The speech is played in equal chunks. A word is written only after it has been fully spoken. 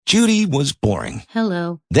Judy was boring.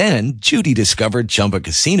 Hello. Then Judy discovered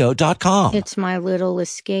ChumbaCasino.com. It's my little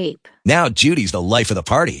escape. Now Judy's the life of the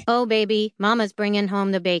party. Oh, baby, mama's bringing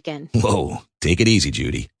home the bacon. Whoa, take it easy,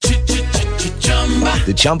 Judy.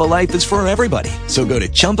 The Chumba life is for everybody. So go to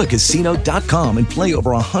ChumbaCasino.com and play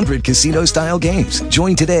over 100 casino-style games.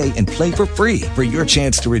 Join today and play for free for your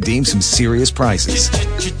chance to redeem some serious prizes.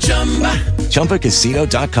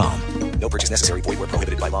 ChumbaCasino.com. No purchase necessary. Void where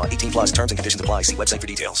prohibited by law. 18 plus terms and conditions apply. See website for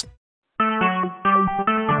details.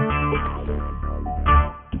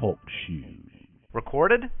 Talk shoes.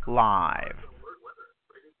 Recorded live.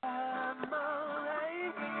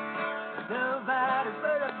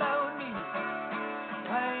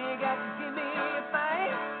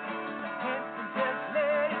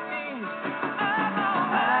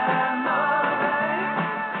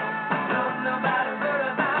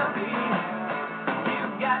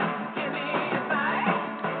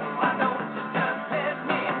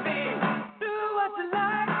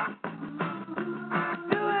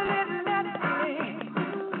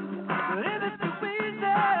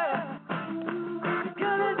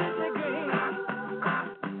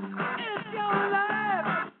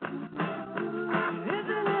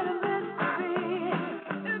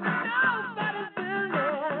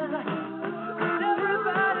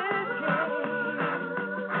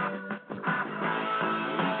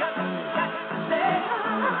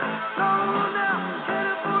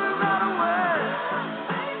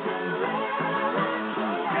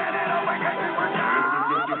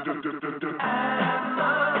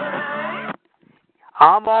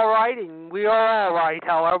 I'm all right, and we are all right.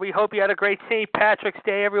 However, we hope you had a great St. Patrick's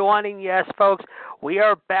Day, everyone. And yes, folks, we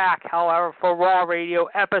are back, however, for Raw Radio,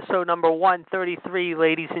 episode number 133,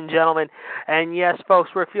 ladies and gentlemen. And yes, folks,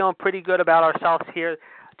 we're feeling pretty good about ourselves here.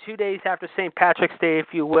 2 days after St. Patrick's Day, if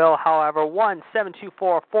you will. However,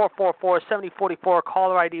 1-724-444-7044,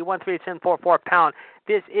 caller ID 138-744-pound.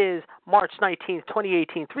 This is March 19th,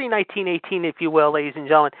 2018, 3/19/18, if you will, ladies and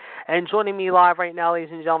gentlemen. And joining me live right now,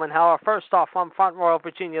 ladies and gentlemen, however, first off, from Front Royal,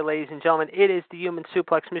 Virginia, ladies and gentlemen, it is the Human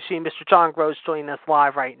Suplex Machine, Mr. John Gross, joining us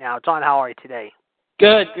live right now. John, how are you today?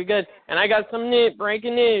 Good. And I got some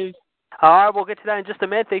breaking news. All right, we'll get to that in just a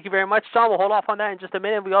minute. Thank you very much, John. We'll hold off on that in just a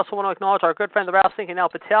minute. We also want to acknowledge our good friend, the Rattlesnake, Nell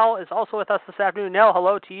Patel, is also with us this afternoon. Nell,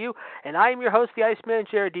 hello to you. And I am your host, the Iceman,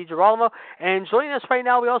 Jared DiGirolamo. And joining us right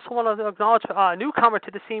now, we also want to acknowledge a newcomer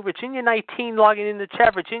to the scene, Virginia 19, logging in the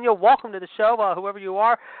chat. Virginia, welcome to the show. Whoever you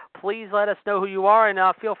are, please let us know who you are, and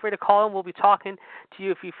feel free to call in. We'll be talking to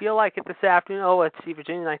you if you feel like it this afternoon. Oh, let's see,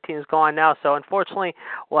 Virginia 19 is gone now. So, unfortunately,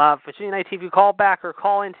 Virginia 19, if you call back or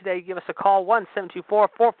call in today, give us a call,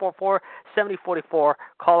 1-724-444-7044.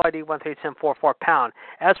 Call ID 13744-pound.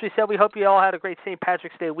 As we said, we hope you all had a great St.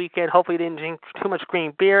 Patrick's Day weekend. Hopefully you didn't drink too much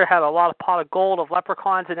green beer, had a lot of pot of gold of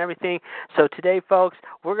leprechauns and everything. So today, folks,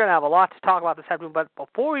 we're going to have a lot to talk about this afternoon. But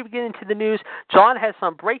before we get into the news, John has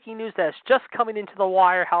some breaking news that's just coming into the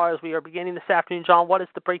wire. However, as we are beginning this afternoon, John, what is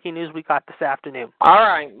the breaking news we got this afternoon? All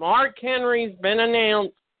right, Mark Henry's been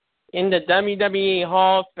announced in the WWE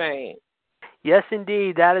Hall of Fame. Yes,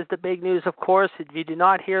 indeed. That is the big news, of course. If you did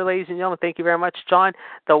not hear, ladies and gentlemen, thank you very much, John.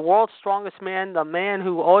 The world's strongest man, the man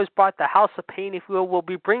who always brought the house of pain, if you will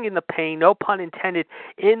be bringing the pain, no pun intended,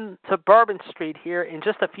 into Bourbon Street here in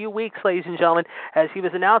just a few weeks, ladies and gentlemen, as he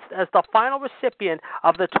was announced as the final recipient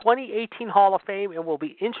of the 2018 Hall of Fame and will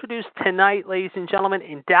be introduced tonight, ladies and gentlemen,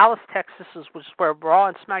 in Dallas, Texas, which is where Raw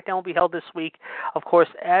and SmackDown will be held this week. Of course,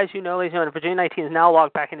 as you know, ladies and gentlemen, Virginia 19 is now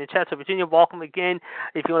logged back in the chat. So, Virginia, welcome again.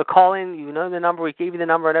 If you want to call in, you know the number. We gave you the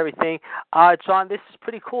number and everything. John, this is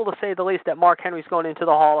pretty cool to say the least that Mark Henry's going into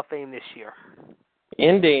the Hall of Fame this year.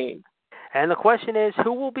 Indeed. And the question is,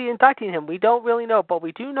 who will be inducting him? We don't really know, but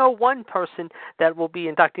we do know one person that will be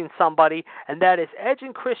inducting somebody, and that is Edge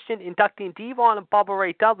and Christian inducting Devon and Bubba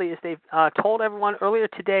Ray Dudley, as they've told everyone earlier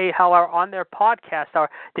today, on their podcast,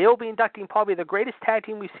 they will be inducting probably the greatest tag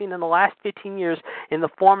team we've seen in the last 15 years in the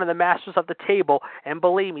form of the Masters of the Table. And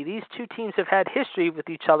believe me, these two teams have had history with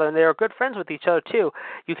each other, and they are good friends with each other, too.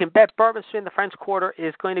 You can bet Bourbon Street in the French Quarter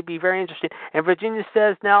is going to be very interesting. And Virginia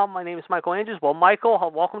says now, my name is Michael Andrews. Well, Michael,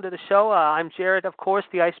 welcome to the show. I'm Jared, of course,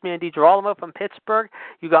 the Iceman DiGirolamo from Pittsburgh.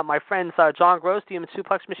 You got my friends John Gross, the Human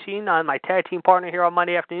Suplex Machine, my tag team partner here on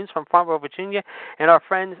Monday afternoons from Front Royal, Virginia, and our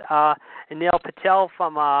friends Neil Patel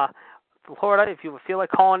from Florida. If you feel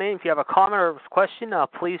like calling in, if you have a comment or a question,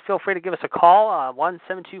 please feel free to give us a call,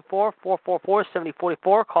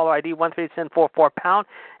 1-724-444-7044, caller ID 13744-pound,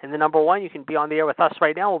 and the number 1. You can be on the air with us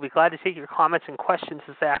right now. We'll be glad to take your comments and questions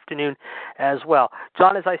this afternoon as well.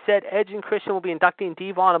 John, as I said, Edge and Christian will be inducting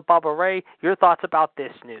Devon and Bubba Ray. Your thoughts about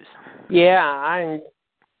this news? Yeah, I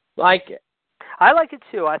like it. I like it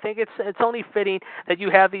too. I think it's only fitting that you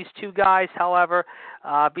have these two guys, however,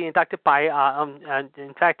 be inducted by.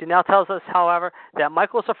 In fact, Danelle tells us, however, that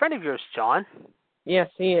Michael's a friend of yours, John. Yes,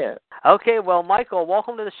 he is. Okay, well, Michael,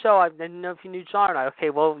 welcome to the show. I didn't know if you knew John or not.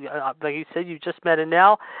 Okay, well, like you said, you just met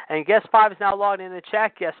Anel, and Guest 5 is now logged in the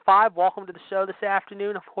chat. Guest 5, welcome to the show this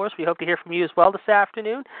afternoon. Of course, we hope to hear from you as well this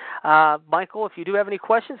afternoon. Michael, if you do have any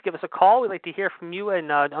questions, give us a call. We'd like to hear from you,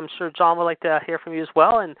 and I'm sure John would like to hear from you as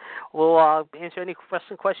well, and we'll answer any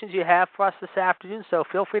questions you have for us this afternoon, so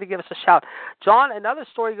feel free to give us a shout. John, another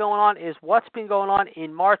story going on is what's been going on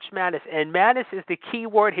in March Madness, and madness is the key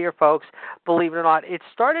word here, folks, believe it or not. It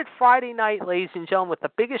started Friday night, ladies and gentlemen, with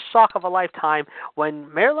the biggest shock of a lifetime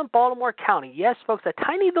when Maryland-Baltimore County, yes, folks, a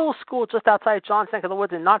tiny little school just outside John's neck of the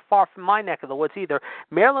woods and not far from my neck of the woods either,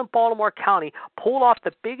 Maryland-Baltimore County pulled off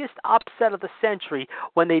the biggest upset of the century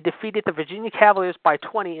when they defeated the Virginia Cavaliers by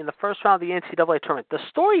 20 in the first round of the NCAA tournament. The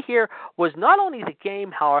story here was not only the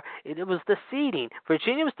game, however, it was the seeding.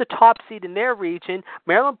 Virginia was the top seed in their region.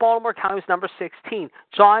 Maryland-Baltimore County was number 16.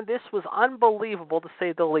 John, this was unbelievable to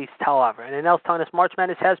say the least, however. And Annelle's telling us March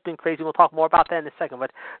Madness has been crazy. We'll talk more about that in a second.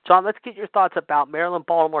 But, John, let's get your thoughts about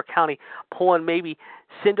Maryland-Baltimore County pulling maybe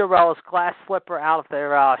Cinderella's glass slipper out of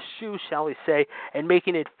their shoe, shall we say, and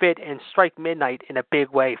making it fit and strike midnight in a big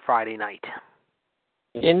way Friday night.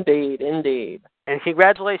 Indeed, indeed. And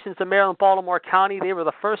congratulations to Maryland-Baltimore County. They were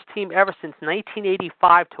the first team ever since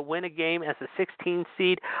 1985 to win a game as a 16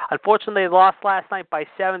 seed. Unfortunately, they lost last night by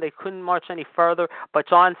 7. They couldn't march any further. But,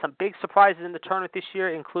 John, some big surprises in the tournament this year,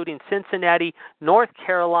 including Cincinnati, North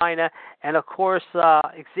Carolina, and, of course,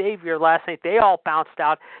 Xavier last night. They all bounced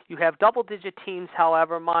out. You have double-digit teams,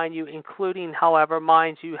 however, mind you, including, however,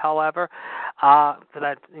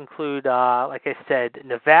 that include, like I said,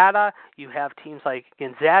 Nevada. You have teams like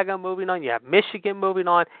Gonzaga moving on. You have Michigan moving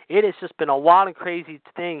on. It has just been a wild and crazy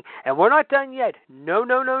thing. And we're not done yet.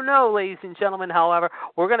 No, ladies and gentlemen. However,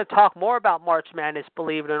 we're going to talk more about March Madness,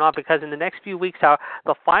 believe it or not, because in the next few weeks,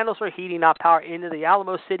 the finals are heating up into the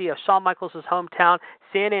Alamo City of Shawn Michaels' hometown,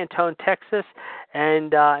 San Antonio, Texas.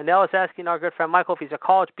 And Nell is asking our good friend Michael if he's a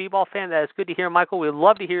college b-ball fan. That is good to hear, Michael. We'd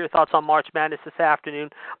love to hear your thoughts on March Madness this afternoon.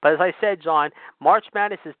 But as I said, John, March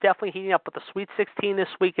Madness is definitely heating up with the Sweet 16 this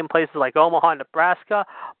week in places like Omaha, Nebraska,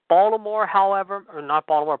 Baltimore, however, or not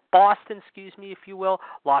Baltimore, Boston, if you will,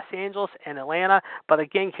 Los Angeles, and Atlanta. But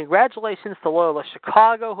again, congratulations to Loyola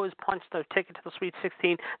Chicago, who has punched their ticket to the Sweet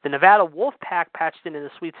 16. The Nevada Wolfpack patched in the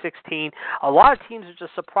Sweet 16. A lot of teams are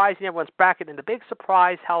just surprising everyone's bracket, and the big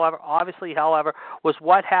surprise, however, was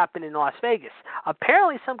what happened in Las Vegas.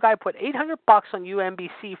 Apparently, some guy put $800 on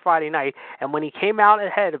UMBC Friday night, and when he came out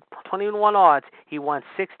ahead of 21 odds, he won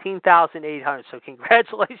 $16,800. So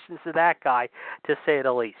congratulations to that guy, to say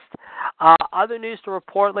the least. Other news to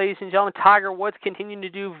report, ladies and gentlemen, Tiger Woods continuing to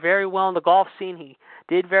do very well in the golf scene. He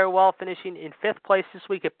did very well, finishing in 5th place this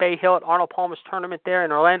week at Bay Hill at Arnold Palmer's tournament there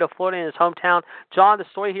in Orlando, Florida, in his hometown. John, the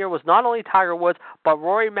story here was not only Tiger Woods, but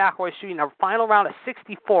Rory McIlroy shooting a final round of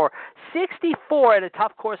 64 at a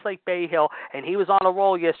tough course like Bay Hill, and he was on a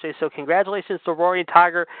roll yesterday. So congratulations to Rory and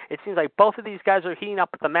Tiger. It seems like both of these guys are heating up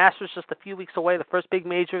with the Masters just a few weeks away, the first big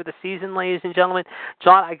major of the season, ladies and gentlemen.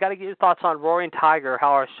 John, I got to get your thoughts on Rory and Tiger, how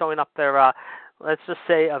are showing up their, let's just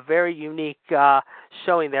say, a very unique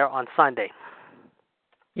showing there on Sunday.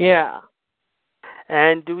 Yeah.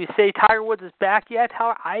 And do we say Tiger Woods is back yet?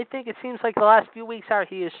 How I think it seems like the last few weeks how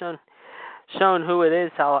he has shown who it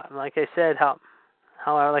is. Like I said,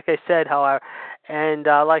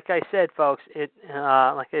 folks,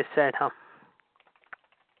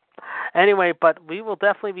 Anyway, but we will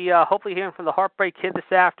definitely be hopefully hearing from the Heartbreak Kid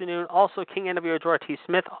this afternoon. Also, King NWO George T.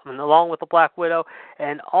 Smith, along with the Black Widow.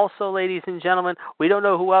 And also, ladies and gentlemen, we don't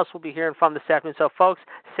know who else we'll be hearing from this afternoon. So, folks,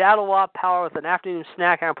 saddle up, power, with an afternoon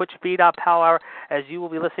snack, and put your feet up, power, as you will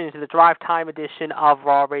be listening to the Drive Time edition of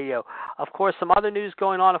Raw Radio. Of course, some other news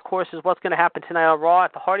going on, of course, is what's going to happen tonight on Raw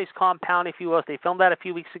at the Hardy's compound, if you will. They filmed that a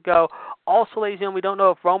few weeks ago. Also, ladies and gentlemen, we don't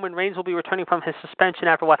know if Roman Reigns will be returning from his suspension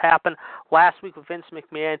after what happened last week with Vince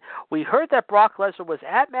McMahon. We heard that Brock Lesnar was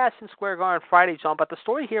at Madison Square Garden Friday, John, but the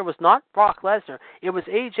story here was not Brock Lesnar. It was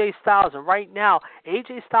AJ Styles, and right now,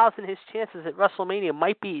 AJ Styles and his chances at WrestleMania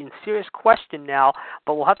might be in serious question now,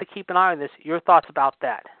 but we'll have to keep an eye on this. Your thoughts about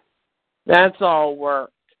that? That's all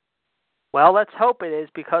work. Well, let's hope it is,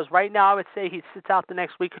 because right now I would say he sits out the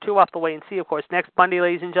next week or two. We'll have to wait and see. Of course, next Monday,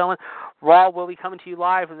 ladies and gentlemen, Raw will be coming to you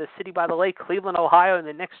live from the City by the Lake, Cleveland, Ohio. And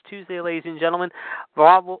the next Tuesday, ladies and gentlemen,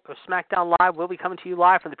 SmackDown Live will be coming to you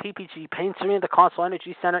live from the PPG Paints Arena, the Console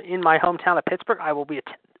Energy Center in my hometown of Pittsburgh. I will be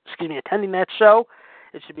attending that show.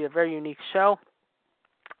 It should be a very unique show.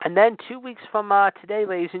 And then 2 weeks from today,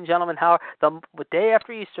 ladies and gentlemen, the day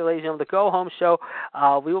after Easter, ladies and gentlemen, the Go Home Show,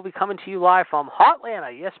 we will be coming to you live from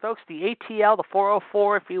Heartlanta. Yes, folks, the ATL, the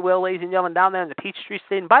 404, if you will, ladies and gentlemen, down there in the Peachtree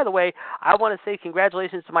State. And by the way, I want to say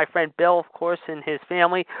congratulations to my friend Bill, of course, and his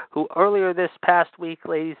family, who earlier this past week,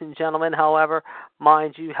 ladies and gentlemen, however,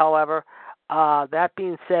 mind you, however, that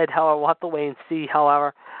being said, however, we'll have to wait and see,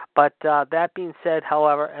 however. But that being said,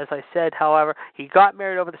 however, as I said, however, he got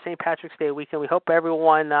married over the St. Patrick's Day weekend. We hope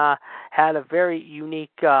everyone had a very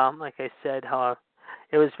unique, like I said,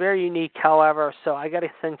 it was very unique, however. So I got to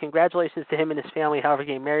send congratulations to him and his family, however,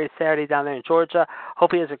 getting married Saturday down there in Georgia.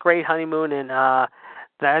 Hope he has a great honeymoon and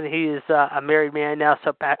that he is a married man now.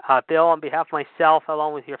 So, Bill, on behalf of myself,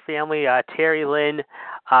 along with your family, Terry, Lynn,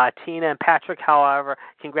 Tina, and Patrick, however,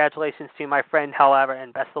 congratulations to you, my friend, however,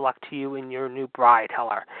 and best of luck to you and your new bride,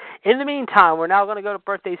 however. In the meantime, we're now going to go to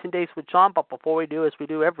birthdays and dates with John, but before we do, as we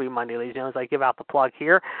do every Monday, ladies and gentlemen, as I give out the plug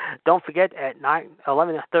here, don't forget at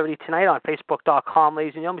 11:30 tonight on Facebook.com,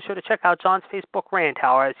 ladies and gentlemen, be sure to check out John's Facebook rant,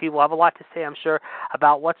 however, as he will have a lot to say, I'm sure,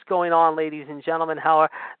 about what's going on, ladies and gentlemen,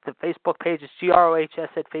 however. The Facebook page is GROHS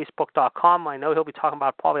at Facebook.com. I know he'll be talking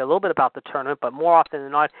about probably a little bit about the tournament, but more often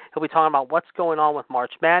than not, he'll be talking about what's going on with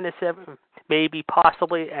March Madness, maybe,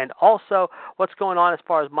 possibly, and also what's going on as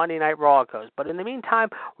far as Monday Night Raw goes. But in the meantime,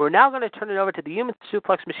 we're now going to turn it over to the Human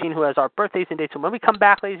Suplex Machine, who has our birthdays and dates. And when we come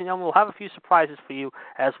back, ladies and gentlemen, we'll have a few surprises for you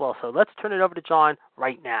as well. So let's turn it over to John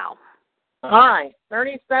right now. All right,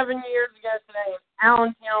 37 years ago today in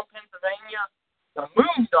Allentown, Pennsylvania, the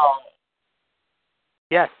Moondog.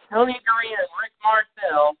 Yes. Tony Gurria and Rick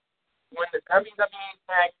Martel won the WWE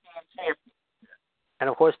Tag Team Championship. And,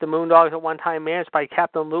 of course, the Moondogs at one time managed by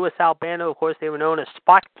Captain Louis Albano. Of course, they were known as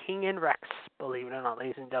Spot King and Rex, believe it or not,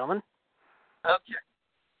 ladies and gentlemen. Okay.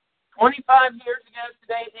 25 years ago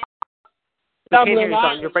today in Can't hear you,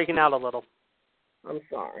 John. You're breaking out a little. I'm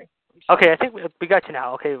sorry. Okay, I think we got you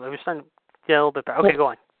now. Okay, we're starting to get a little bit better. Okay, go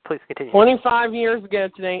on. Please continue. 25 years ago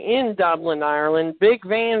today in Dublin, Ireland, Big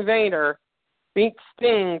Van Vader beat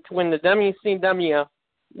Sting to win the WCW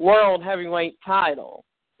World Heavyweight title.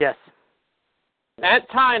 Yes. That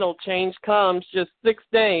title change comes just 6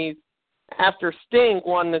 days after Sting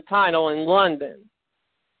won the title in London.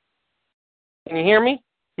 Can you hear me?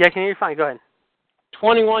 Yeah, I can hear you fine. Go ahead.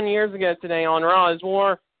 21 years ago today on Raw is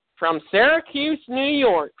War from Syracuse, New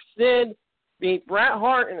York, Sid beat Bret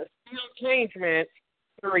Hart in a steel cage match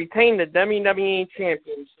to retain the WWE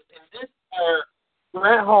Championship. In this part,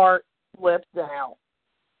 Bret Hart flipped out.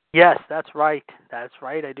 Yes, that's right. That's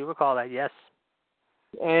right. I do recall that, yes.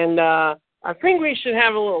 And I think we should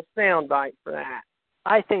have a little sound bite for that.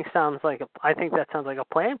 I think that sounds like a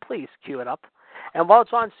plan. Please cue it up. And while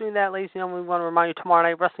John's doing that, ladies and gentlemen, we want to remind you tomorrow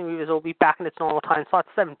night, Wrestling Reviews will be back in its normal time slot,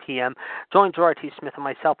 7 p.m. Join Gerard T. Smith and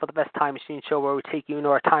myself for the Best Time Machine show, where we take you into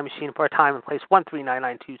our time machine for a time and place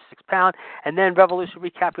 139926 pound. And then Revolution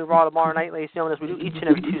recapping Raw tomorrow night, ladies and gentlemen, as we do each and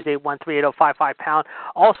every Tuesday, 138055 pound.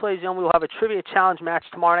 Also, ladies and gentlemen, we will have a trivia challenge match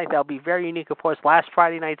tomorrow night. That will be very unique, of course. Last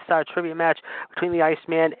Friday night's trivia match between the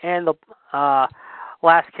Iceman and the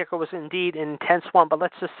last kicker was indeed an intense one, but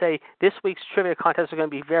let's just say this week's trivia contests are going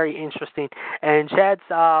to be very interesting. And Chad's,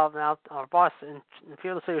 now our boss and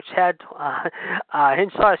fearless leader, Chad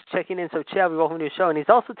Hinshaw, is checking in. So, Chad, we welcome to the show. And he's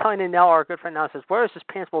also telling in now, our good friend now says, where is his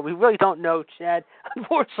pants? Well, we really don't know, Chad.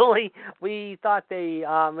 Unfortunately, we thought they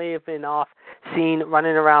may have been off scene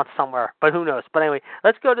running around somewhere, but who knows. But anyway,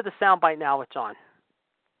 let's go to the soundbite now with John.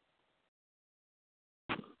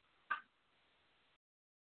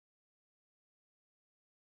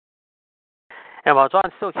 And while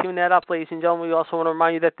John's still queuing that up, ladies and gentlemen, we also want to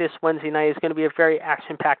remind you that this Wednesday night is going to be a very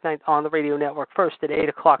action-packed night on the radio network. First, at 8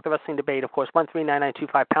 o'clock, the Wrestling Debate, of course,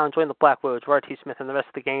 139925 pound. Join the Black Widow, Gerard T. Smith, and the rest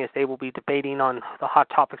of the gang as they will be debating on the hot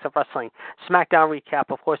topics of wrestling. SmackDown recap,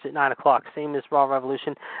 of course, at 9 o'clock, same as Raw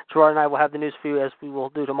Revolution. Gerard and I will have the news for you as we will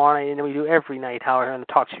do tomorrow night, and then we do every night, however, on the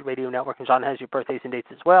Talk Show Radio Network. And John has your birthdays and dates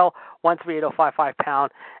as well, 138055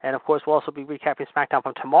 pound. And, of course, we'll also be recapping SmackDown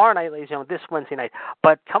from tomorrow night, ladies and gentlemen, this Wednesday night.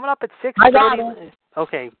 But coming up at 6:30.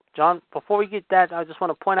 Okay, John, before we get that, I just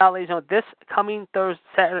want to point out, ladies and gentlemen, this coming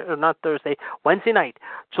Wednesday night,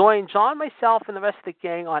 join John, myself, and the rest of the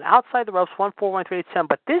gang on Outside the Ropes, 1413887.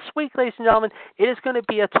 But this week, ladies and gentlemen, it is going to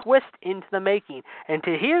be a twist into the making. And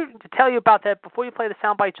to tell you about that, before you play the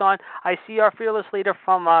soundbite, John, I see our fearless leader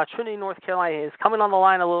from Trinity, North Carolina, is coming on the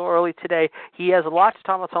line a little early today. He has a lot to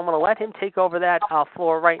talk about, so I'm going to let him take over that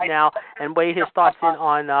floor right now and weigh his thoughts in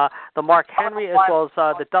on the Mark Henry as well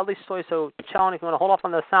as the Dudley story. So, Challenge, if you want to hold off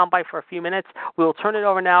on the soundbite for a few minutes, we will turn it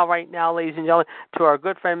over right now, ladies and gentlemen, to our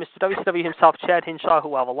good friend, Mr. WCW himself, Chad Hinshaw, who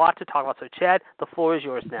will have a lot to talk about. So, Chad, the floor is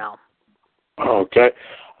yours now. Okay.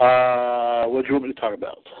 What do you want me to talk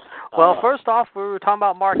about? Well, first off, we were talking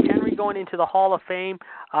about Mark Henry going into the Hall of Fame.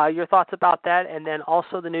 Your thoughts about that, and then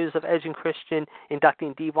also the news of Edge and Christian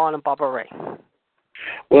inducting Devon and Bubba Ray.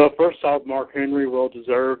 Well, first off, Mark Henry,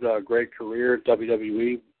 well-deserved, great career at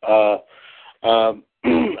WWE.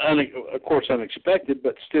 Of course, unexpected,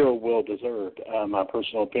 but still well-deserved, my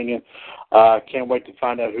personal opinion. Can't wait to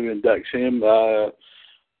find out who inducts him.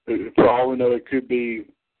 For all we know, it could be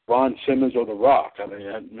Ron Simmons or The Rock. I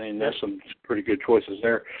mean, there's some pretty good choices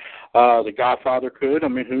there. The Godfather could. I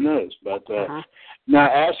mean, who knows? But now,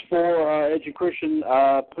 as for Edge and Christian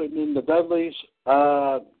putting in the Dudleys,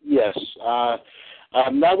 yes.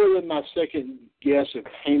 That would have been my second guess if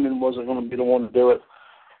Heyman wasn't going to be the one to do it.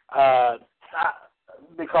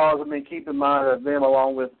 Because, I mean, keep in mind that them,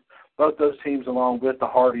 along with both those teams, along with the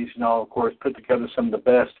Hardys, of course, put together some of the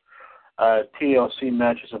best TLC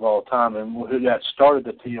matches of all time, and who that started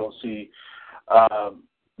the TLC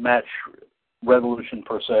match revolution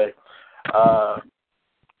per se.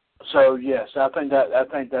 So yes, I think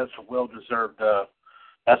that's a well-deserved.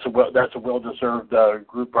 That's a well-deserved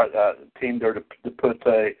group, team there to put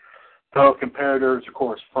fellow competitors, of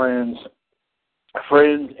course, friends,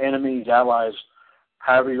 enemies, allies,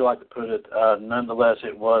 however you like to put it. Nonetheless,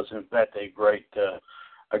 it was in fact a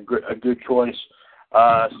good choice.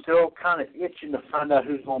 Still kind of itching to find out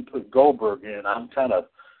who's going to put Goldberg in. I'm kind of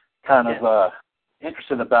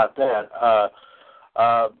interested about that.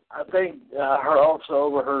 I think I also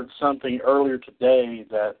overheard something earlier today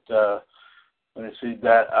that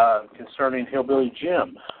concerning Hillbilly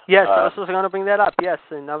Jim. Yes, I was going to bring that up. Yes,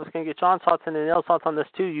 and I was going to get John's thoughts and Nell's thoughts on this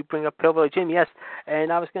too. You bring up Hillbilly Jim, yes,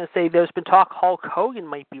 and I was going to say there's been talk Hulk Hogan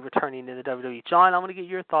might be returning to the WWE. John, I want to get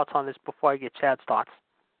your thoughts on this before I get Chad's thoughts.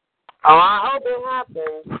 Oh, I hope it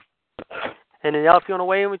happens. And then, if you want to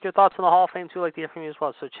weigh in with your thoughts on the Hall of Fame, too, I'd like to hear from you as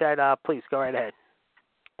well. So, Chad, please go right ahead.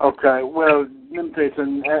 Okay. Well, let me tell you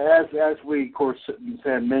something. As we, of course,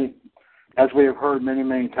 said as we have heard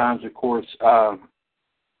many times, of course, Hulk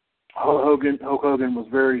Hogan was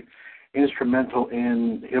very instrumental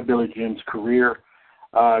in Hillbilly Jim's career.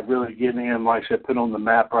 Really getting him, like I said, put on the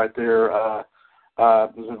map right there.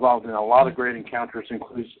 Was involved in a lot of great encounters,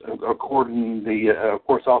 including, of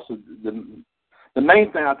course, also the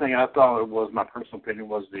main thing I thought it was, my personal opinion,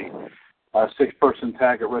 was the 6-person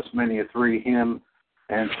tag at WrestleMania 3, him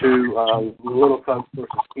and 2 little folks versus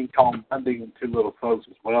King Kong Bundy and 2 little folks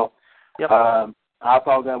as well. Yep. I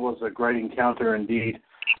thought that was a great encounter indeed.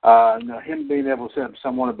 Him being able to set up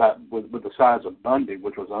someone with the size of Bundy,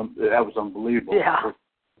 which was that was unbelievable. Yeah.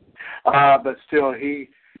 But still, he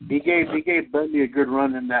gave Bundy a good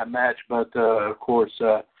run in that match, but of course, he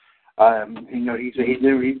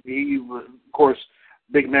was, of course,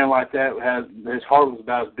 big man like that his heart was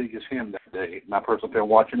about as big as him that day. My personal opinion,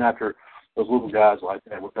 watching after those little guys like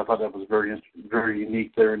that, which I thought that was very very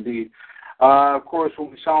unique there indeed. Of course, when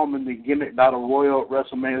we saw him in the gimmick battle royal at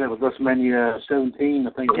WrestleMania, that was WrestleMania 17,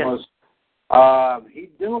 I think it was. He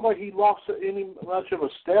didn't look like he lost much of a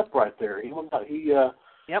step right there. He looked like he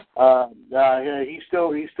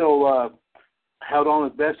still held on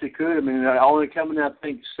as best he could. I mean, only coming, I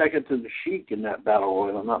think, second to the Sheik in that battle royal,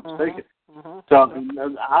 if I'm not mistaken. So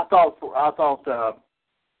I thought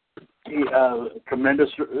he tremendous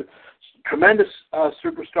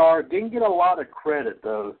superstar. Didn't get a lot of credit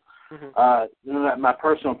though. My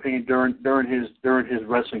personal opinion during his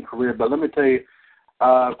wrestling career. But let me tell you,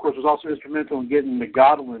 of course, was also instrumental in getting the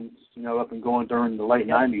Godwins, up and going during the late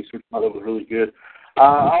 '90s, which I thought was really good.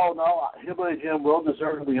 All in all, Hillbilly Jim well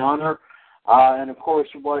deserved the honor, and of course,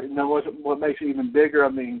 what makes it even bigger. I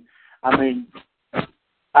mean,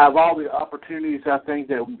 out of all the opportunities, I think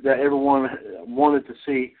that everyone wanted to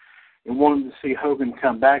see Hogan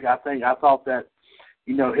come back. I thought that,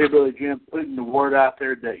 Hillbilly Jim putting the word out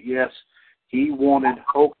there that yes, he wanted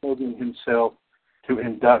Hulk Hogan himself to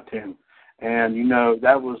induct him, and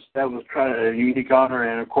that was a unique honor.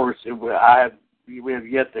 And of course, we have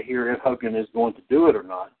yet to hear if Hogan is going to do it or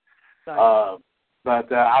not.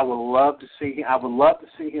 But I would love to see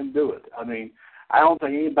him do it. I mean, I don't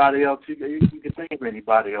think anybody else, you can think of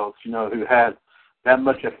anybody else, who had that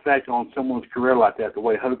much effect on someone's career like that, the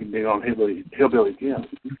way Hogan did on Hillbilly Jim.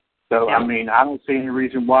 So, I mean, I don't see any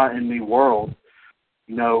reason why in the world,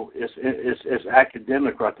 it's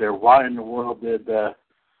academic right there. Why in the world did, there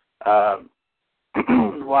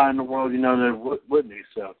wouldn't he?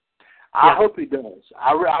 So, I hope he does.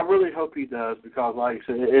 I really hope he does, because, like I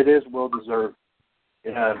said, it is well deserved.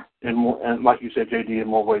 in more, and like you said, JD, in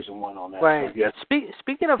more ways than one on that. Right. So, yes.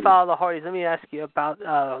 Speaking of the Hardys, let me ask you about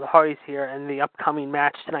the Hardys here and the upcoming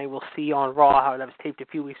match tonight. We'll see on Raw, how that was taped a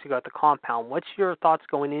few weeks ago at the Compound. What's your thoughts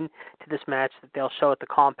going into this match that they'll show at the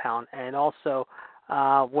Compound, and also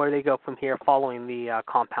where they go from here following the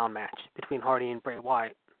Compound match between Hardy and Bray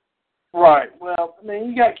Wyatt? Right. Well, I mean,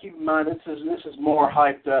 you got to keep in mind this is more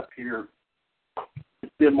hyped up here.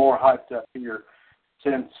 It's been more hyped up here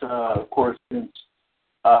since, of course,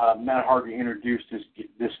 Matt Hardy introduced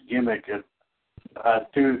this gimmick to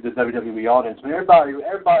the WWE audience. I mean,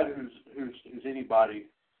 everybody who's anybody,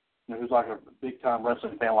 who's like a big time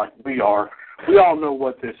wrestling fan like we are, we all know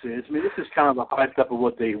what this is. I mean, this is kind of a hyped up of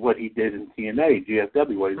what he did in TNA,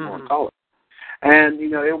 GFW, what he's going to call it. And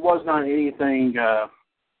it was not anything.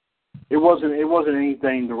 It wasn't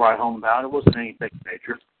anything to write home about. It wasn't anything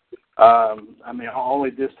major. I mean,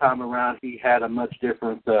 only this time around he had a much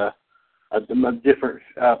different.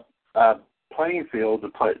 Playing field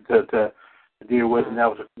to deal with, and that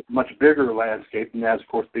was a much bigger landscape, and that's, of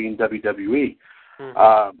course, being WWE.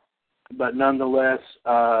 But nonetheless,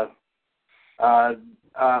 I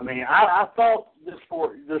mean, I thought this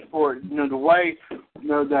for the way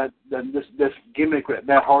that this gimmick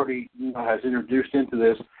that Hardy has introduced into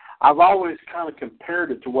this, I've always kind of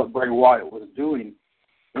compared it to what Bray Wyatt was doing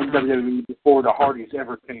in WWE before the Hardys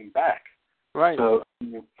ever came back. Right. So,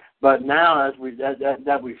 but now as we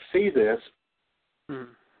see this,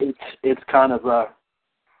 it's kind of off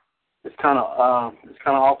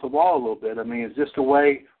the wall a little bit. I mean, it's just the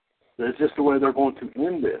way they're going to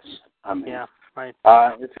end this. I mean, yeah, right.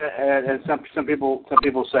 And some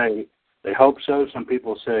people say they hope so. Some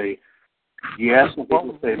people say yes. Some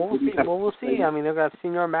people say we'll see. I mean, they've got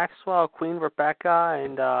Senior Maxwell, Queen Rebecca,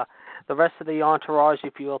 and the rest of the entourage,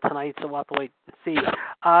 if you will, tonight, so we'll have to wait and see.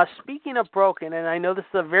 Speaking of Broken, and I know this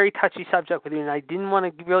is a very touchy subject with you, and I didn't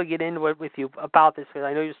want to really get into it with you about this, because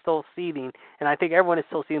I know you're still seething, and I think everyone is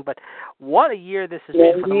still seething, but what a year this has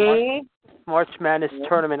been for the March Madness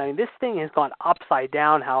tournament. I mean, this thing has gone upside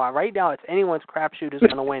down. Right now it's anyone's crapshoot who's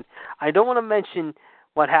going to win. I don't want to mention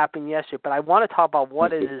what happened yesterday, but I want to talk about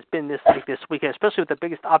what it has been this weekend, especially with the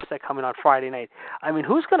biggest upset coming on Friday night. I mean,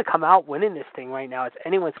 who's going to come out winning this thing right now? It's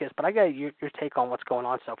anyone's guess, but I got your take on what's going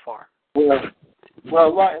on so far.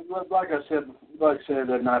 Well, like I said,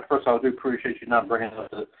 and first I do appreciate you not bringing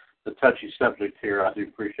up the touchy subject here. I do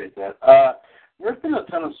appreciate that. There's been a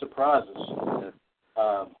ton of surprises.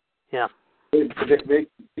 Yeah. Big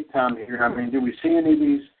time here. I mean, do we see any of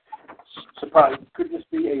these surprises? Could this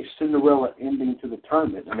be a Cinderella ending to the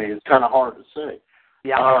tournament? I mean, it's kind of hard to say.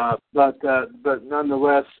 Yeah. But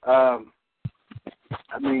nonetheless, I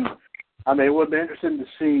mean, it would be interesting to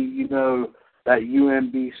see, that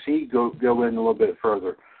UMBC go in a little bit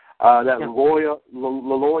further. That Loyola,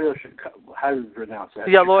 how do you pronounce that?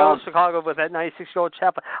 Yeah, Loyola Chicago with that 96-year-old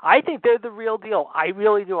chaplain. I think they're the real deal. I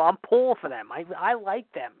really do. I'm pulling for them. I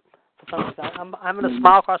like them. I'm going to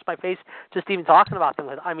smile across my face just even talking about them.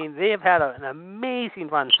 I mean, they have had an amazing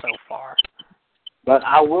run so far. But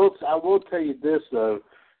I will tell you this though.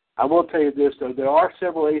 There are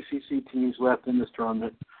several ACC teams left in this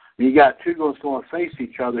tournament. You got two going to face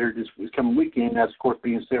each other this coming weekend. That's, of course,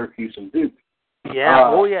 being Syracuse and Duke.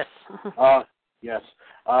 Yeah. Yes. Yes.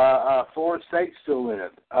 Florida State's still in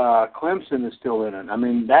it. Clemson is still in it. I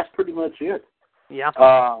mean, that's pretty much it. Yeah.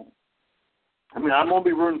 I mean, I'm gonna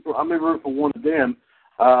be rooting for one of them,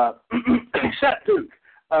 except Duke.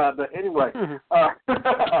 But anyway, but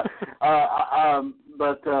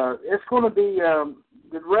it's going to be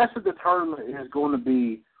the rest of the tournament is going to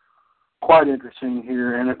be quite interesting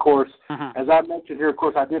here. And of course, as I mentioned here, of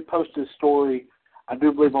course, I did post this story. I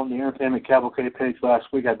do believe on the Entertainment Cavalcade page last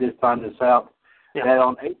week. I did find this out that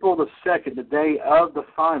on April the 2nd, the day of the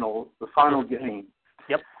final game.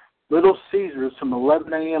 Yep. Little Caesars from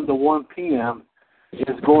 11 a.m. to 1 p.m.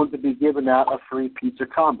 is going to be giving out a free pizza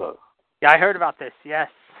combo. Yeah, I heard about this. Yes.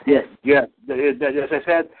 Yes. As I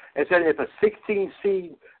said, if a 16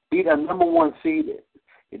 seed beat a number 1 seed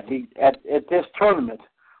at this tournament,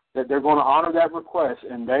 that they're going to honor that request,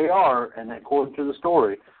 and they are, and according to the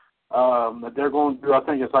story, that they're going to do, I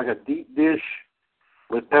think it's like a deep dish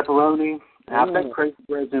with pepperoni. And I think crazy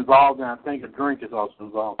bread's involved, and I think a drink is also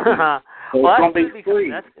involved. So well, it's going to be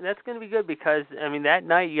free. That's going to be good because, I mean, that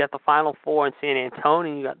night you got the Final Four in San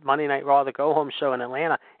Antonio, and you got Monday Night Raw, the go-home show in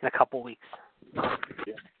Atlanta in a couple weeks.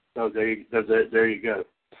 Yeah. So there you go.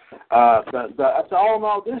 But all in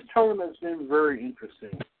all, this tournament's been very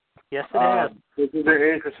interesting. Yes, it has. It's been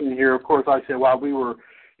very interesting here. Of course, like I said, while we were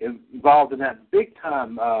involved in that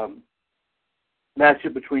big-time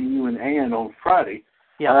matchup between you and Ann on Friday,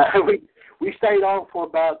 we stayed on for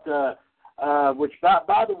about which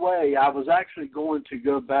by the way, I was actually going to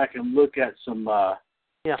go back and look at some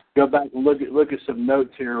look at some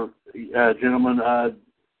notes here, gentlemen.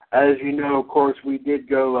 As you know, of course, we did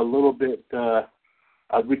go a little bit.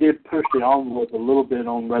 We did push the envelope a little bit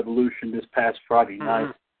on Revolution this past Friday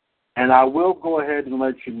night, and I will go ahead and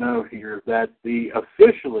let you know here that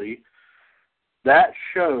officially that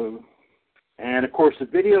show. And, of course, the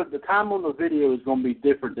time on the video is going to be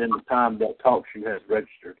different than the time that TalkShoe has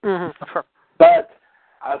registered. Sure. But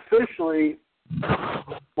officially,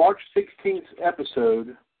 March 16th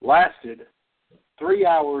episode lasted 3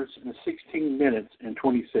 hours and 16 minutes and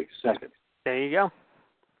 26 seconds. There you go.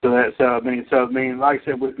 So I mean, like I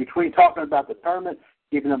said, between talking about the tournament,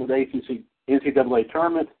 keeping up with the NCAA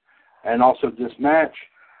tournament, and also this match,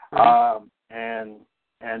 and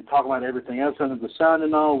talking about everything else under the sun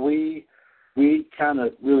and all, we kind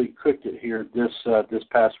of really cooked it here this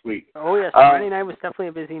past week. Oh yes, Friday night was definitely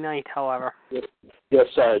a busy night. However, yes,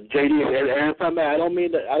 JD, and if I may, I don't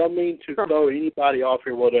mean to throw anybody off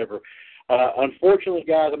here, whatever. Unfortunately,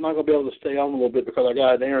 guys, I'm not going to be able to stay on a little bit because I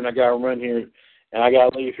got an errand I got to run here, and I got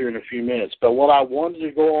to leave here in a few minutes. But what I wanted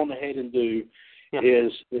to go on ahead and do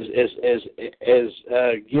is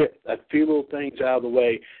get a few little things out of the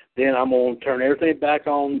way. Then I'm going to turn everything back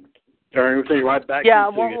on. Turn everything right back. Yeah,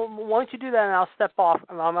 why don't you do that, and I'll step off.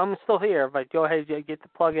 I'm still here, but go ahead, get the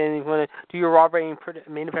plug in. If you want to do your Raw main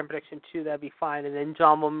event prediction too, that'd be fine. And then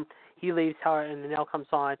John, when he leaves, and the nail comes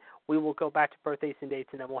on, we will go back to birthdays and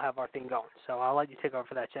dates, and then we'll have our thing going. So I'll let you take over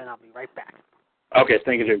for that, Jen. I'll be right back. Okay,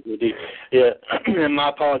 thank you, JD. Yeah, and my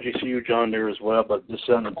apologies to you, John, there as well, but this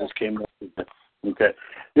just came up. Okay.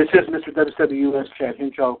 This is Mr. WCWUS Chad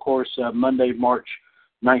Henshaw, of course, Monday, March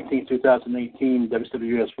 19, 2018,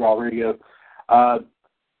 WCWUS Raw Radio.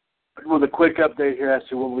 With a quick update here as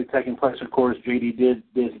to what will be taking place, of course, JD did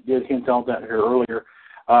hint on that here earlier.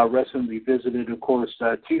 Wrestling will be visited, of course,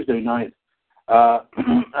 Tuesday night,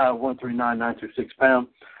 139,926 pound.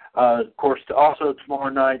 Of course, also tomorrow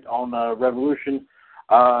night on Revolution,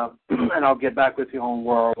 and I'll get back with you on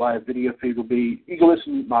where our live video feed will be. You can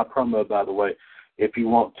listen to my promo, by the way, if you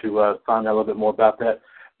want to find out a little bit more about that.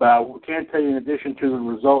 But I can tell you, in addition to the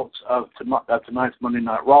results of tonight's Monday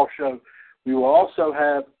Night Raw show, we will also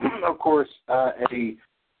have, of course, a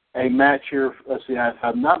match here. Let's see, if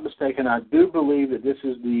I'm not mistaken, I do believe that this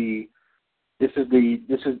is the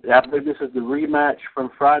rematch from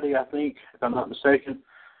Friday. I think, if I'm not mistaken.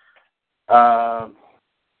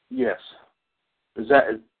 Yes. Is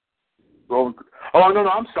that? Oh no,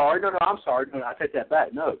 I'm sorry. No, I take that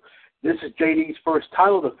back. No. This is JD's first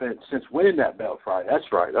title defense since winning that belt Friday.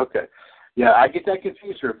 That's right. Okay. Yeah, I get that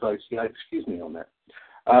confused here, folks. Yeah, excuse me on that.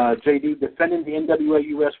 JD defending the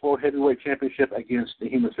NWA-US World Heavyweight Championship against the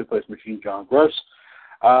Human Suplex Machine, John Gross.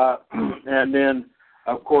 And then,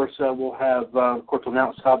 of course, we'll have, on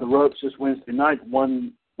Outside the Ropes this Wednesday night,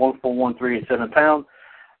 141,387 pound.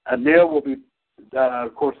 Neil will be,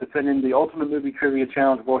 of course, defending the Ultimate Movie Trivia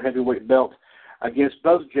Challenge World Heavyweight belt against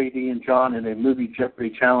both JD and John in a movie Jeopardy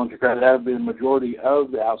challenge. That will be the majority of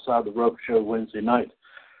the Outside the Rope show Wednesday night.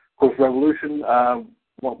 Of course, Revolution,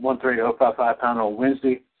 130,055 pound on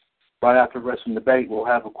Wednesday. Right after Wrestling Debate, we'll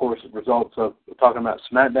have, of course, the results of talking about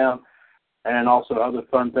SmackDown and also other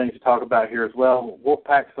fun things to talk about here as well.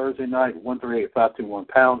 Wolfpack Thursday night, 138,521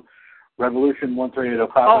 pound. Revolution,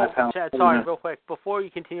 138,055 pound. Chad, sorry, real quick. Before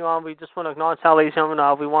you continue on, we just want to acknowledge how, ladies and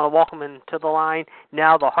gentlemen, we want to welcome into the line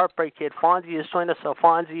now the Heartbreak Kid. Fonzie has joined us. So,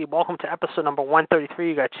 Fonzie, welcome to episode number 133.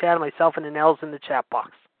 You got Chad, myself, and the Nails in the chat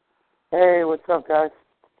box. Hey, what's up, guys?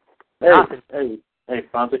 Hey,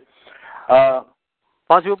 Fonzie.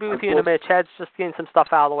 Fonzie will be with you in a minute. Chad's just getting some stuff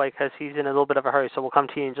out of the way because he's in a little bit of a hurry, so we'll come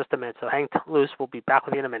to you in just a minute. So hang loose. We'll be back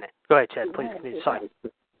with you in a minute. Go ahead, Chad. Please continue. Sorry.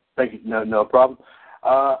 Thank you. No problem.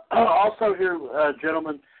 Also here,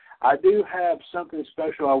 gentlemen, I do have something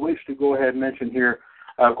special I wish to go ahead and mention here.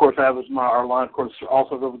 Of course, that was our line. Of course,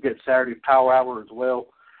 also don't forget Saturday Power Hour as well.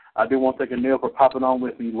 I do want to thank Neil for popping on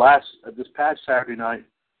with me this past Saturday night,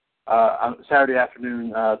 Saturday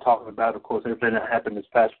afternoon, talking about, of course, everything that happened this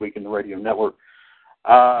past week in the radio network.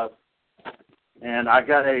 And I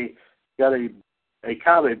got a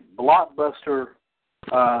kind of a blockbuster.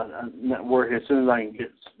 Where as soon as I can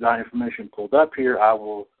get that information pulled up here, I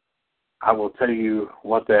will tell you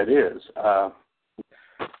what that is.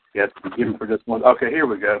 You have to be given for this one. Okay, here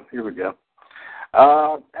we go.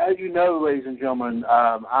 As you know, ladies and gentlemen,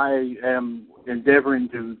 I am endeavoring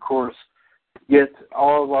to, of course, get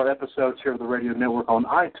all of our episodes here of the radio network on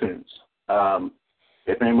iTunes.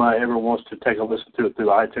 If anybody ever wants to take a listen to it through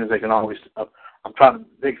iTunes, they can always. I'm trying to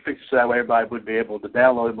fix it so that way everybody would be able to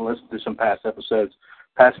download and listen to some past episodes,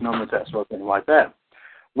 past moments, that sort of thing like that.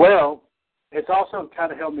 Well, it's also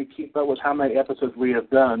kind of helped me keep up with how many episodes we have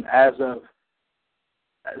done as of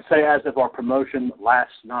our promotion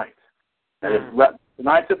last night.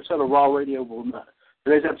 Tonight's episode of Raw Radio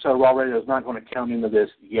today's episode of Raw Radio is not going to count into this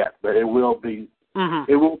yet, but it will be.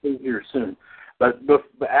 It will be here soon. But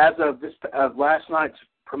as of last night's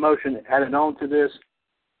promotion, added on to this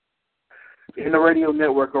in the radio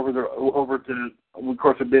network over to, of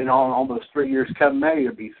course, it's been on almost 3 years. Come May,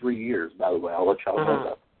 it'll be 3 years. By the way, I'll let y'all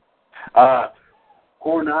know that.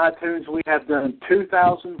 According to iTunes, we have done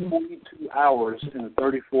 2,042 hours and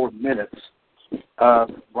 34 minutes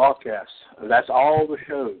broadcasts. That's all the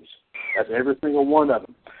shows. That's every single one of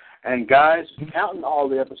them. And guys, counting all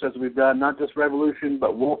the episodes we've done, not just Revolution,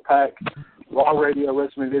 but Wolfpack, Raw Radio,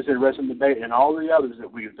 Wrestling Visit, Wrestling Debate, and all the others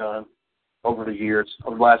that we've done over the years,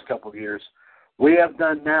 over the last couple of years, we have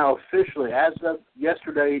done now officially, as of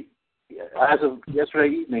yesterday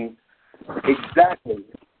evening, exactly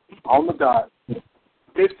on the dot,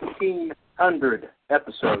 1,500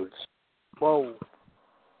 episodes. Whoa.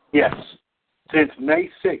 Yes. Since May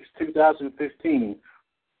 6, 2015,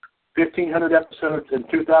 1,500 episodes and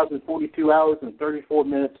 2,042 hours and 34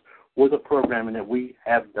 minutes worth of programming that we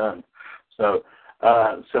have done. So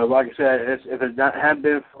like I said, if it hadn't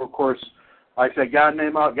been for, of course, like I said, got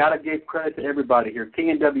to give credit to everybody here.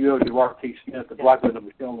 TNWO, DeWart T. Smith, the Black Widow,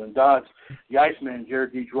 Michelle Lynn Dodds, the Iceman,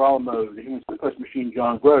 Jared D. Girolamo, the Human Suplex Machine,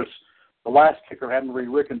 John Gross, the Last Kicker, Anne-Marie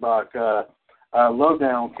Rickenbach,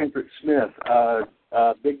 Lowdown, Kendrick Smith,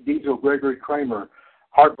 Big Diesel, Gregory Kramer,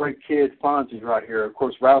 Heartbreak Kid, Fonzie right here. Of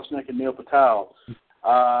course, Rattlesnake and Neil Patel.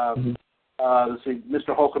 Let's see, Mr.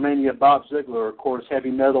 Hulkamania, Bob Ziegler. Of course,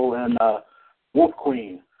 Heavy Metal and Wolf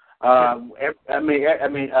Queen. Of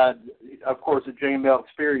course, the JML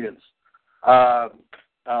Experience.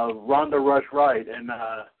 Rhonda Rush Wright and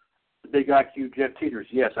the Big IQ Jeff Teeters.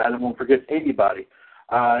 Yes, I don't want to forget anybody.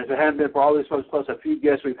 If it hadn't been for all these folks, plus a few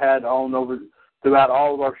guests we've had on over throughout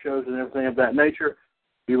all of our shows and everything of that nature,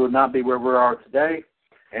 we would not be where we are today.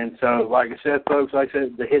 And so, like I said, folks,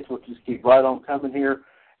 the hits will just keep right on coming here.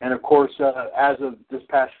 And, of course, as of this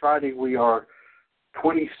past Friday, we are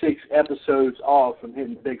 26 episodes off from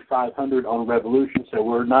hitting the big 500 on Revolution, so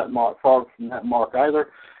we're not far from that mark either.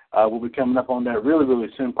 We'll be coming up on that really, really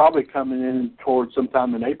soon, probably coming in towards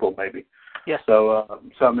sometime in April, maybe. Yes. So it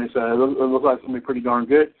looks like it's going to be pretty darn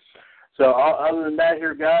good. So other than that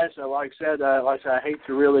here, guys, like I said, I hate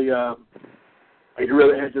to really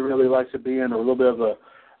like to be in a little bit of a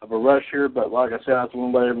rush here, but like I said, I just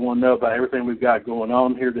want to let everyone know about everything we've got going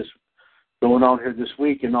on here this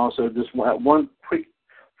week, and also just one quick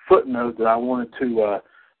footnote that I wanted to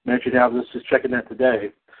mention. I was just checking that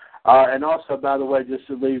today, and also, by the way, just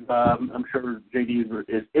to leave, I'm sure JD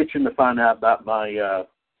is itching to find out about my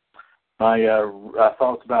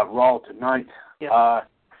thoughts about Raw tonight. Yeah.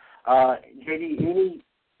 JD,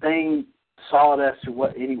 anything solid as to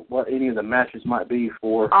what any of the matches might be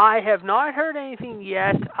for? I have not heard anything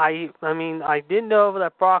yet. I did know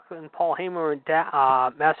that Brock and Paul Heyman were in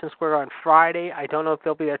Madison Square on Friday. I don't know if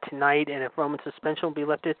they'll be there tonight and if Roman's suspension will be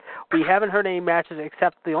lifted. We haven't heard any matches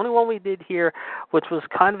except the only one we did here, which was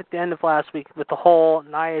kind of at the end of last week with the whole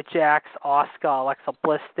Nia Jax, Asuka, Alexa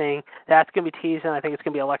Bliss thing. That's going to be teasing. I think it's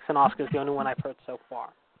going to be Alexa and Asuka is the only one I've heard so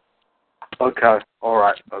far. Okay. All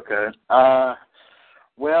right. Okay.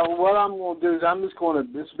 Well, what I'm going to do is this will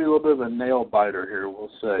be a little bit of a nail biter here, we'll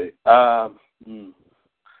say.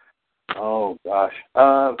 Oh, gosh.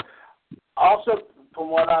 Also, from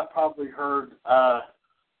what I probably heard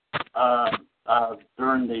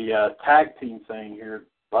during the tag team thing here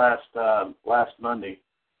last Monday,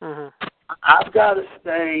 I've got to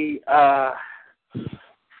say,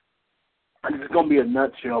 this is going to be a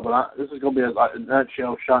nutshell, but this is going to be a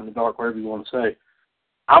nutshell, shot in the dark, whatever you want to say.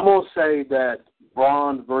 I'm going to say that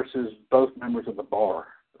Braun versus both members of the Bar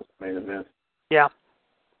was the main event. Yeah.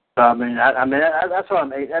 That's what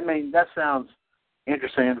I mean. That sounds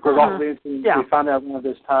interesting. Because we find out one of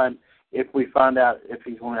this time if he's going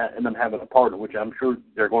to end up having a partner, which I'm sure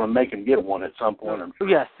they're going to make him get one at some point. I'm sure.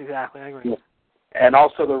 Yes, exactly. I agree. Yeah. And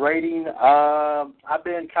also the rating, I've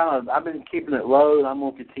been keeping it low, and I'm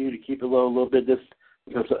going to continue to keep it low a little bit. Just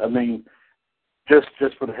because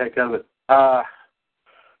just for the heck of it.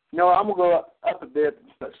 No, I'm going to go up a bit,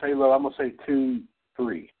 but stay low. I'm going to say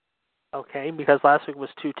 2-3. Okay, because last week was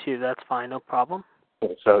 2-2. That's fine, no problem.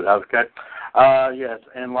 So, okay. Yes,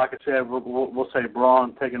 and like I said, we'll say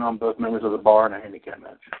Braun taking on both members of the Bar in a handicap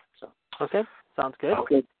match. So. Okay, sounds good.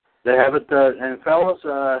 Okay, they have it. And fellas,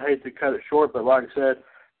 I hate to cut it short, but like I said,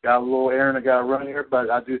 got a little errand I got to run here, but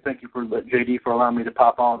I do thank you for JD for allowing me to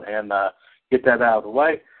pop on and get that out of the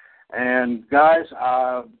way. And guys,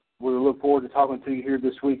 we look forward to talking to you here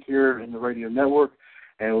this week here in the radio network.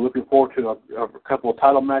 And we're looking forward to a couple of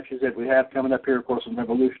title matches that we have coming up here, of course, on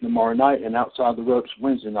Revolution tomorrow night and Outside the Ropes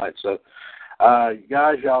Wednesday night. So,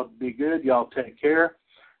 guys, y'all be good. Y'all take care.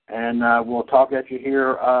 And we'll talk at you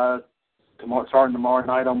here starting tomorrow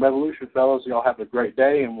night on Revolution, fellas. Y'all have a great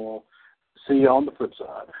day, and we'll see you on the flip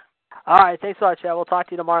side. All right. Thanks a lot, Chad. We'll talk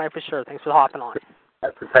to you tomorrow night for sure. Thanks for hopping on.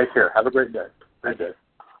 Take care. Have a great day. Great day.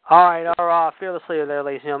 All right, our fearless leader there,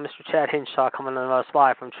 ladies and gentlemen, Mr. Chad Hinshaw, coming to us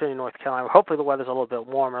live from Trinity, North Carolina. Hopefully the weather's a little bit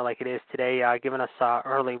warmer like it is today, giving us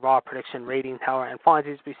early Raw prediction ratings. However, and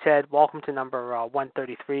Fonzie, as we said, welcome to number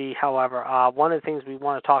 133. However, one of the things we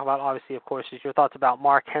want to talk about, obviously, of course, is your thoughts about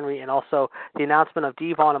Mark Henry and also the announcement of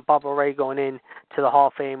Devon and Bubba Ray going in to the Hall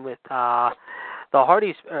of Fame with the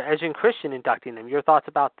Hardys, Edge and Christian inducting them. Your thoughts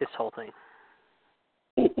about this whole thing?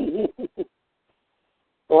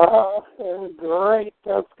 Well, great.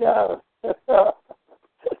 Let's go.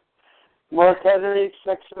 Mark Henry,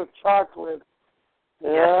 section of chocolate.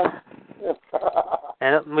 Yeah.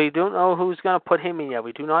 And we don't know who's going to put him in yet.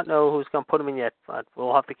 We do not know who's going to put him in yet, but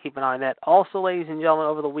we'll have to keep an eye on that. Also, ladies and gentlemen,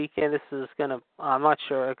 over the weekend, this is going to, I'm not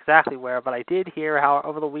sure exactly where, but I did hear how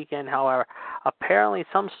over the weekend, however, apparently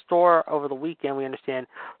some store over the weekend, we understand,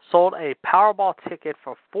 sold a Powerball ticket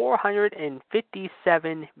for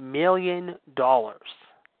 $457 million.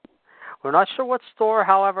 We're not sure what store,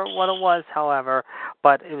 however, what it was, however,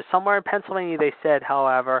 but it was somewhere in Pennsylvania, they said,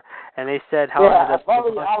 however, and they said, however,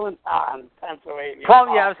 probably Allentown, Pennsylvania.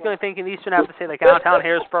 Probably, yeah, I was going to think in Eastern, I have to say, like Allentown,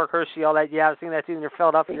 Harrisburg, Hershey, all that. Yeah, I was thinking that's either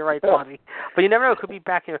Philadelphia, you're right, Fonzie. But you never know, it could be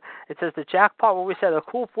back here. It says the jackpot, what we said, a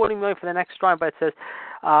cool $40 million for the next drawing, but it says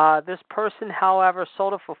this person, however,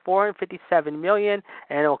 sold it for $457 million,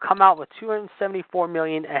 and it will come out with $274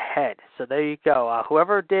 million ahead. So there you go.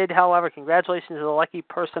 Whoever did, however, congratulations to the lucky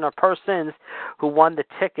person or persons who won the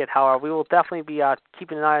ticket. However, we will definitely be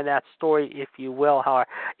keeping an eye on that story, if you will. However,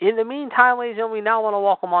 in the meantime, ladies and gentlemen, we now want to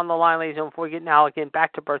welcome on the line, ladies and gentlemen, before we get now again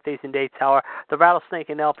back to birthdays and dates. However, the Rattlesnake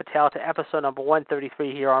and Nell Patel to episode number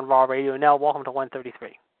 133 here on Raw Radio. Nell, welcome to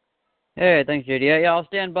 133. Hey, thanks, JD. Yeah, I'll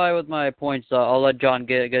stand by with my points. I'll let John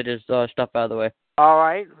get his stuff out of the way. All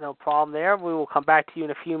right, no problem there. We will come back to you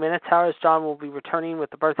in a few minutes. However, John will be returning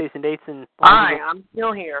with the birthdays and dates. Hi, I'm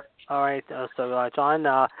still here. All right, so John,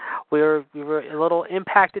 we were a little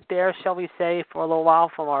impacted there, shall we say, for a little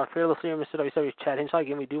while from our fearless leader, Mr. WCWUS, Chad Hinshaw.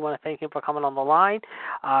 Again, we do want to thank him for coming on the line.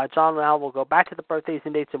 John, now we'll go back to the birthdays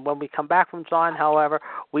and dates, and when we come back from John, however,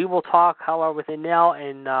 we will talk, however, with Nell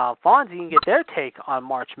and Fonzie and get their take on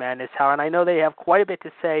March Madness, however, and I know they have quite a bit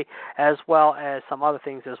to say as well as some other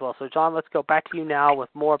things as well. So, John, let's go back to you now with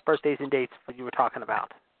more birthdays and dates that you were talking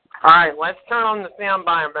about. All right, let's turn on the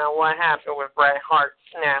soundbite about what happened with Bret Hart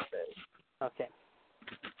snapping. Okay.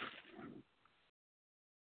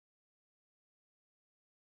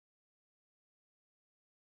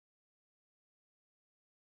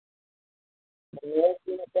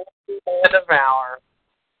 Devour.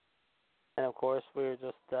 And of course, we're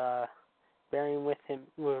just bearing with him.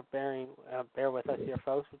 Bear with us here,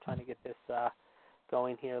 folks. We're trying to get this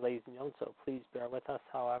going here, ladies and gentlemen. So please bear with us.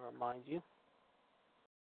 However, mind you.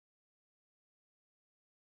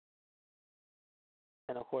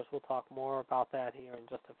 And, of course, we'll talk more about that here in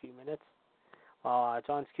just a few minutes.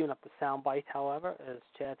 John's queuing up the soundbite, however. As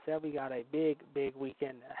Chad said, we got a big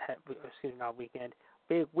weekend ahead. Excuse me, not weekend.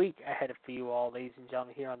 Big week ahead for you all, ladies and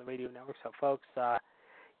gentlemen, here on the radio network. So, folks,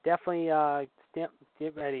 definitely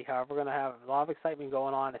get ready. However, we're going to have a lot of excitement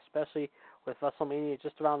going on, especially with WrestleMania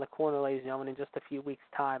just around the corner, ladies and gentlemen, in just a few weeks'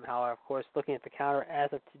 time. However, of course, looking at the calendar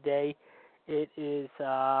as of today, it is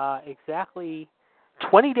exactly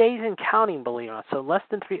 20 days and counting, believe it or not. So less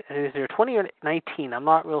than 3. Is there 20 or 19? I'm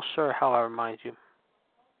not real sure, however, mind you.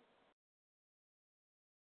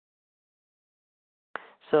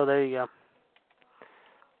 So there you go.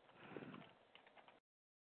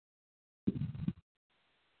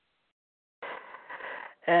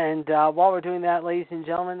 And while we're doing that, ladies and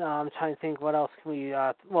gentlemen, I'm trying to think what else can we...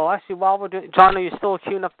 well, actually, while we're doing... John, are you still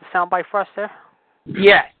queuing up the soundbite for us there?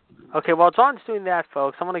 Yes. Okay, while John's doing that,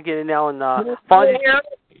 folks, I'm going to get in now and... Fonzie,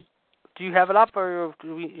 do you have it up, or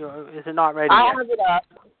is it not ready I yet? have it up.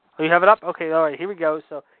 Oh, you have it up? Okay, all right, here we go.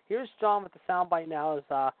 So here's John with the soundbite now. As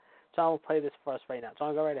John will play this for us right now.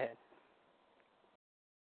 John, go right ahead.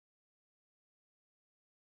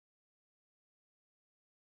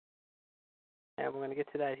 And we're going to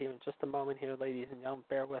get to that here in just a moment here, ladies and gentlemen.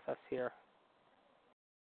 Bear with us here.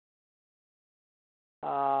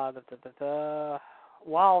 While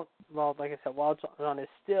like I said, while John is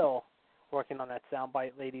still working on that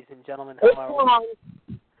soundbite, ladies and gentlemen.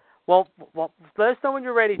 Well, let us know when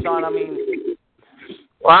you're ready, John. I mean,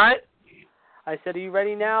 what? I said, are you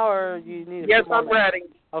ready now, or you need? Yes, I'm ready.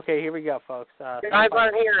 Okay, here we go, folks. You guys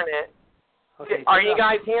aren't hearing it. Okay, are you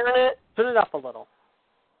guys hearing it? Turn it up a little.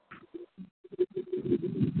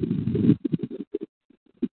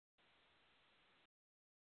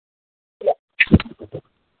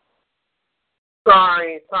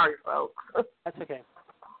 Sorry, folks. That's okay.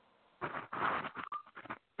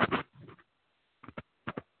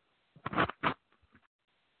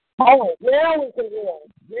 Oh, now we can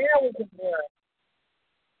hear it.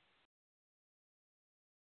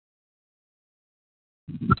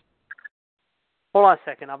 Hold on a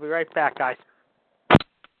second. I'll be right back, guys.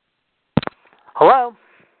 Hello?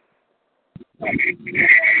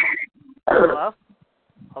 Hello?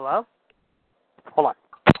 Hello? Hold on.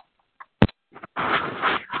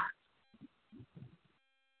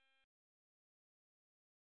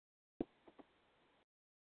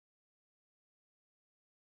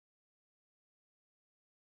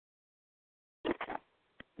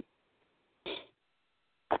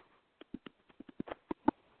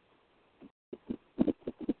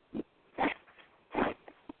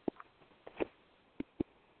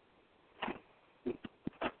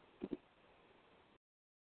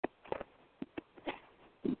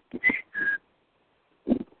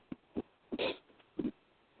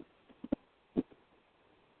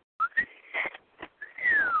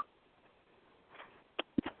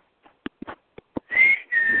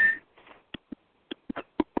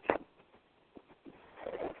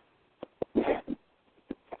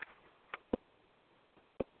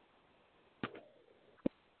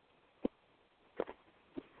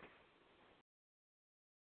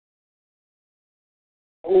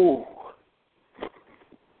 Ooh.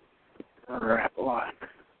 Crap a lot.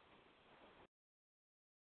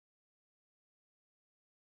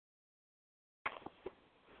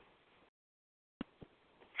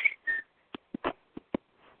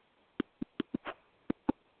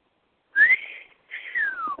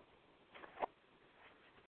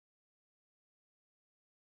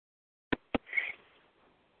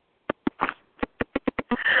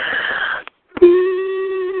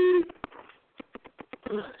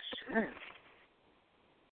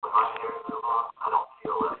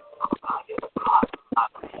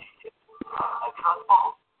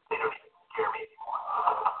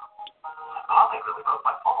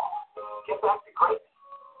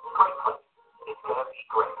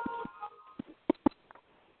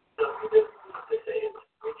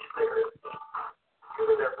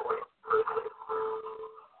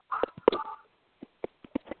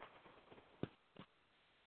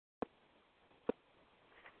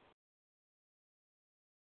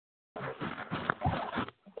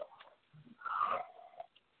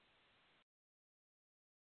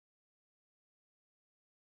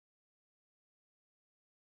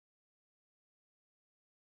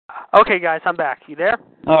 Okay, guys, I'm back. You there?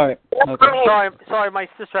 All right. Okay. Sorry, my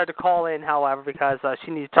sister had to call in, however, because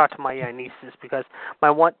she needed to talk to my nieces because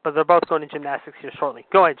but they're both going to gymnastics here shortly.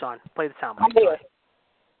 Go ahead, John. Play the sound. I'm here.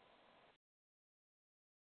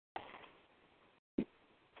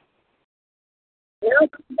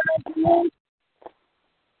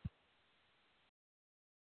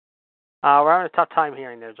 We're having a tough time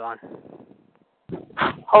hearing there, John.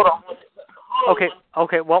 Hold on.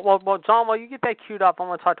 Okay. Well, John, while you get that queued up, I'm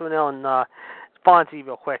going to talk to Anil and Fonzie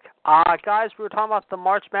real quick. Guys, we were talking about the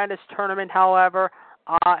March Madness tournament, however,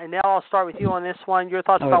 and now I'll start with you on this one. Your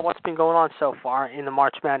thoughts about what's been going on so far in the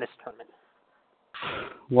March Madness tournament?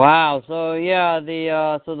 Wow. So yeah,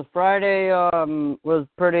 the Friday was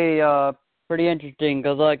pretty interesting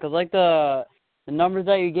because the numbers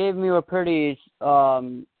that you gave me were pretty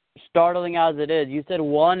startling as it is. You said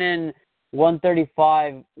 1 in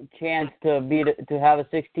 135 chance to have a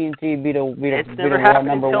 16 seed beat a never happened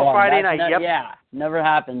number until one. Friday night. Yep. Yeah, never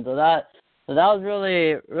happened. So that was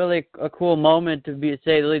really a cool moment to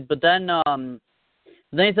say the least. But then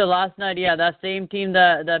you said last night, yeah, that same team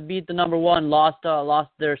that beat the number one lost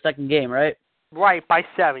their second game, right? Right, by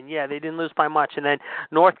 7. Yeah, they didn't lose by much. And then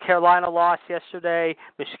North Carolina lost yesterday.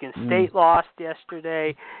 Michigan State lost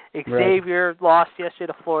yesterday. Xavier lost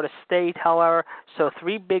yesterday to Florida State, however. So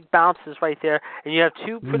 3 big bounces right there. And you have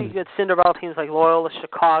 2 pretty good Cinderella teams like Loyola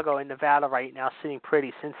Chicago and Nevada right now sitting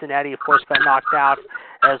pretty. Cincinnati, of course, got knocked out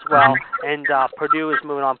as well. And Purdue is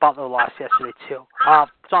moving on. Butler lost yesterday, too.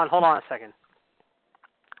 John, hold on a second.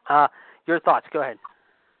 Your thoughts. Go ahead.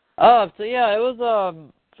 So yeah, it was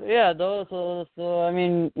yeah, those. So I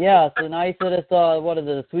mean, yeah. So now you said it's what is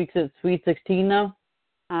it? Sweet 16 now?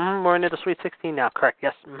 We're into the Sweet 16 now. Correct.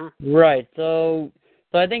 Yes. Right. So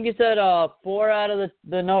So I think you said 4 out of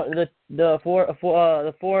the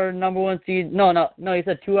four number 1 seeds. No, you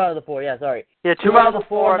said 2 out of the 4. Yeah, sorry. Yeah, 2 out of the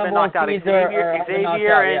 4 have been number knocked out. 1 seeds Xavier and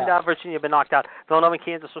yeah. Virginia have been knocked out. Villanova and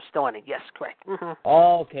Kansas are still in it. Yes, correct. Mm-hmm.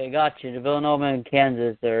 Oh, okay, gotcha. The Villanova and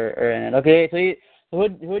Kansas are in it. Okay, so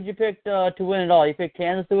who'd you pick to win it all? You picked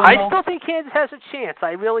Kansas to win it all? I still think Kansas has a chance.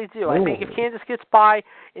 I really do. Ooh. I think if Kansas gets by,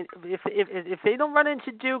 if they don't run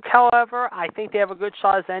into Duke, however, I think they have a good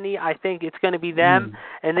shot as any. I think it's going to be them,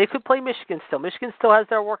 and they could play Michigan still. Michigan still has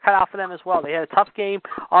their work cut out for them as well. They had a tough game,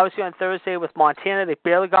 obviously, on Thursday with Montana. They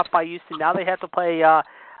barely got by Houston. Now they have to play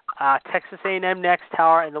Texas A&M next,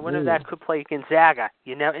 Tower, and the winner of that could play Gonzaga.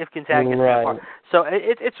 You know, if Gonzaga gets that far. So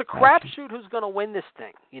it's a crapshoot who's going to win this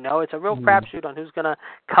thing. You know, it's a real crapshoot on who's going to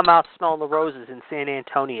come out smelling the roses in San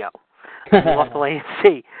Antonio. We'll have to wait and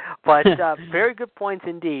see. But very good points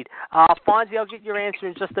indeed. Fonzie, I'll get your answer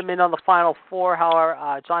in just a minute on the Final Four.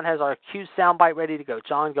 However, John has our cue soundbite ready to go.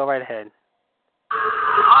 John, go right ahead.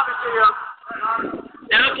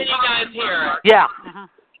 Now can you guys hear it? Yeah. Mm-hmm.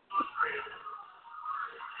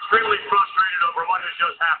 Extremely frustrated over what has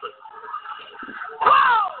just happened.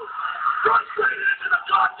 Wow! Frustrated into the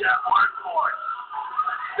goddamn workforce!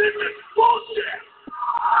 This is bullshit!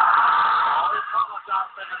 All the comments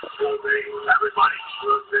I've been shooting, everybody's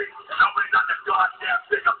shooting, and nobody does a goddamn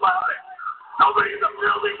thing about it. Nobody in the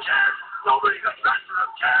building cares, nobody in the dressing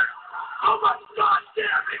room cares. How much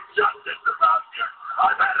goddamn injustice around here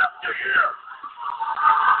I've had up to here.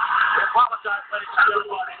 I apologize, ladies and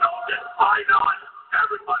gentlemen. Everybody knows it. I know it.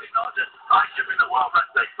 Everybody knows it. I should be the World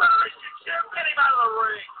Wrestling Federation champion. Get him out of the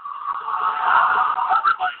ring.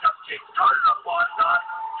 Everybody just keeps turning the boys on.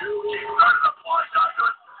 You keep turning the boys on.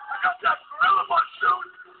 I got that gorilla mushroom.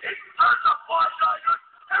 Keep turning the boys on.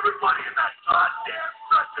 Everybody in that goddamn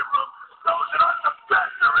dressing room knows that I'm the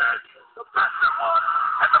best there is, the best there was,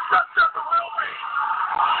 and the best there ever will be.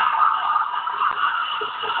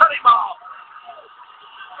 Cut him off.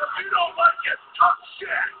 If you don't like it, tough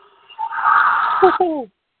shit.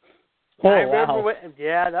 I remember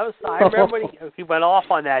I remember when he went off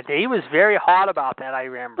on that day. He was very hot about that, I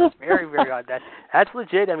remember. Very, very hot. That's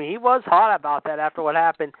legit. I mean, he was hot about that after what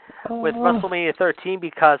happened with WrestleMania 13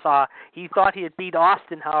 because he thought he had beat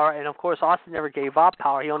Austin, however, and of course Austin never gave up,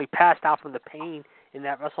 however. He only passed out from the pain in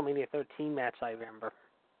that WrestleMania 13 match, I remember.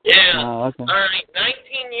 Yeah. Oh, okay. All right,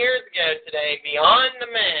 19 years ago today, Beyond the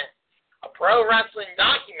Mat, a pro wrestling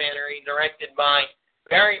documentary directed by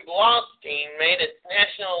Barry Blaustein made its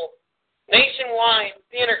nationwide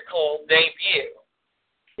theater cult debut.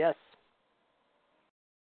 Yes.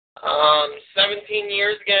 17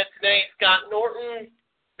 years ago today, Scott Norton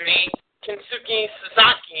beat Kensuke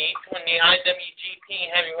Sasaki to win the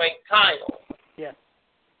IWGP Heavyweight title. Yes.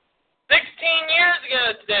 16 years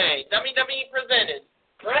ago today, WWE presented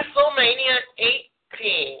WrestleMania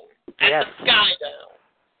 18 at the Skydome.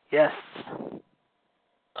 Yes.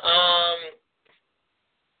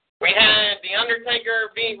 We had The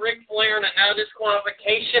Undertaker beat Ric Flair in a no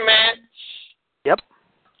disqualification match. Yep.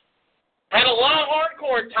 Had a lot of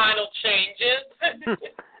hardcore title changes.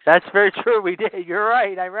 That's very true. We did. You're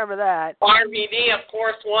right. I remember that. RVD, of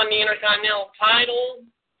course, won the Intercontinental title.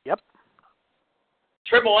 Yep.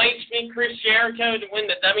 Triple H beat Chris Jericho to win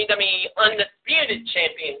the WWE Undisputed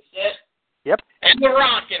Championship. Yep. And The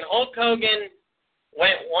Rock and Hulk Hogan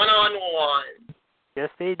went one-on-one.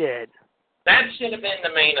 Yes, they did. That should have been the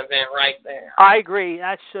main event right there. I agree.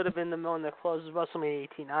 That should have been the one that closes WrestleMania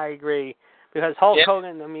 18. I agree. Because Hulk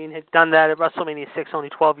Hogan, I mean, had done that at WrestleMania 6 only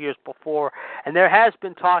 12 years before. And there has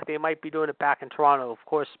been talk they might be doing it back in Toronto. Of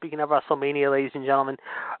course, speaking of WrestleMania, ladies and gentlemen,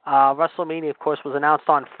 WrestleMania, of course, was announced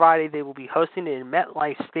on Friday. They will be hosting it in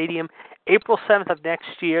MetLife Stadium April 7th of next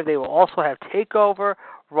year. They will also have TakeOver,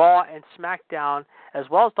 Raw, and SmackDown, as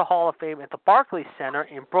well as the Hall of Fame at the Barclays Center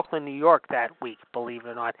in Brooklyn, New York that week, believe it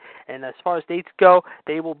or not. And as far as dates go,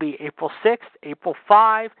 they will be April 6th, April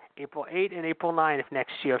 5, April 8, and April 9 of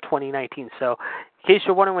next year, of 2019. So in case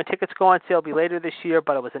you're wondering when tickets go on sale, it'll be later this year,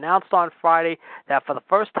 but it was announced on Friday that for the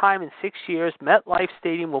first time in 6 years, MetLife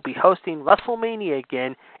Stadium will be hosting WrestleMania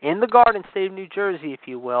again in the Garden State of New Jersey, if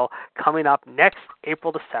you will, coming up next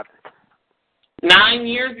April the 7th. 9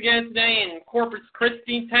 years ago today in Corpus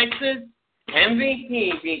Christi, Texas,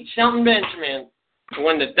 MVP beat Shelton Benjamin to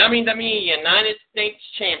win the WWE United States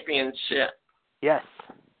Championship. Yes.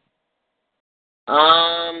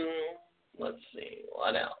 Let's see,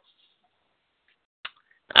 what else?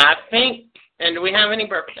 I think, and do we have any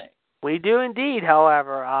birthdays? We do indeed,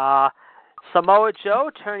 however. Samoa Joe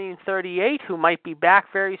turning 38, who might be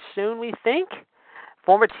back very soon, we think.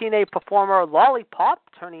 Former TNA performer Lollipop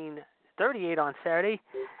turning 38 on Saturday.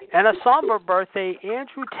 And a somber birthday,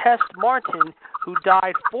 Andrew Test Martin, who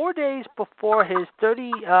died 4 days before his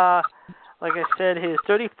his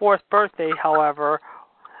 34th birthday, however,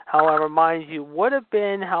 mind you, would have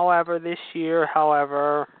been, however, this year,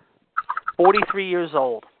 43 years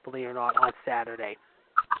old, believe it or not, on Saturday.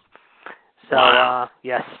 So, wow.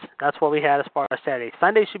 Yes, that's what we had as far as Saturday.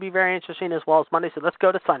 Sunday should be very interesting as well as Monday, so let's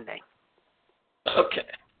go to Sunday. Okay.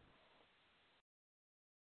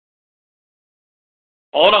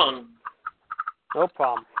 Hold on. No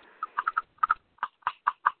problem.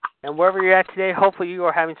 And wherever you're at today, hopefully you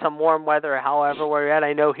are having some warm weather. However, where you're at,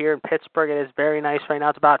 I know here in Pittsburgh it is very nice right now.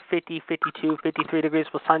 It's about 50, 52, 53 degrees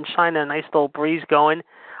with sunshine and a nice little breeze going.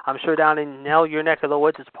 I'm sure down in your neck of the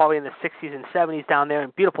woods, it's probably in the 60s and 70s down there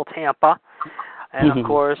in beautiful Tampa. And, of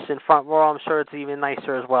course, in Front Row, I'm sure it's even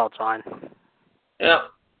nicer as well, John. Yeah.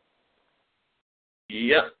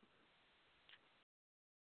 Yep.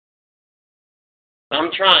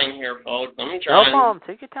 I'm trying here, folks. I'm trying. No problem.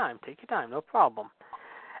 Take your time. No problem.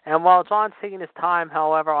 And while John's taking his time,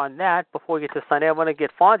 however, on that, before we get to Sunday, I want to get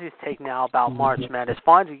Fonzie's take now about March Madness.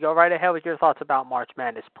 Fonzie, go right ahead with your thoughts about March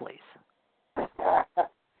Madness, please.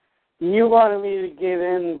 You wanted me to get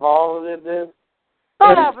involved in this?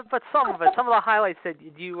 No, but some of it. Some of the highlights that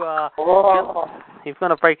you're going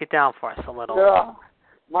to break it down for us a little.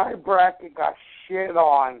 My bracket got shit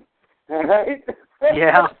on. Right?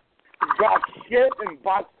 Yeah. Got shit and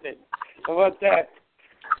busted. How about that?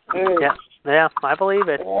 Yeah, I believe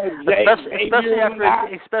it.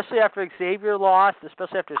 Especially after Xavier lost,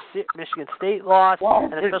 especially after Michigan State lost,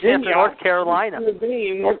 and especially after North Carolina.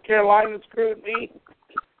 North Carolina screwed me.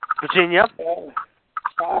 Virginia.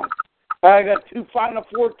 I got 2 Final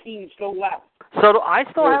Four teams still left. So I'm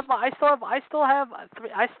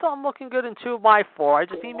looking good in 2 of my 4. I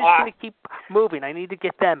just need Michigan to keep moving. I need to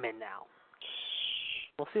get them in now.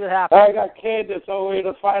 We'll see what happens. I got Kansas all the way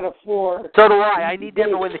to Final Four. So do I. I need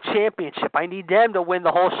them to win the championship. I need them to win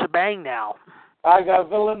the whole shebang now. I got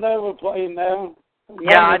Villanova playing now.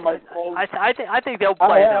 Yeah, I think they'll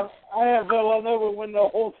play them. I have Villanova win the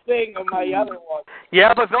whole thing on my other one.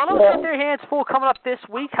 Yeah, but Villanova got their hands full coming up this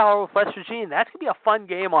week, however, with West Virginia. That's going to be a fun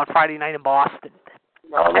game on Friday night in Boston.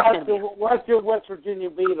 Watch your West Virginia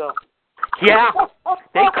beat them. Yeah,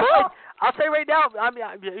 they could. I'll say right now, I mean,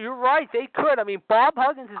 you're right, they could. I mean, Bob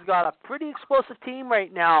Huggins has got a pretty explosive team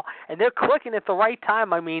right now, and they're clicking at the right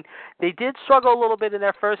time. I mean, they did struggle a little bit in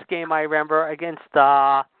their first game, I remember, against,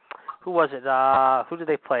 who was it? Who did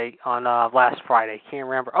they play on last Friday? Can't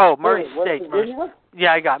remember. Oh, Murray State.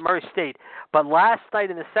 Yeah, I got Murray State. But last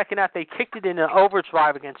night in the second half, they kicked it in an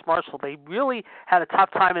overdrive against Marshall. They really had a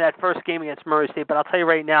tough time in that first game against Murray State. But I'll tell you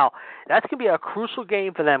right now, that's going to be a crucial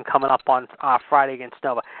game for them coming up on Friday against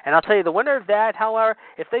Nova. And I'll tell you, the winner of that, however,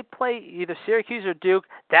 if they play either Syracuse or Duke,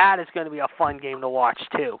 that is going to be a fun game to watch,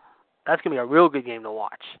 too. That's going to be a real good game to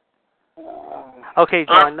watch. Okay,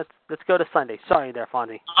 John, let's go to Sunday. Sorry there,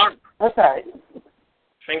 Fonzie. Okay. I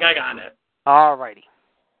think I got it. All righty.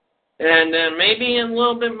 And maybe a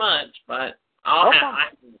little bit much, but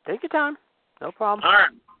take your time. No problem. All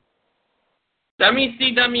right.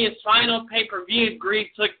 WCW's final pay-per-view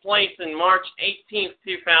agreed took place in March 18th,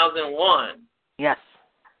 2001. Yes.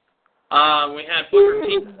 We had Booker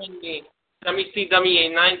T win the WCW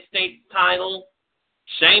United States title.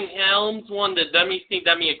 Shane Helms won the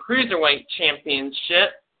WCW Cruiserweight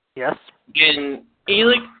Championship. Yes. And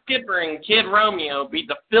Elix Skipper and Kid Romeo beat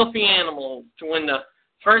the Filthy Animals to win the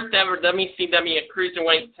first ever WCW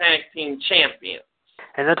Cruiserweight Tag Team Champions.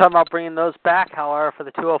 And they're talking about bringing those back, however, for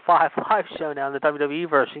the 205 Live show now, the WWE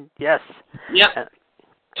version. Yes. Yep.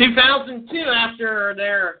 2002, after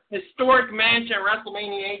their historic match at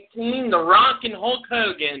WrestleMania 18, The Rock and Hulk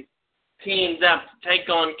Hogan teamed up to take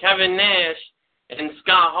on Kevin Nash and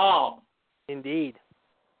Scott Hall. Indeed.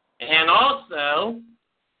 And also,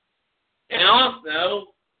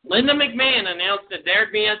 Linda McMahon announced that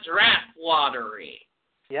there'd be a draft lottery.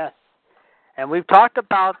 Yes. And we've talked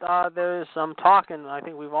about, there's some talk, and I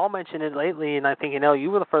think we've all mentioned it lately, and I think,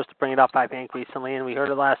 you were the first to bring it up, I think, recently, and we heard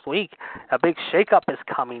it last week. A big shakeup is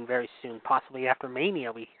coming very soon, possibly after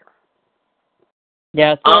Mania, we hear.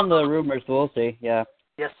 Yeah, it's on the rumors, so we'll see, yeah.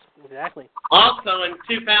 Yes, exactly. Also, in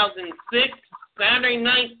 2006, Saturday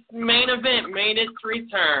Night's Main Event made its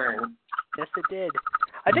return. Yes, it did.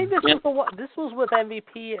 I think this was with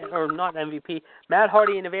MVP, or not MVP, Matt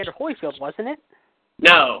Hardy and Evander Holyfield, wasn't it?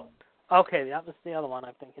 No. Okay, that was the other one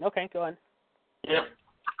I'm thinking. Okay, go ahead. Yep.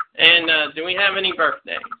 And do we have any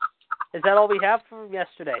birthdays? Is that all we have for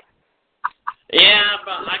yesterday? Yeah,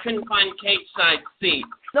 but I couldn't find cage-side seats.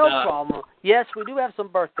 No problem. Yes, we do have some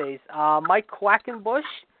birthdays. Mike Quackenbush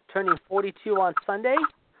turning 42 on Sunday.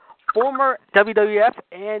 former WWF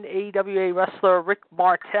and AWA wrestler Rick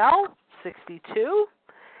Martel, 62.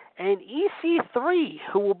 And EC3,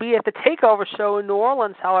 who will be at the TakeOver show in New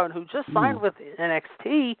Orleans, however, and who just signed with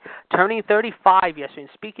NXT, turning 35 yesterday. And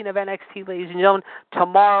speaking of NXT, ladies and gentlemen,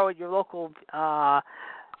 tomorrow at your local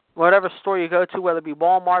whatever store you go to, whether it be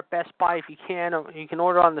Walmart, Best Buy, if you can, or you can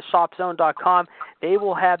order on the shopzone.com, they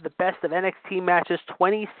will have the Best of NXT Matches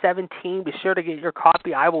 2017. Be sure to get your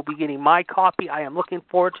copy. I will be getting my copy. I am looking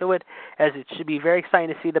forward to it, as it should be very exciting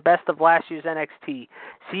to see the best of last year's NXT.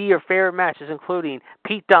 See your favorite matches, including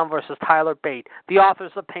Pete Dunne versus Tyler Bate, The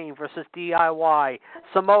Authors of Pain versus DIY,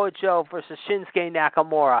 Samoa Joe versus Shinsuke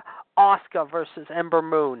Nakamura, Asuka versus Ember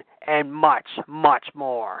Moon, and much, much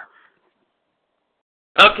more.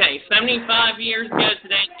 Okay, 75 years ago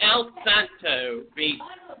today, El Santo beat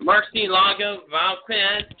Murcielago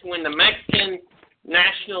Valquez to win the Mexican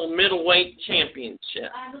National Middleweight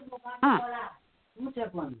Championship.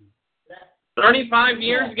 35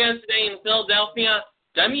 years ago today in Philadelphia,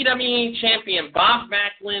 WWE Champion Bob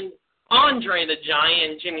Backlund, Andre the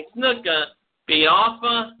Giant, and Jimmy Snuka beat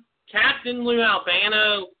Alpha, Captain Lou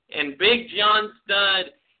Albano, and Big John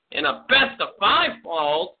Studd in a best-of-5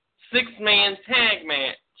 falls 6-man tag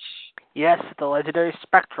match. Yes, the legendary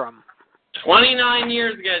Spectrum. 29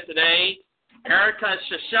 years ago today, Erica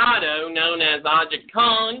Shishado, known as Aja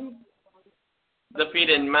Kong,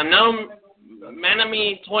 defeated Manami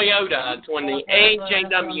Toyota to win the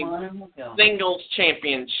AJW Singles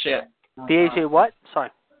Championship. The AJ what? Sorry.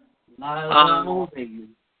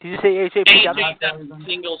 Did you say AJPW? AJW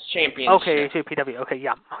Singles Championship. Okay, AJPW. Okay,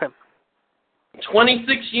 yeah. Okay.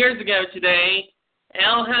 26 years ago today,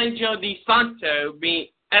 El Hijo de Santo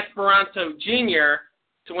beat Esperanto Jr.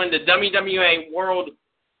 to win the WWA World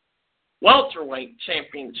Welterweight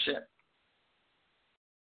Championship.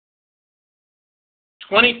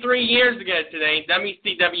 23 years ago today,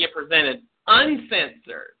 WCW presented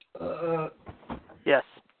Uncensored. Yes.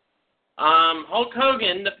 Hulk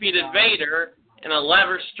Hogan defeated Vader in a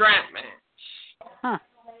lever strap match.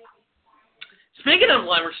 Speaking of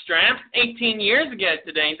lever strap, 18 years ago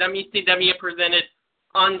today, WCW presented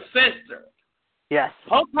Uncensored. Yes.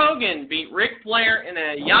 Hulk Hogan beat Ric Flair in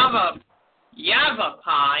a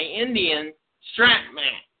Yavapai Indian strap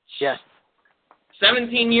match. Yes.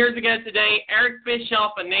 17 years ago today, Eric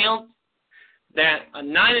Bischoff announced that a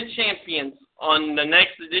Night of Champions on the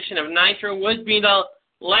next edition of Nitro would be the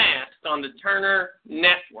last on the Turner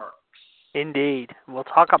Networks. Indeed. We'll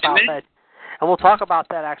talk about that. And we'll talk about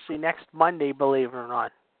that actually next Monday, believe it or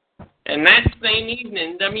not. And that same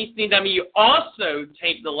evening, WCW also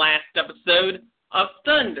taped the last episode of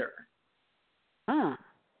Thunder.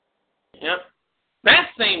 Yep. That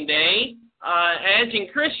same day, Edge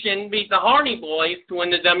and Christian beat the Hardy Boys to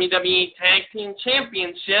win the WWE Tag Team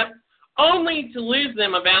Championship, only to lose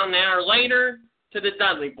them about an hour later to the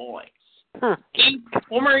Dudley Boys.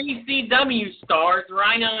 Former ECW stars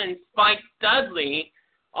Rhino and Spike Dudley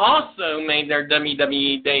also made their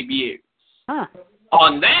WWE debuts.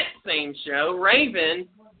 On that same show, Raven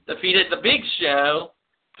defeated the Big Show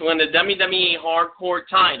to win the WWE Hardcore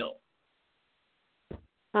title.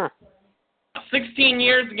 16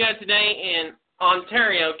 years ago today in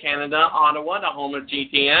Ontario, Canada, Ottawa, the home of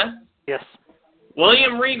GTS. Yes.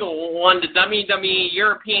 William Regal won the WWE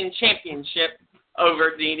European Championship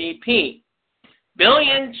over DDP. Billy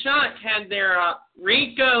and Chuck had their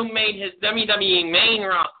Rico made his WWE main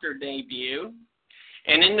roster debut.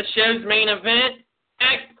 And in the show's main event,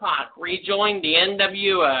 X-Pac rejoined the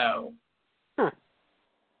NWO.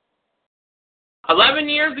 11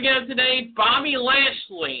 years ago today, Bobby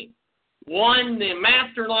Lashley won the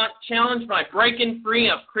Master Lock Challenge by breaking free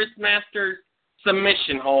of Chris Masters'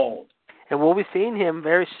 submission hold. And we'll be seeing him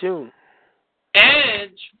very soon.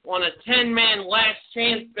 Edge won a 10-man last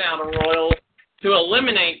chance battle royal to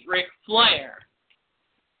eliminate Ric Flair.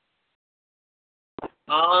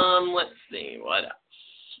 Let's see, what else?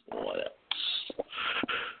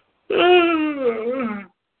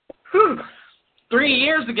 3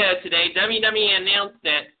 years ago today, WWE announced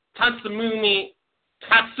that Tatsumi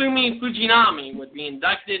Fujinami would be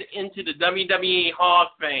inducted into the WWE Hall of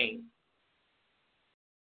Fame.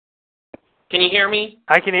 Can you hear me?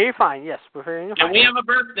 I can hear you fine, yes. We're hearing you fine. And we have a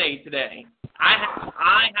birthday today. I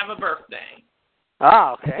have a birthday.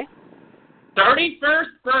 Ah, okay.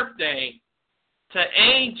 31st birthday to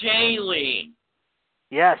AJ Lee.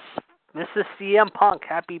 Yes, Mrs. CM Punk.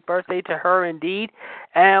 Happy birthday to her indeed.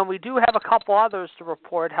 And we do have a couple others to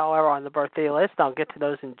report, however, on the birthday list. I'll get to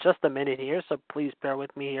those in just a minute here, so please bear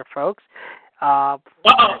with me here, folks. What?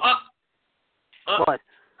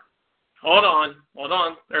 Hold on.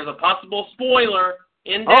 There's a possible spoiler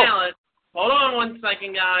in Dallas. Hold on 1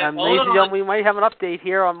 second, guys. Ladies and gentlemen, we might have an update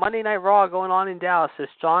here on Monday Night Raw going on in Dallas. As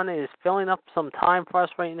John is filling up some time for us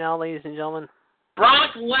right now, ladies and gentlemen.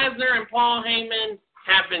 Brock Lesnar and Paul Heyman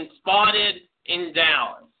have been spotted in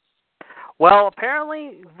Dallas. Well,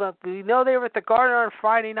 apparently, we know they were at the Garden on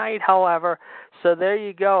Friday night, however, so there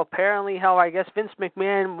you go. Apparently, I guess Vince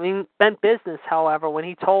McMahon meant business, however, when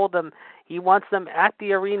he told them he wants them at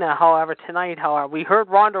the arena, however, tonight, however. We heard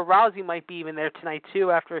Ronda Rousey might be even there tonight, too,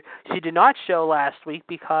 after she did not show last week,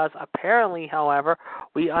 because apparently, however,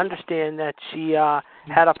 we understand that she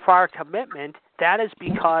had a prior commitment. That is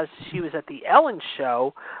because she was at the Ellen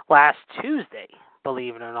show last Tuesday,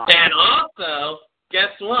 believe it or not. And also,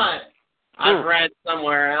 guess what? I've read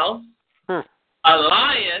somewhere else.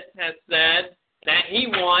 Elias has said that he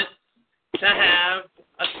wants to have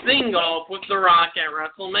a sing-off with The Rock at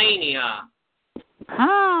WrestleMania.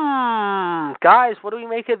 Guys, what do we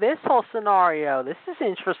make of this whole scenario? This is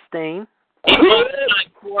interesting. He told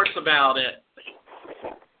Mike Force about it.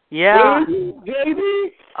 Yeah.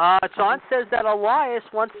 Baby. John says that Elias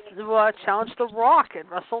wants to challenge The Rock at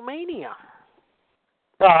WrestleMania.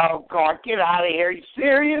 Oh, God, get out of here. Are you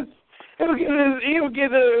serious? He'll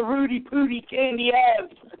get a Rudy Pooty candy ass.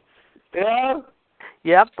 Yeah?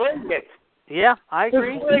 Yep. Bring it. Yeah, I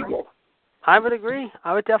agree. I would agree.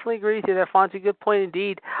 I would definitely agree with you there, Fonzie. Good point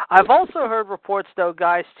indeed. I've also heard reports, though,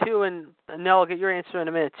 guys, too, and Nell, I'll get your answer in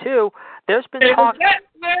a minute, too. There's been talk.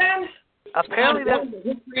 Apparently,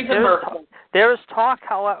 there is talk,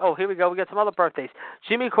 however. Oh, here we go. We got some other birthdays.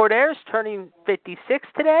 Jimmy Corderas turning 56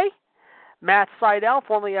 today. Matt Sydal,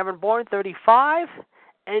 formerly Evan Bourne, 35.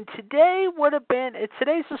 And today would have been,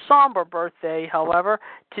 today's a somber birthday, however.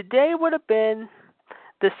 Today would have been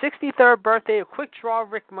the 63rd birthday of Quick Draw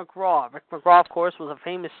Rick McGraw. Rick McGraw, of course, was a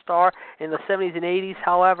famous star in the 70s and 80s.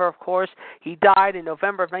 However, of course, he died in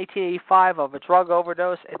November of 1985 of a drug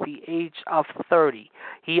overdose at the age of 30.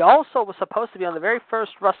 He also was supposed to be on the very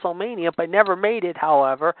first WrestleMania, but never made it,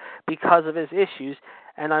 however, because of his issues.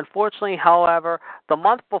 And unfortunately, however, the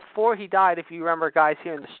month before he died, if you remember, guys,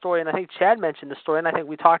 here in the story, and I think Chad mentioned the story, and I think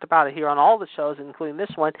we talked about it here on all the shows, including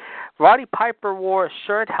this one, Roddy Piper wore a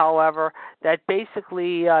shirt, however, that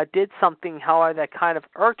basically did something, however, that kind of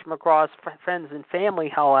irked McGraw's friends and family,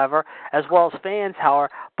 however, as well as fans,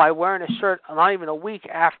 however, by wearing a shirt not even a week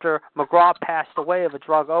after McGraw passed away of a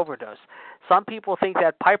drug overdose. Some people think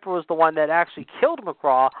that Piper was the one that actually killed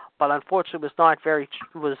McGraw, but unfortunately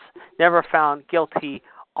was never found guilty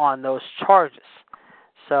on those charges.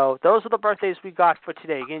 So those are the birthdays we got for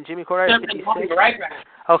today. Again, Jimmy Corderas, 56. Right back.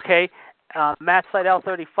 Okay, Matt Sydal,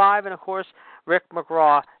 35, and of course Rick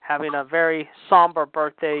McGraw having a very somber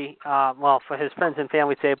birthday. Well, for his friends and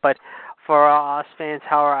family today, but for us fans,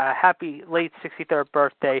 however, a happy late 63rd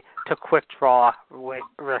birthday to Quick Draw Rick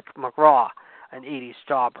McGraw, an 80s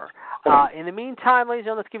jobber. In the meantime, ladies and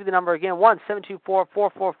gentlemen, let's give you the number again,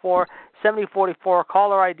 1-724-444-7044,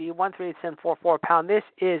 caller ID 138-744-pound. This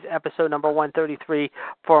is episode number 133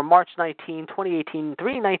 for March 19, 2018,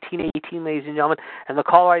 3/19/18, ladies and gentlemen, and the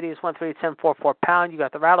caller ID is 138-744-pound. You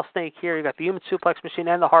got the Rattlesnake here, you got the Human Suplex Machine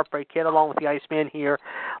and the Heartbreak Kid, along with the Iceman here,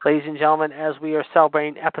 ladies and gentlemen, as we are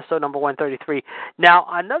celebrating episode number 133. Now,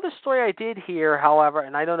 another story I did hear, however,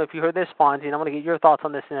 and I don't know if you heard this, Fonzie, and I'm going to get your thoughts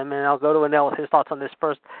on this in a minute. I'll go to Anel with his thoughts on this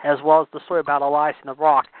first, as well as the story about Elias and The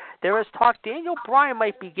Rock. There is talk Daniel Bryan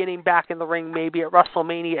might be getting back in the ring maybe at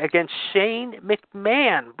WrestleMania against Shane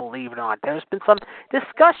McMahon, believe it or not. There's been some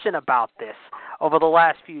discussion about this over the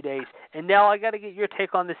last few days. And now I got to get your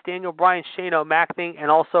take on this Daniel Bryan, Shane O'Mac thing, and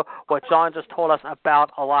also what John just told us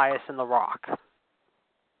about Elias and The Rock.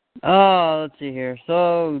 Let's see here.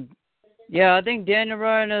 So, yeah, I think Daniel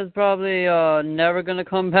Bryan is probably never going to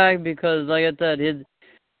come back because, like I said,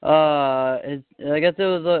 I guess it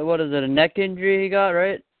was, a neck injury he got,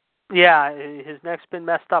 right? Yeah, his neck's been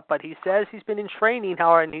messed up, but he says he's been in training,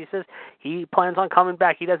 however, and he says he plans on coming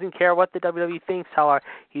back. He doesn't care what the WWE thinks, however.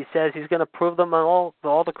 He says he's going to prove them all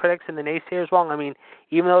the critics and the naysayers wrong. I mean,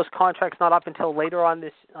 even though his contract's not up until later on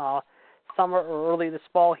this summer or early this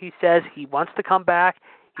fall, he says he wants to come back.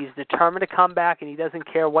 He's determined to come back, and he doesn't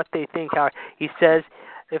care what they think, however. He says,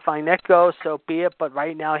 if my neck goes, so be it. But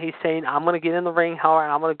right now he's saying, I'm going to get in the ring, however,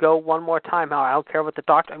 and I'm going to go one more time, however. I don't care what the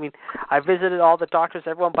doctor. I mean, I visited all the doctors.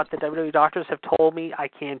 Everyone but the WWE doctors have told me I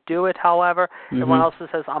can't do it, however. Mm-hmm. Everyone else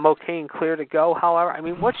says I'm okay and clear to go, however. I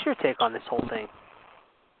mean, what's your take on this whole thing?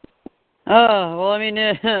 Well, I mean,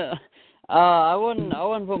 I wouldn't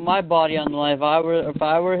put my body on the line if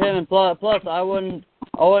I were him, and plus I wouldn't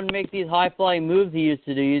make these high flying moves he used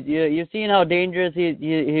to do. You've seen how dangerous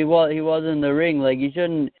he was in the ring. Like you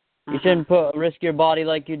shouldn't risk your body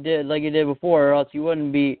like you did before, or else you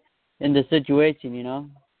wouldn't be in the situation, you know.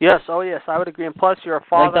 Yes, oh yes, I would agree. And plus, you're a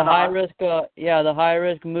father. Like the high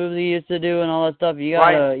risk moves he used to do and all that stuff. You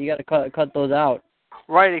gotta cut those out.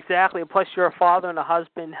 Right, exactly. And plus, you're a father and a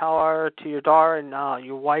husband, however, to your daughter and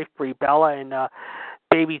your wife, Brie Bella, and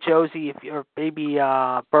baby Josie, baby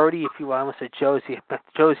Birdie, if you will. I almost said Josie, but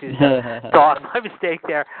Josie's dog. My mistake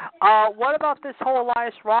there. What about this whole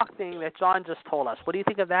Elias Rock thing that John just told us? What do you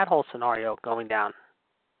think of that whole scenario going down?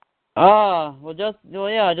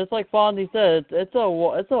 Just like Fonzie said, it's a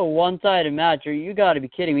one-sided match. You got to be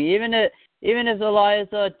kidding me. Even if Elias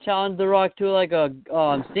challenged The Rock to like a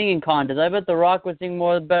singing contest, I bet The Rock would sing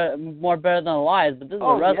more better than Elias. But this is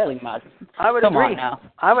a wrestling match. I would Come agree. On now.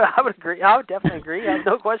 I would agree. I would definitely agree.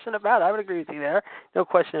 No question about it. I would agree with you there. No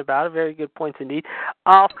question about it. Very good points indeed.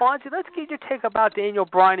 Fonzie, let's get your take about Daniel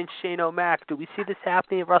Bryan and Shane O'Mac. Do we see this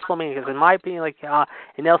happening at WrestleMania? Because in my opinion, like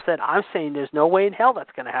Anel said, I'm saying there's no way in hell that's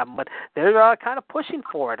going to happen. But they're kind of pushing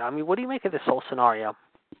for it. I mean, what do you make of this whole scenario?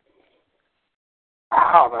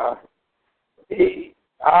 I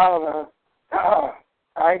don't know.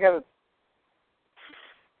 I got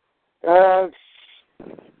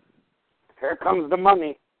here comes the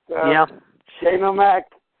money. Shane O'Mac.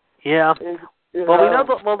 Yeah. Well, we know.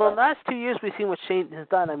 The last 2 years we've seen what Shane has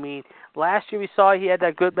done. I mean, last year we saw he had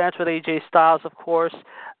that good match with AJ Styles, of course,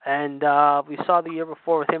 and we saw the year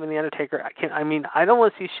before with him and the Undertaker. I don't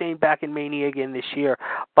want to see Shane back in Mania again this year.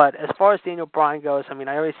 But as far as Daniel Bryan goes, I mean,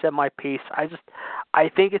 I already said my piece. I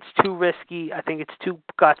think it's too risky. I think it's too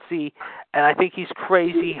gutsy, and I think he's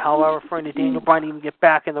crazy. However, for Daniel Bryan to even get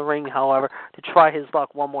back in the ring, however, to try his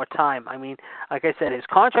luck one more time. I mean, like I said, his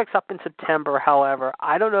contract's up in September. However,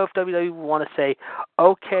 I don't know if WWE would want to say,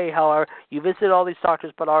 okay, however, you visited all these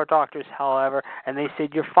doctors, but our doctors, however, and they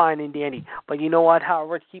said you're fine and dandy. But you know what,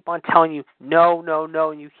 however, keep on telling you no,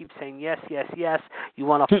 and you keep saying yes. You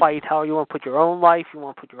want to fight, however, you want to put your own life, you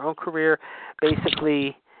want to put your own career,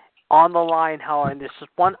 basically on the line, however, and this is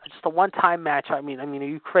just a one-time match. I mean, are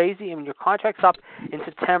you crazy? I mean, your contract's up in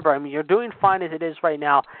September. I mean, you're doing fine as it is right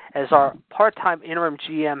now as our part-time interim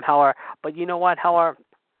GM, however, but you know what, however,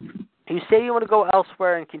 you say you want to go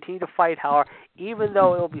elsewhere and continue to fight, however, even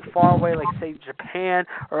though it will be far away, like, say, Japan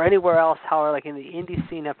or anywhere else, however, like in the indie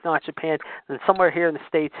scene, if not Japan, then somewhere here in the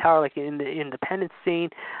States, however, like in the independent scene,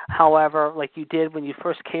 however, like you did when you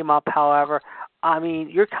first came up, however, I mean,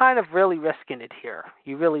 you're kind of really risking it here.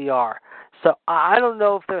 You really are. So I don't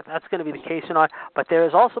know if that's going to be the case or not, but there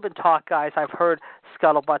has also been talk, guys, I've heard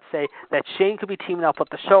Scuttlebutt say that Shane could be teaming up with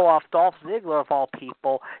the show-off Dolph Ziggler, of all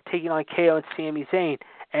people, taking on KO and Sami Zayn.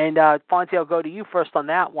 And, Fonzie, I'll go to you first on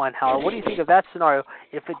that one, Howard. What do you think of that scenario?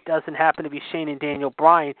 If it doesn't happen to be Shane and Daniel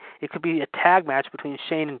Bryan, it could be a tag match between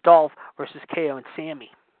Shane and Dolph versus KO and Sami.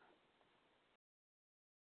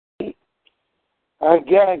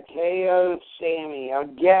 Again, KO, Sami,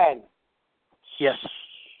 again. Yes.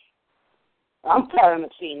 I'm tired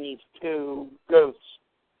of seeing these two ghosts.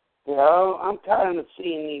 You know, I'm tired of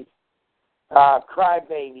seeing these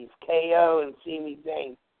crybabies, KO and Sami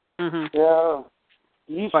Zayn. Mm-hmm. You know,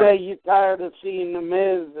 you say you're tired of seeing The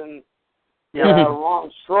Miz and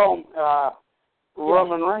Ron Strowman,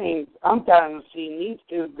 Roman Reigns. I'm tired of seeing these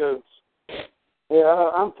two ghosts. You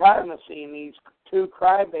know, I'm tired of seeing these two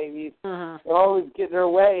crybabies. Mm-hmm. They always get their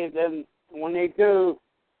way, and then when they do,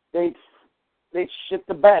 they shit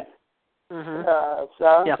the bed. Mm-hmm. So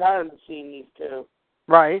I'm tired of seeing these two.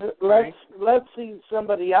 Right. Let's see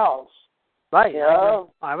somebody else. Right. You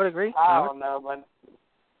know? I would agree. I don't know, but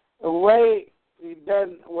the way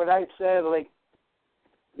then what I said, like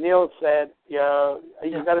Neil said, you know,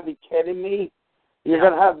 you got to be kidding me. You're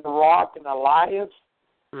going to have The Rock and Elias.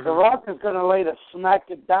 Mm-hmm. The Rock is going to lay the smack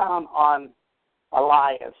it down on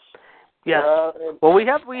Elias. Yes. Well, we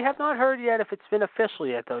have not heard yet if it's been official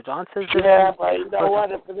yet, though. John says that. Yeah, but you know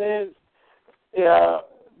what? If it is,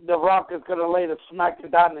 The Rock is going to lay the smack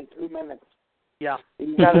it down in 2 minutes. Yeah.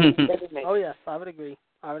 You got to be kidding me. Oh yes, I would agree.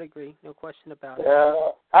 No question about it.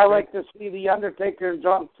 I like to see The Undertaker and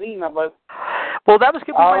John Cena, but well, that was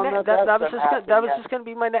going to be my next. That was just going to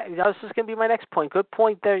be my next. That was just going to be my next point. Good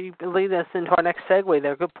point there. You lead us into our next segue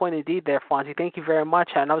there. Good point indeed there, Fonzie. Thank you very much.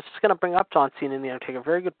 And I was just going to bring up John Cena and The Undertaker.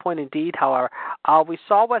 Very good point indeed. However, we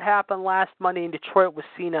saw what happened last Monday in Detroit with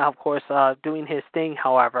Cena, of course, doing his thing.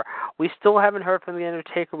 However, we still haven't heard from The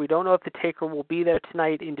Undertaker. We don't know if the Taker will be there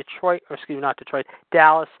tonight in Detroit, or excuse me, not Detroit,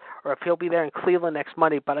 Dallas, or if he'll be there in Cleveland next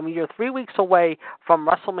Monday. But I mean, you're 3 weeks away from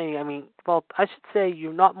WrestleMania. I mean, well, I should say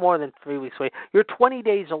you're not more than 3 weeks away. You're 20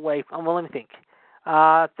 days away. Well, let me think.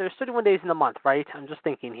 There's 31 days in the month, right? I'm just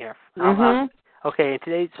thinking here. Mm-hmm. Okay,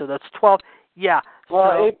 today, so that's 12. Yeah.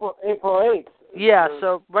 Well, so, April 8th. Yeah,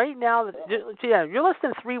 so right now, you're less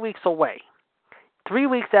than 3 weeks away. 3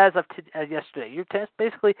 weeks as of yesterday. You're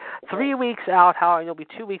basically 3 weeks out, and you'll be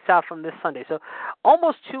 2 weeks out from this Sunday. So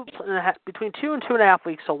almost between 2 and 2.5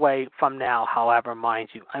 weeks away from now, however, mind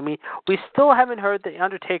you. I mean, we still haven't heard The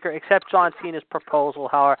Undertaker except John Cena's proposal,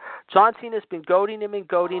 however. John Cena's been goading him.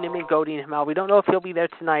 Out. We don't know if he'll be there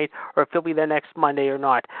tonight or if he'll be there next Monday or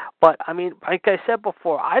not. But, I mean, like I said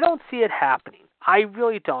before, I don't see it happening. I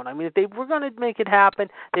really don't. I mean, if they were going to make it happen,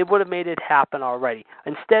 they would have made it happen already.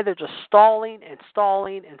 Instead, they're just stalling, if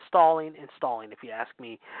you ask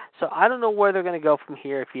me. So I don't know where they're going to go from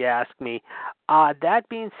here, if you ask me. That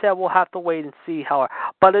being said, we'll have to wait and see, however.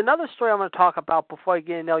 But another story I'm going to talk about before I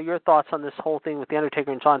get into your thoughts on this whole thing with The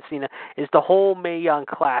Undertaker and John Cena is the whole Mae Young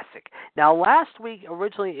Classic. Now, last week,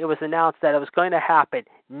 originally, it was announced that it was going to happen.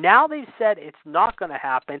 Now they've said it's not going to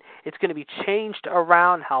happen. It's going to be changed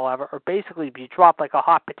around, however, or basically be dropped like a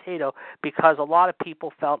hot potato because a lot of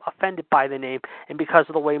people felt offended by the name and because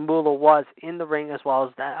of the way Moolah was in the ring as well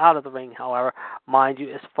as out of the ring, however, mind you,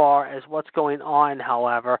 as far as what's going on,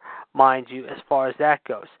 however, mind you, as far as that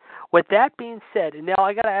goes. With that being said, and now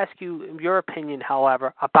I got to ask you your opinion,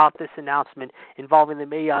 however, about this announcement involving the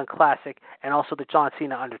Mae Young Classic and also the John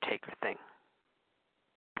Cena Undertaker thing.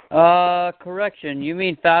 Correction. You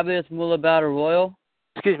mean Fabulous Moolah Battle Royal?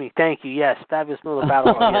 Excuse me. Thank you. Yes, Fabulous Moolah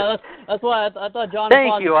Battle Royal. Yes. That's why I thought John.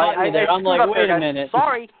 Thank you. I'm like, wait a minute.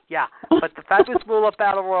 Sorry. Yeah, but the Fabulous Moolah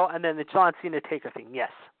Battle Royal and then the John Cena Taker thing.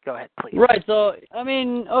 Yes. Go ahead, please. Right. So I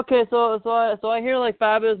mean, okay. So I hear like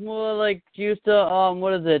Fabulous Moolah like used to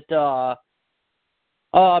what is it?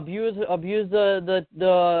 Abuse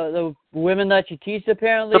the women that she teaches,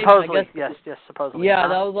 apparently. Supposedly, I guess, yes, supposedly. Yeah,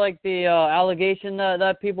 that was like the allegation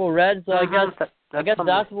that people read. So I guess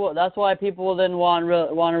that's why people didn't want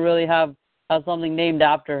to really have something named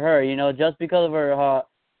after her. You know, just because of her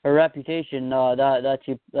reputation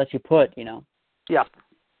that she put. You know. Yeah.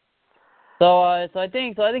 So I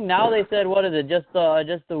think now they said, what is it? Just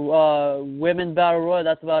the women's battle royal.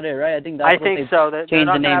 That's about it, right? I think that's what they changed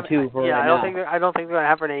the name to. For I don't think they're going to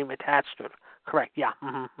have her name attached to it. Correct. Yeah.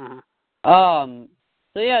 Mm-hmm. So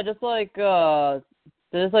yeah, just like John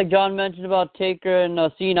mentioned about Taker and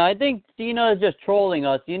Cena, I think Cena is just trolling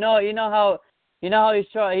us. You know how he's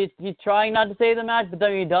trying not to say the match, but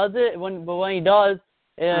then he does it. When he does,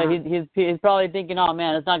 he's probably thinking, oh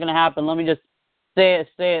man, it's not going to happen. Let me just say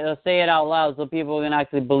it out loud so people can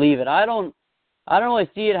actually believe it. I don't really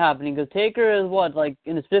see it happening because Taker is like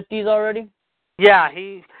in his 50s already. Yeah,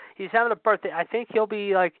 he's having a birthday. I think he'll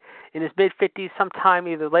be like in his mid-50s sometime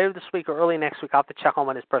either later this week or early next week. I'll have to check on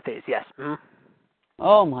when his birthday is. Yes. Mm-hmm.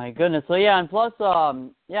 Oh my goodness. So yeah, and plus I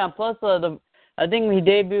think he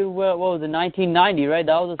debuted what was it, 1990, right?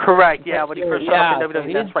 That was correct. Yeah, when he first started in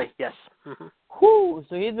WWE. That's right. Yes. Mm-hmm. Whew,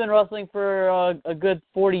 so he's been wrestling for a good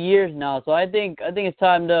 40 years now. So I think it's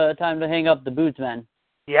time to hang up the boots, man.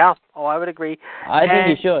 Yeah. Oh, I would agree. I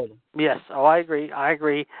think he should. Yes. Oh, I agree.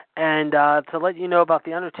 And to let you know about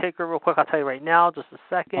The Undertaker real quick, I'll tell you right now, just a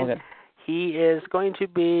second. Okay. He is going to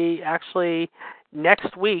be actually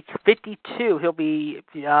next week, 52. He'll be,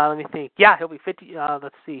 let me think. Yeah, he'll be 50.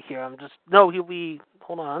 Let's see here. He'll be,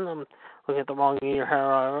 hold on. I'm looking at the wrong year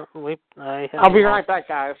here. I'll be right back,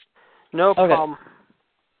 guys. No problem.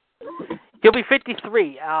 He'll be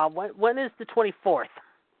 53. When is the 24th?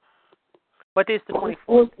 What day is the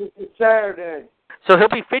 24th? It's Saturday. So he'll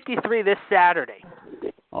be 53 this Saturday.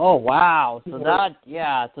 Oh wow! So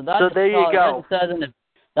there you go.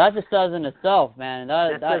 That just says in itself, man.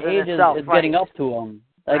 That age is getting up to him.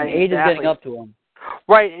 Age is getting up to him.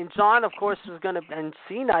 Right, and John, of course, is going to, and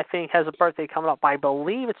Cena, I think, has a birthday coming up. I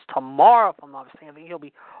believe it's tomorrow, if I'm not mistaken. I think he'll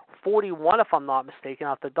be 41, if I'm not mistaken.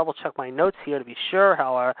 I'll have to double-check my notes here to be sure,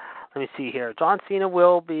 however. Let me see here. John Cena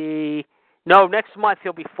will be, next month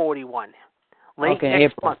he'll be 41. Late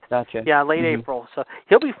next April. month. Gotcha. Yeah, late April. So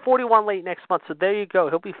he'll be 41 late next month. So there you go.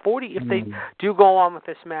 He'll be 40 if they do go on with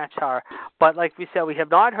this match, however. But like we said, we have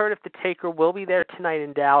not heard if the Taker will be there tonight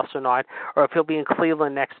in Dallas or not, or if he'll be in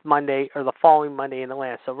Cleveland next Monday or the following Monday in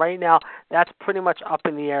Atlanta. So right now, that's pretty much up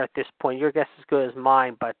in the air at this point. Your guess is as good as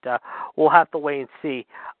mine, but we'll have to wait and see.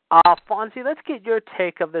 Fonzie, let's get your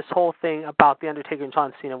take of this whole thing about The Undertaker and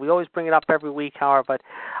John Cena. We always bring it up every week, however, but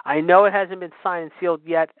I know it hasn't been signed and sealed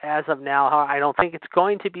yet as of now. However, I don't think it's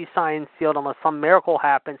going to be signed and sealed unless some miracle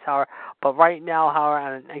happens, however. But right now,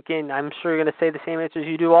 however, and again, I'm sure you're going to say the same answers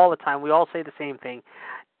you do all the time. We all say the same thing.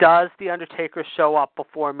 Does The Undertaker show up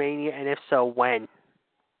before Mania, and if so, when?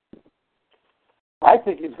 I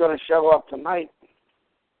think he's going to show up tonight.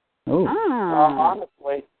 Oh.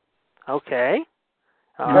 Honestly. Okay.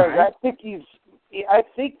 Because I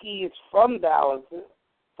think he's from Dallas, if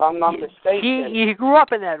I'm not mistaken. He grew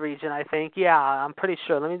up in that region, I think. Yeah, I'm pretty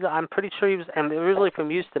sure. I'm pretty sure he was originally from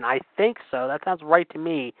Houston. I think so. That sounds right to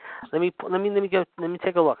me. Let me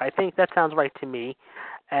take a look. I think that sounds right to me.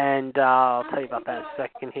 And I'll tell you about that in a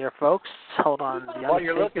second here, folks. Hold on. While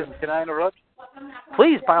you're looking, can I interrupt?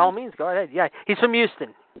 Please, by all means, go ahead. Yeah, he's from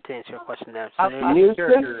Houston, to answer your question there. So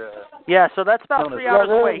yeah, so that's about 3 hours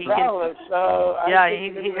away. He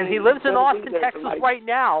lives in Austin, Texas right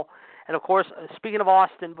now. And, of course, speaking of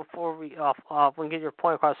Austin, before we get your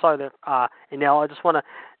point across, sorry there, Inel, I just want to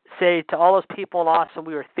say to all those people in Austin,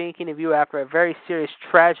 we were thinking of you after a very serious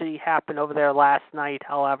tragedy happened over there last night,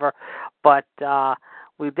 however. But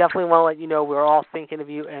we definitely want to let you know we're all thinking of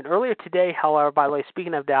you. And earlier today, however, by the way,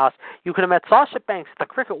 speaking of Dallas, you could have met Sasha Banks at the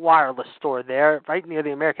Cricket Wireless store there, right near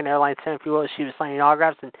the American Airlines Center, if you will. She was signing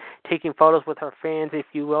autographs and taking photos with her fans, if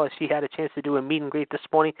you will, as she had a chance to do a meet and greet this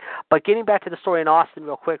morning. But getting back to the story in Austin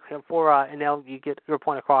real quick before, Anel, you get your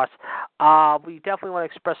point across, we definitely want to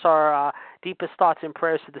express our deepest thoughts and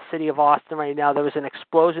prayers to the city of Austin right now. There was an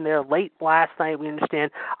explosion there late last night, we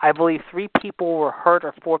understand. I believe 3 people were hurt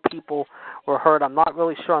or 4 people were hurt. I'm not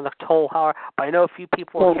really sure on the toll, however, but I know a few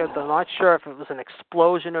people were hurt. I'm not sure if it was an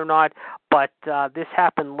explosion or not, but this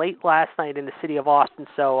happened late last night in the city of Austin.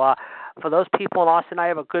 So for those people in Austin, I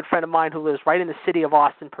have a good friend of mine who lives right in the city of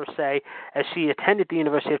Austin, per se, as she attended the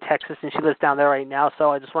University of Texas, and she lives down there right now.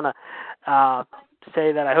 So I just want to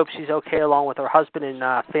say that I hope she's okay along with her husband and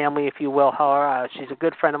family, if you will. However, she's a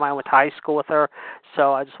good friend of mine, went to high school with her.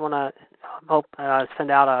 So I just want to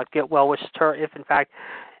send out a get well wishes to her if, in fact,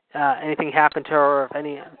 anything happened to her, or if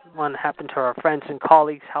anyone happened to her friends and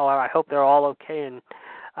colleagues. However, I hope they're all okay and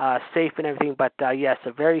safe and everything. But yes,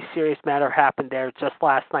 a very serious matter happened there just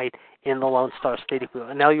last night in the Lone Star Stadium.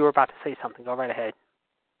 And now you were about to say something. Go right ahead.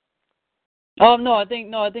 No, I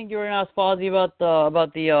think you were going to ask Fozzie about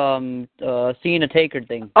the Cena Taker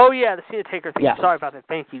thing. Oh yeah, the Cena Taker thing. Yeah. Sorry about that.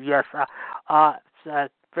 Thank you. Yes.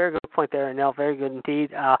 Very good point there, Nell. Very good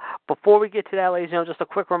indeed. Before we get to that, ladies and gentlemen, just a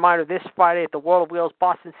quick reminder, this Friday at the World of Wheels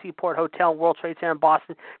Boston Seaport Hotel and World Trade Center in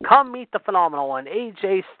Boston, come meet the phenomenal one,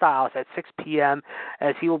 AJ Styles, at 6 p.m.,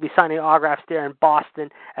 as he will be signing autographs there in Boston,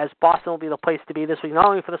 as Boston will be the place to be this week, not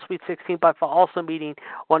only for the Sweet 16, but for also meeting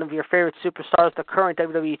one of your favorite superstars, the current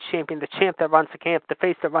WWE champion, the champ that runs the camp, the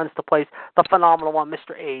face that runs the place, the phenomenal one,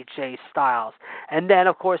 Mr. AJ Styles. And then,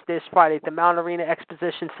 of course, this Friday at the Mount Arena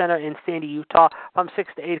Exposition Center in Sandy, Utah, from 6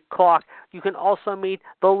 to 8 o'clock, you can also meet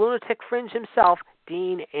the Lunatic Fringe himself,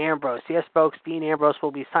 Dean Ambrose. Yes, folks, Dean Ambrose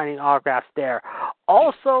will be signing autographs there.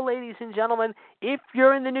 Also, ladies and gentlemen, if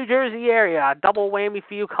you're in the New Jersey area, a double whammy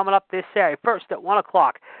for you coming up this Saturday. First at 1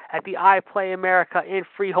 o'clock at the I Play America in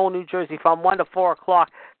Freehold, New Jersey from 1 to 4 o'clock.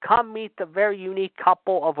 Come meet the very unique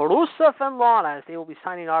couple of Rusev and Lana, as they will be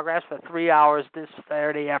signing autographs for 3 hours this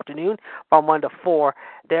Saturday afternoon from 1 to 4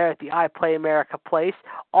 there at the I Play America place.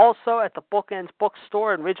 Also at the Bookends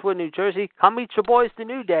Bookstore in Ridgewood, New Jersey, come meet your boys, The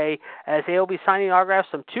New Day, as they will be signing autographs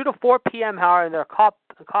from 2 to 4 p.m., however, in their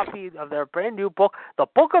copy of their brand new book, The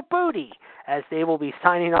Book of Booty, as they will be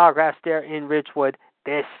signing autographs there in Ridgewood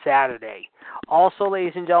this Saturday. Also,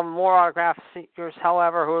 ladies and gentlemen, more autograph seekers,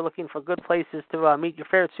 however, who are looking for good places to meet your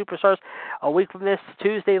favorite superstars. A week from this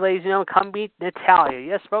Tuesday, ladies and gentlemen, come meet Natalia.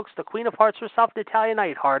 Yes, folks, the Queen of Hearts herself, Natalia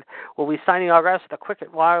Neidhart, will be signing autographs at the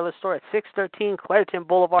Cricket Wireless Store at 613 Clairton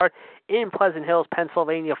Boulevard in Pleasant Hills,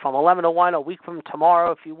 Pennsylvania, from 11 to 1, a week from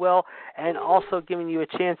tomorrow, if you will, and also giving you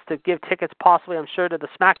a chance to give tickets, possibly, I'm sure, to the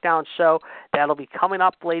SmackDown show that'll be coming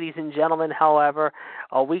up, ladies and gentlemen, however,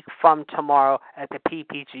 a week from tomorrow at the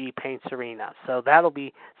PPG Paints Arena. So that'll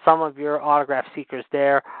be some of your autograph seekers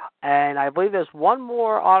there. And I believe there's one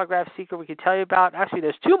more autograph seeker we can tell you about. Actually,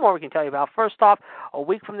 there's 2 more we can tell you about. First off, a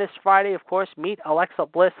week from this Friday, of course, meet Alexa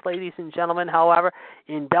Bliss, ladies and gentlemen, however,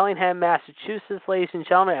 in Bellingham, Massachusetts, ladies and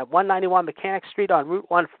gentlemen, at 191 Mechanic Street on Route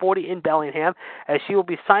 140 in Bellingham, as she will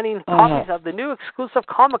be signing copies of the new exclusive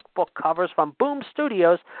comic book covers from Boom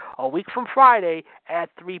Studios a week from Friday at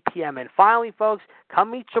 3 p.m. And finally, folks,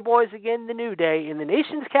 come meet your boys again, The New Day, in the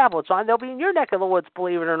nation's capital. John, they'll be in your neck of the woods,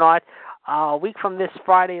 believe it or not, a week from this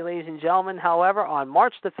Friday, ladies and gentlemen, however, on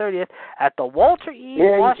March the 30th at the Walter E.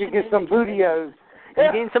 Washington. You should get some bootios. You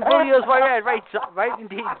gain some bootios right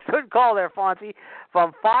indeed. Good call there, Fonzie.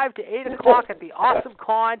 From 5 to 8 o'clock at the Awesome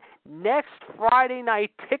Con next Friday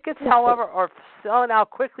night. Tickets, however, are selling out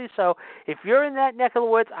quickly, so if you're in that neck of the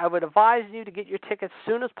woods, I would advise you to get your tickets as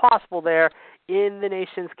soon as possible there in the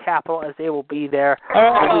nation's capital, as they will be there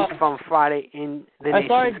a week from Friday in the nation's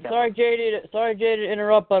capital. Sorry, JD, to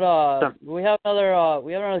interrupt, but sure. we have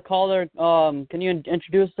another caller. Can you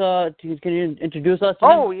introduce us to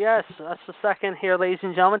Oh, him? yes. That's a second here, ladies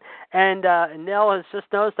and gentlemen. And Nell has just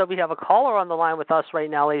noticed that we have a caller on the line with us right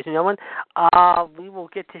now, ladies and gentlemen. We will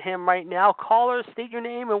get to him right now. Caller, state your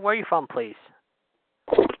name and where you're from, please.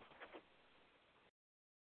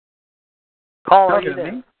 Caller, are you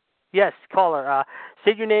there? Me? Yes, caller.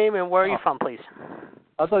 State your name and where are you from, please.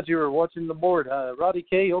 I thought you were watching the board. Roddy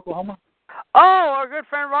K, Oklahoma. Oh, our good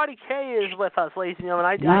friend Roddy K is with us, ladies and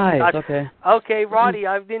gentlemen. Nice. Okay. Okay, Roddy,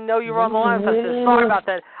 I didn't know you were on the line with us. Sorry about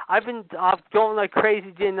that. I've been going like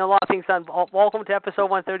crazy, doing a lot of things on. Welcome to episode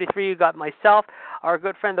 133. You got myself, our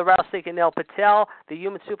good friend the Rattlesnake Neil Patel, the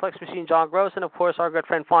Human Suplex Machine John Gross, and of course our good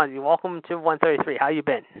friend Fonzie. Welcome to 133. How you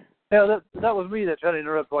been? Yeah, that was me that tried to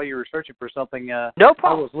interrupt while you were searching for something. No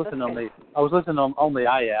problem. I was listening on the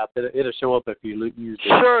iApp. It'll show up if you use it.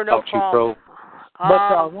 Sure, no problem. But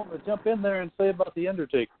I want to jump in there and say about the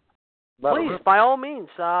Undertaker. Please, by all means,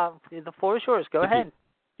 the floor is yours. Go ahead.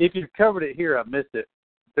 If you covered it here, I missed it.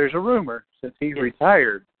 There's a rumor since he's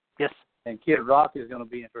retired. Yes. And Kid Rock is going to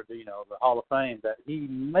be entered, the Hall of Fame, that he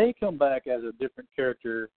may come back as a different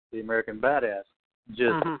character, the American Badass,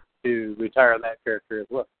 just to retire that character as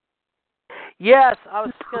well. Yes, I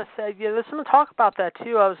was just going to say, let's talk about that,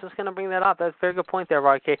 too. I was just going to bring that up. That's a very good point there,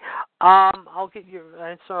 Roddy K. I'll get your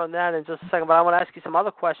answer on that in just a second, but I want to ask you some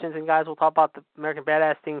other questions, and, guys, we'll talk about the American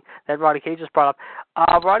Badass thing that Roddy K just brought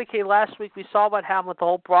up. Roddy K, last week we saw what happened with the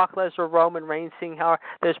whole Brock Lesnar-Roman Reigns thing. How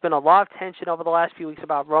there's been a lot of tension over the last few weeks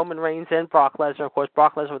about Roman Reigns and Brock Lesnar. Of course,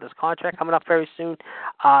 Brock Lesnar with his contract coming up very soon.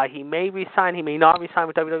 He may resign. He may not resign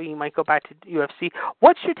with WWE. He might go back to UFC.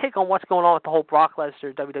 What's your take on what's going on with the whole Brock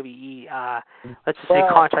Lesnar WWE let's just say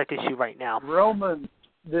contract issue right now?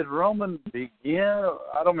 Did Roman begin?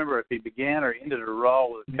 I don't remember if he began or ended a Raw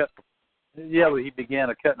with he began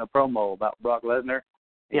cutting a promo about Brock Lesnar.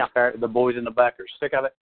 Yeah. The boys in the back are sick of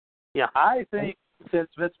it. Yeah. I think since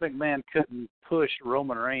Vince McMahon couldn't push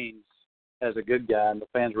Roman Reigns as a good guy and the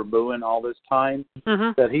fans were booing all this time,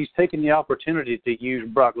 that he's taken the opportunity to use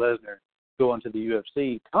Brock Lesnar going to the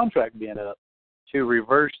UFC, contract being up, to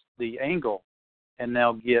reverse the angle and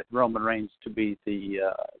now get Roman Reigns to be the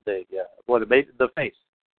face.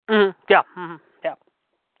 Yeah. Yeah.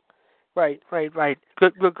 Right.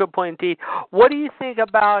 Good point indeed. What do you think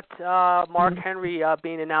about Mark Henry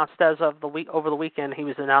being announced as of over the weekend? He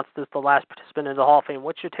was announced as the last participant in the Hall of Fame.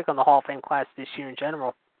 What's your take on the Hall of Fame class this year in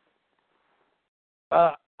general?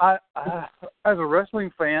 I as a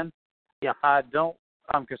wrestling fan,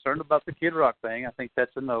 I'm concerned about the Kid Rock thing. I think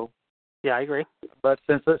that's a no. Yeah, I agree. But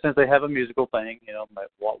since they have a musical thing,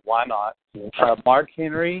 why not? Mark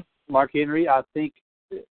Henry, I think,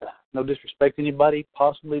 no disrespect to anybody,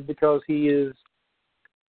 possibly because he is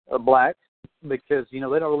a black, because, they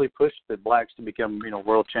don't really push the blacks to become,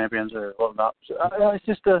 world champions or whatnot. So, it's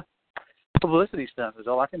just a publicity stunt is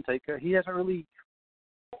all I can take. He hasn't really,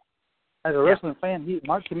 as a wrestling fan,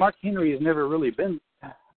 Mark Henry has never really been,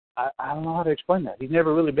 I don't know how to explain that. He's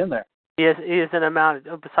never really been there. He is an amount,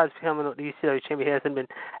 besides becoming the WCW champion, he hasn't been,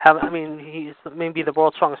 he's maybe the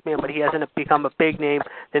world's strongest man, but he hasn't become a big name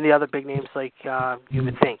than the other big names like you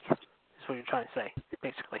would think, is what you're trying to say,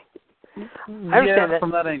 basically. I understand that.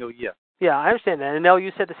 From that angle, yeah. Yeah, I understand that. And Nell,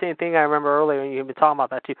 you said the same thing I remember earlier, and you've been talking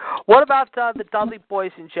about that too. What about the Dudley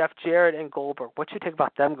Boys and Jeff Jarrett and Goldberg? What's your take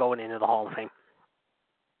about them going into the Hall of Fame?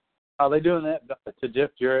 Are they doing that to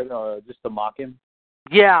Jeff Jarrett just to mock him?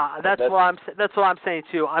 Yeah, that's what I'm saying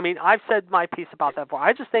too. I mean, I've said my piece about that before.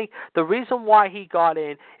 I just think the reason why he got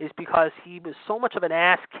in is because he was so much of an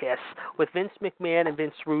ass kiss with Vince McMahon and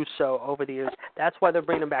Vince Russo over the years. That's why they're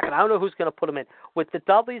bringing him back. And I don't know who's going to put him in. With the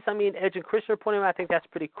Dudleys, Edge and Christian are putting him in. I think that's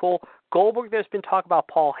pretty cool. Goldberg, there's been talk about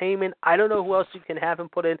Paul Heyman. I don't know who else you can have him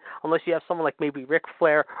put in unless you have someone like maybe Ric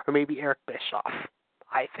Flair or maybe Eric Bischoff,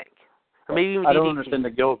 I think. Or maybe even I don't understand the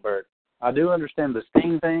Goldberg. I do understand the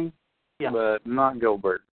Sting thing. Yeah. But not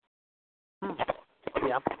Goldberg.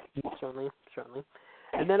 Yeah, certainly.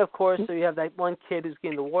 And then, of course, so you have that one kid who's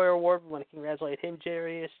getting the Warrior Award. We want to congratulate him,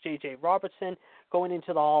 J.J. Robertson, going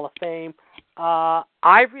into the Hall of Fame.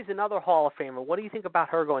 Ivory's another Hall of Famer. What do you think about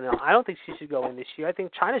her going in? I don't think she should go in this year. I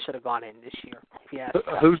think China should have gone in this year. If you ask me.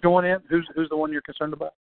 Who's going in? Who's the one you're concerned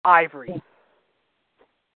about? Ivory.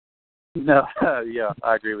 No, yeah,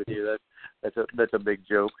 I agree with you. That's a big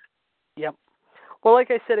joke. Yep. Well,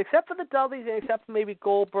 like I said, except for the Dudleys and except for maybe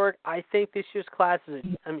Goldberg, I think this year's class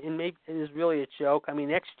maybe is really a joke. I mean,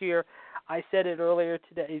 next year, I said it earlier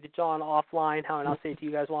today to John offline, and I'll say it to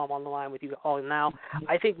you guys while I'm on the line with you all now.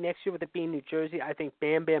 I think next year with it being New Jersey, I think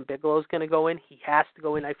Bam Bam Bigelow's going to go in. He has to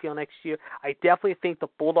go in, I feel, next year. I definitely think the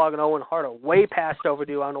Bulldog and Owen Hart are way past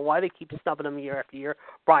overdue. I don't know why they keep snubbing them year after year.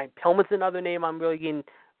 Brian Pillman's another name I'm really getting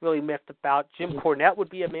miffed about. Jim Cornette would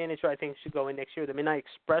be a manager I think should go in next year. The Midnight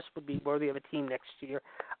Express would be worthy of a team next year.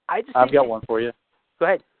 I've got one for you. Go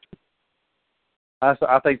ahead.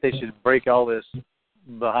 I think they should break all this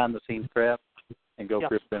behind-the-scenes crap and go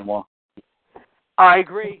Chris Benoit. I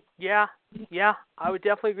agree. Yeah, I would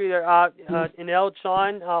definitely agree there. Inel,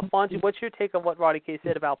 John, Fonzie, what's your take on what Roddy K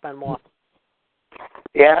said about Benoit?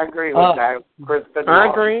 Yeah, I agree with that. Chris Benoit. I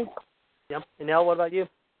agree. Yep. Inel, what about you?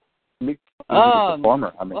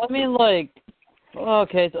 Performer.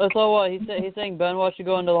 Okay, so what? He's saying Benoit should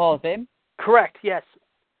go into the Hall of Fame? Correct. Yes.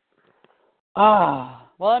 Well,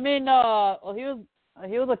 I mean,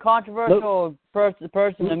 he was a controversial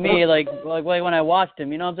person to me. Like when I watched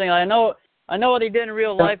him, you know what I'm saying? I know what he did in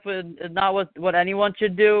real life is not what anyone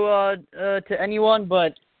should do to anyone,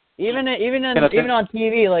 but even on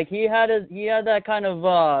TV, like he had that kind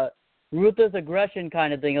of ruthless aggression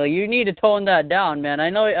kind of thing. Like you need to tone that down, man. I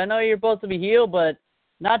know you're supposed to be heel, but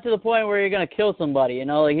not to the point where you're gonna kill somebody. You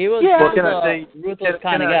know, like he was a ruthless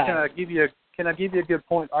kind of guy. Can I give you a good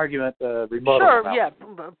point argument rebuttal? Sure.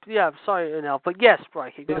 Yeah. Sorry, Inel, but yes,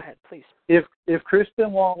 Brian, go ahead, please. If Chris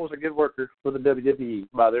Benoit was a good worker for the WWE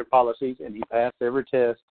by their policies and he passed every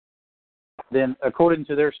test, then according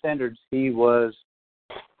to their standards, he was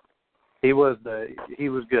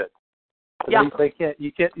good. But yeah.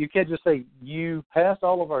 You can't just say you passed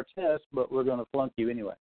all of our tests, but we're going to flunk you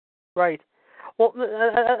anyway. Right. Well,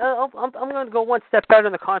 I'm going to go one step better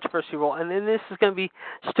in the controversy role, and then this is going to be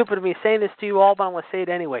stupid of me saying this to you all, but I'm going to say it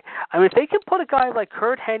anyway. I mean, if they can put a guy like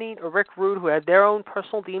Kurt Hennig or Rick Rude, who had their own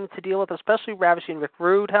personal demons to deal with, especially Ravishing Rick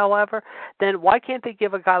Rude, however, then why can't they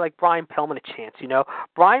give a guy like Brian Pillman a chance, you know?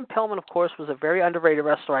 Brian Pillman, of course, was a very underrated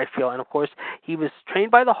wrestler, I feel, and, of course, he was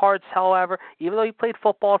trained by the Harts, however, even though he played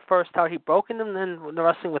football at first, however, he broke into the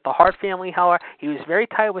wrestling with the Hart family, however, he was very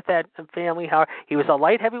tight with that family, however, he was a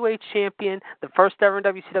light heavyweight champion, the first ever in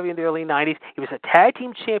WCW in the early 90s. He was a tag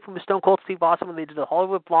team champion with Stone Cold Steve Austin when they did the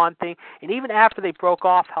Hollywood Blonde thing. And even after they broke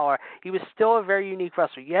off, however, he was still a very unique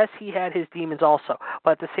wrestler. Yes, he had his demons also.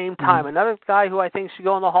 But at the same time, another guy who I think should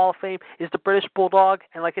go in the Hall of Fame is the British Bulldog.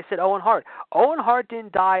 And like I said, Owen Hart. Owen Hart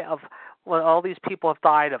didn't die of what all these people have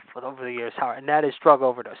died of over the years, Howard, and that is drug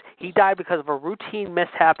overdose. He died because of a routine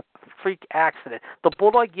mishap, freak accident. The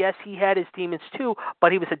Bulldog, yes, he had his demons too,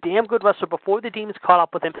 but he was a damn good wrestler before the demons caught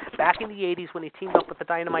up with him back in the 80s when he teamed up with the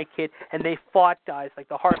Dynamite Kid, and they fought guys like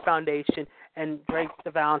the Hart Foundation and Drake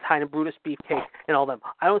the Valentine and Brutus Beefcake and all them.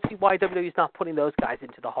 I don't see why WWE is not putting those guys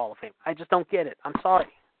into the Hall of Fame. I just don't get it. I'm sorry.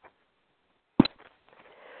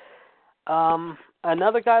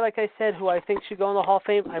 Another guy, like I said, who I think should go in the Hall of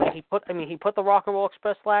Fame. He put the Rock and Roll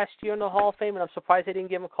Express last year in the Hall of Fame, and I'm surprised they didn't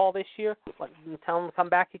give him a call this year. Tell him to come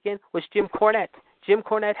back again. Was Jim Cornette. Jim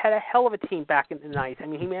Cornette had a hell of a team back in the 90s. I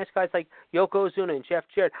mean, he managed guys like Yoko Ozuna and Jeff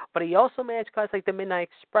Jarrett, but he also managed guys like the Midnight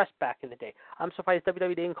Express back in the day. I'm surprised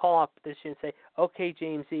WWE didn't call up this year and say, okay,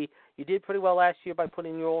 James E., you did pretty well last year by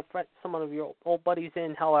putting your some of your old buddies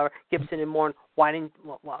in, however, Gibson and Moore. Why didn't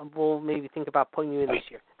we'll maybe think about putting you in this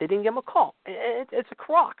year? They didn't give him a call. It's a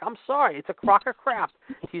crock. I'm sorry. It's a crock of crap,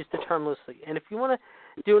 to use the term loosely. And if you want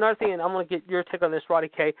to do another thing, and I'm going to get your take on this, Roddy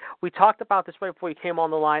K. We talked about this right before you came on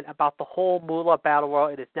the line about the whole Moolah Battle Royal.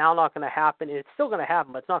 It is now not going to happen. It's still going to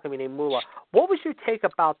happen, but it's not going to be named Moolah. What was your take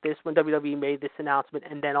about this when WWE made this announcement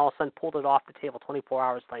and then all of a sudden pulled it off the table 24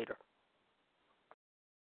 hours later?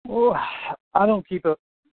 Well, I don't keep up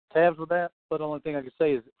tabs with that, but the only thing I can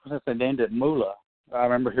say is since they named it Moolah, I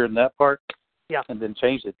remember hearing that part. Yeah. And then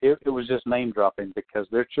changed it. It was just name dropping because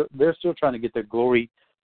they're still trying to get the glory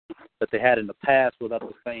that they had in the past without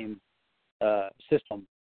the same system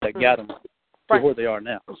that got them to where they are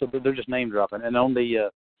now. So they're just name dropping. And on the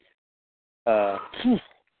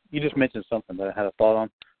you just mentioned something that I had a thought on.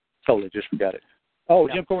 Totally just forgot it. Oh,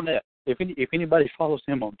 yeah. Jim Cornette. If anybody follows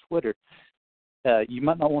him on Twitter, you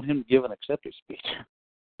might not want him to give an acceptance speech.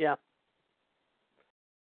 Yeah.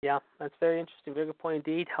 Yeah, that's very interesting. Very good point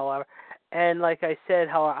indeed, however. And like I said,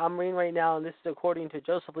 however, I'm reading right now, and this is according to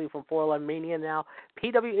Joseph Lee from 411 Mania now.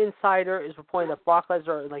 PW Insider is reporting that Brock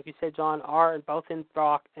Lesnar, like you said, John, are both in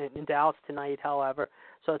Dallas tonight, however.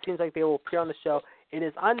 So it seems like they will appear on the show. It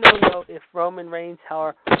is unknown, though, if Roman Reigns,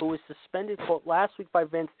 however, who was suspended, quote, last week by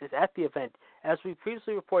Vince, is at the event. As we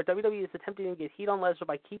previously reported, WWE is attempting to get heat on Lesnar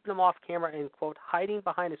by keeping him off camera and, quote, hiding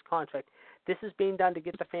behind his contract. This is being done to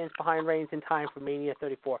get the fans behind Reigns in time for Mania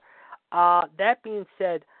 34. That being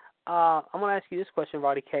said, I'm going to ask you this question,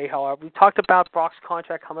 Roddy K. However, we talked about Brock's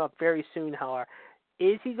contract coming up very soon, however.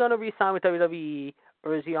 Is he going to re-sign with WWE,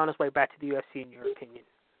 or is he on his way back to the UFC, in your opinion?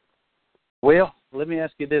 Well, let me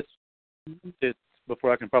ask you this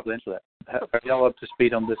before I can probably answer that. Are y'all up to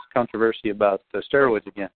speed on this controversy about steroids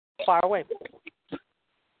again? Fire away.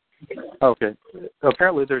 Okay.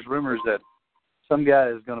 Apparently there's rumors that some guy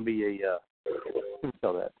is going to be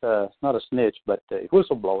not a snitch, but a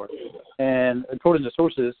whistleblower. And according to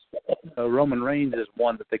sources, Roman Reigns is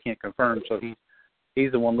one that they can't confirm, so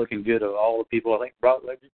he's the one looking good of all the people. I think Brock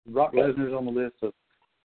Lesnar's on the list of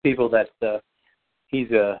people that he's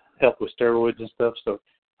helped with steroids and stuff. So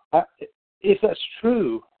if that's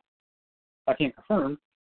true, I can't confirm,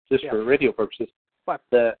 just for radio purposes,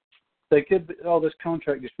 that they could be, all this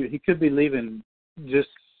contract dispute, he could be leaving just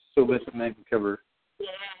so Vince McMahon can cover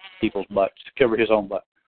people's butts, cover his own butt.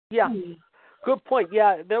 Yeah, good point.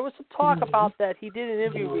 Yeah, there was some talk about that. He did an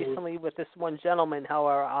interview recently with this one gentleman,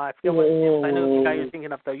 however, I know the guy you're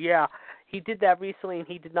thinking of, though. Yeah, he did that recently, and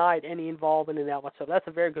he denied any involvement in that whatsoever. That's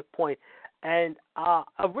a very good point. And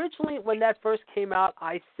originally, when that first came out,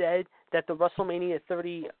 I said that the WrestleMania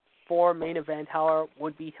 34 main event, however,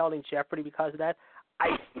 would be held in jeopardy because of that.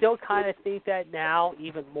 I still kind of think that now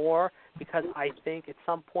even more, because I think at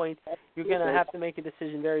some point you're going to have to make a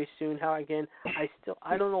decision very soon. How, again,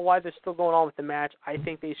 I don't know why they're still going on with the match. I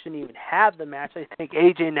think they shouldn't even have the match. I think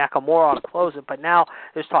AJ Nakamura ought to close it, but now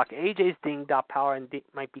there's talk AJ's dinged up power and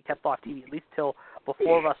might be kept off TV at least till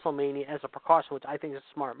before WrestleMania as a precaution, which I think is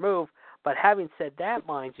a smart move. But having said that,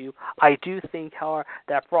 mind you, I do think, however,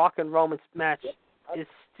 that Brock and Roman's match is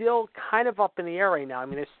still kind of up in the air right now. I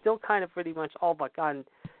mean, they're still kind of pretty much all but gotten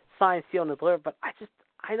signed, sealed, and delivered, but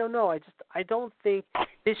I don't know. I don't think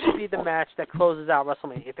this should be the match that closes out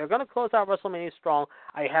WrestleMania. If they're going to close out WrestleMania strong,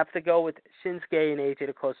 I have to go with Shinsuke and AJ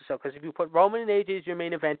to close the show, because if you put Roman and AJ as your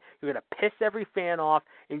main event, you're going to piss every fan off,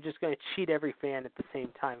 and you're just going to cheat every fan at the same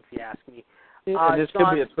time, if you ask me. And this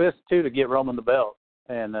could be a twist, too, to get Roman the belt,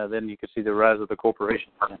 and then you could see the rise of the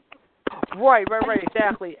corporation. Right,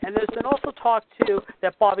 exactly. And there's been also talk, too,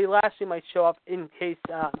 that Bobby Lashley might show up in case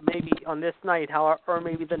maybe on this night, however, or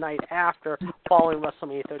maybe the night after following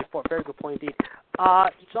WrestleMania 34. Very good point, indeed.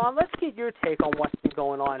 John, let's get your take on what's been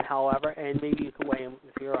going on, however, and maybe you can weigh in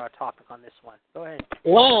with your topic on this one. Go ahead.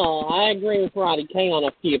 Well, I agree with Roddy K on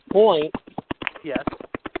a few points. Yes.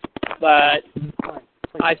 But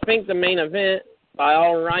I think the main event, by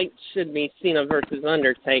all rights, should be Cena versus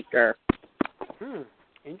Undertaker.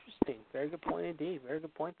 Interesting. Very good point indeed. Very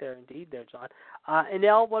good point there indeed there, John. And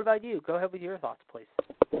Nell, what about you? Go ahead with your thoughts, please.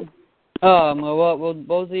 What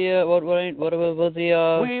was the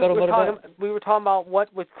we were talking about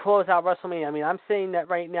what would close out WrestleMania. I mean, I'm saying that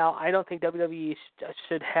right now, I don't think WWE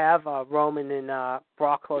should have Roman and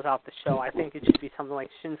Brock close out the show. I think it should be something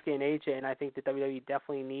like Shinsuke and AJ, and I think that WWE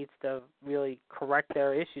definitely needs to really correct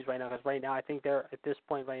their issues right now, because right now I think they're at this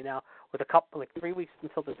point right now with 3 weeks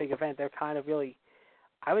until the big event, they're kind of really,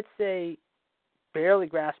 I would say, barely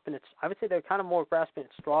grasping it. I would say they're kind of more grasping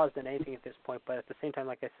at straws than anything at this point. But at the same time,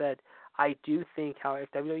 like I said, I do think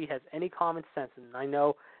if WWE has any common sense, and I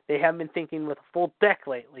know they haven't been thinking with a full deck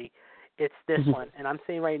lately, it's this one. And I'm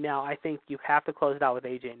saying right now, I think you have to close it out with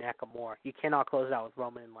AJ Nakamura. You cannot close it out with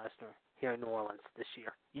Roman and Lesnar here in New Orleans this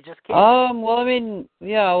year. You just can't. Well, I mean,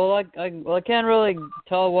 yeah. Well, I can't really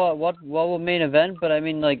tell what will main event, but I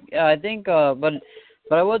mean, I think, But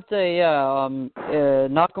I would say,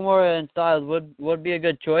 Nakamura and Styles would be a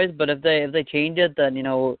good choice. But if they change it, then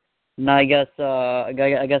I guess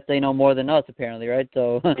they know more than us apparently, right?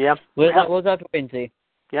 So yeah, we'll have to wait and see.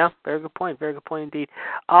 Yeah, very good point. Very good point indeed.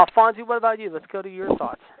 Fonzie, what about you? Let's go to your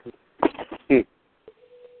thoughts. If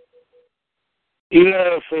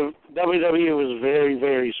WWE was very,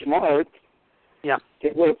 very smart, yeah,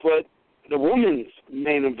 they would have put the women's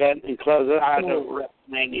main event and close it out of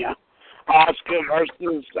WrestleMania. Asuka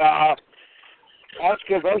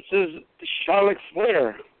versus Charlotte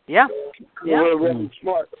Flair. Yeah. They were really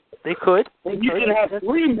smart. They could. You could have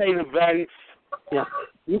 3 main events. Yeah.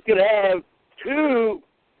 You could have 2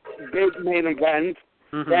 big main events,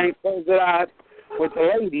 then close it out with the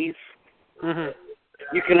ladies.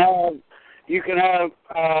 You can have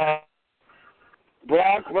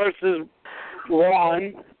Brock versus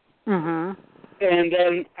Braun. And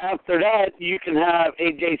then after that, you can have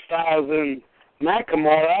AJ Styles and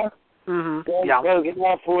Nakamura. Yeah. Closing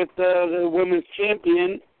off with the women's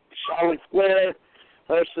champion, Charlotte Flair,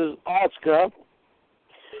 versus Asuka.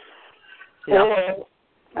 Yeah.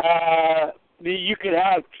 Or you could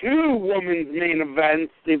have 2 women's main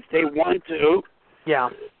events if they want to. Yeah.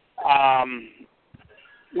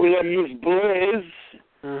 With a Miss Bliss,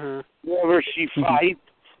 wherever she fights.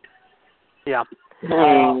 Yeah.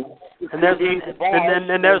 And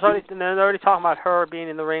there's already talking about her being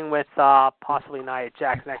in the ring with possibly Nia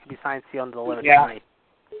Jax. That could be signed, sealed, and delivered tonight.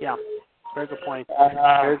 Yeah. Very good point.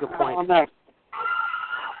 Very good point.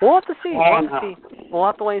 We'll have to see. We'll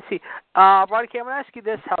have to wait and see. Roddy, I'm going to ask you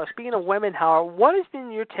this, Howard. Speaking of women, Howard, what has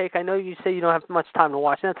been your take? I know you say you don't have much time to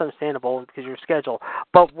watch, and that's understandable because of your schedule.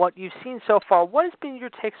 But what you've seen so far, what has been your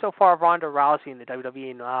take so far of Ronda Rousey in the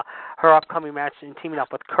WWE and her upcoming match and teaming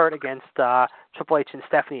up with Kurt against Triple H and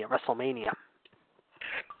Stephanie at WrestleMania?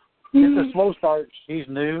 It's a slow start. She's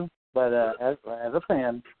new, but as a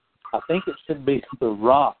fan, I think it should be The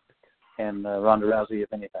Rock and Ronda Rousey,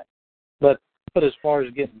 if anything. But as far as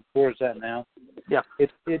getting towards that now, yeah,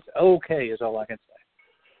 it's okay is all I can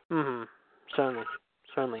say.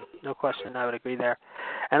 Certainly, no question. I would agree there.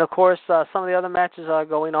 And of course, some of the other matches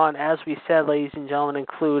going on, as we said, ladies and gentlemen,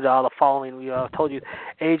 include the following. We told you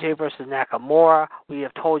AJ versus Nakamura. We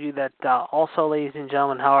have told you that also, ladies and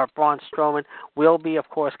gentlemen, however, Braun Strowman will be, of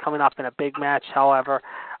course, coming up in a big match. However,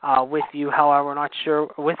 with you. However, we're not sure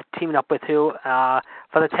with teaming up with who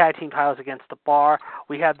for the tag team titles against The Bar.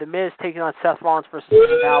 We have The Miz taking on Seth Rollins versus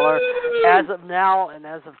Finn Balor. As of now and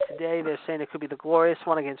as of today, they're saying it could be the Glorious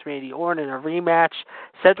One against Randy Orton in a rematch.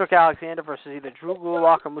 Cedric Alexander versus either Drew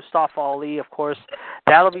Gulak or Mustafa Ali, of course.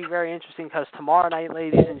 That'll be very interesting because tomorrow night,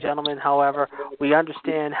 ladies and gentlemen, however, we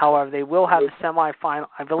understand, however, they will have the semifinal,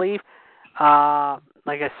 I believe.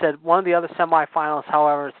 Like I said, one of the other semifinals,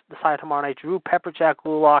 however, is decided tomorrow night. Drew Pepperjack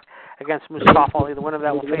Gulak against Mustafa Ali. The winner of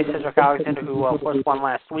that will face Cedric Alexander, who, of course, won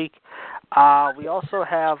last week. We also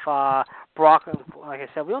have Brock. Like I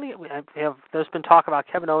said, there's been talk about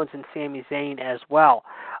Kevin Owens and Sami Zayn as well.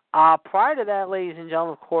 Prior to that, ladies and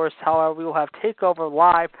gentlemen, of course, however, we will have TakeOver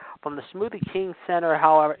live from the Smoothie King Center,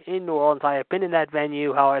 however, in New Orleans. I have been in that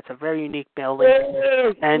venue, however, it's a very unique building.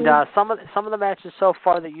 And some of the matches so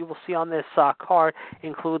far that you will see on this card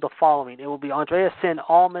include the following. It will be Andrea Sin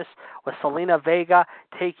Almas with Selena Vega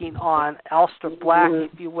taking on Aleister Black,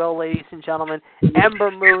 if you will, ladies and gentlemen.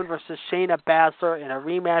 Ember Moon versus Shayna Baszler in a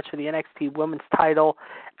rematch for the NXT Women's title.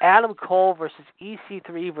 Adam Cole versus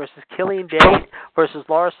EC3 versus Killian Dane versus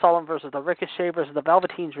Laura Sullivan versus the Ricochet versus the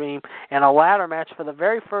Velveteen Dream, and a ladder match for the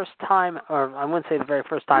very first time, or I wouldn't say the very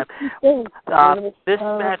first time. This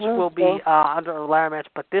match will be under a ladder match,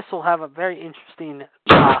 but this will have a very interesting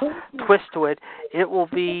twist to it. It will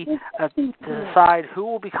be to decide who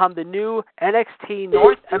will become the new NXT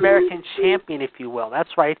North American champion, if you will. That's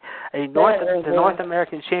right, the North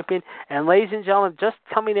American champion. And ladies and gentlemen, just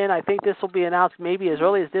coming in, I think this will be announced maybe as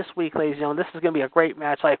early as this week, ladies and gentlemen. This is going to be a great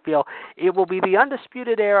match, I feel. It will be the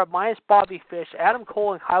Undisputed Era minus Bobby Fish. Adam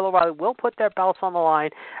Cole and Kyle O'Reilly will put their belts on the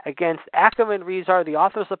line against Ackerman Rezar, the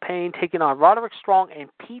Authors of Pain, taking on Roderick Strong and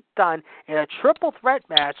Pete Dunne in a triple threat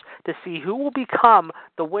match to see who will become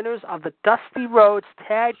the winners of the Dusty Rhodes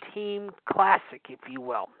Tag Team Classic, if you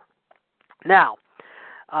will. Now,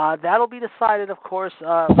 that'll be decided, of course,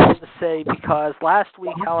 to say, because last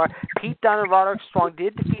week, however, Pete Dunne and Roderick Strong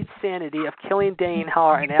did defeat Sanity of Killian Dane,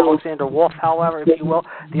 however, and Alexander Wolf, however, if you will.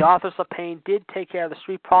 The Authors of Pain did take care of the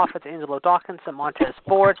Street Profits, Angelo Dawkins and Montez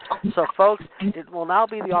Ford. So, folks, it will now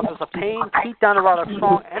be the Authors of Pain, Pete Dunne and Roderick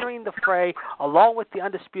Strong entering the fray, along with the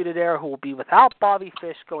Undisputed Era, who will be without Bobby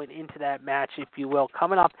Fish going into that match, if you will,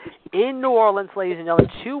 coming up in New Orleans, ladies and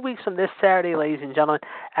gentlemen, 2 weeks from this Saturday, ladies and gentlemen,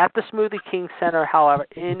 at the Smoothie King Center, however,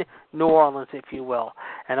 in New Orleans, if you will.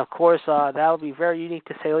 And, of course, that will be very unique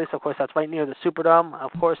to say the least. Of course, that's right near the Superdome.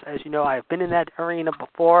 Of course, as you know, I have been in that arena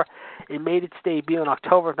before. It made its debut in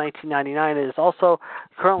October of 1999. It is also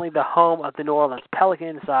currently the home of the New Orleans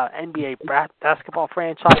Pelicans, NBA basketball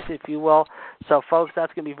franchise, if you will. So, folks,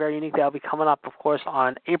 that's going to be very unique. That will be coming up, of course,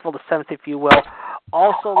 on April the 7th, if you will.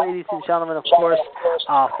 Also, ladies and gentlemen, of course,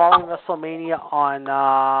 following WrestleMania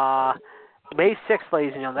on May 6th,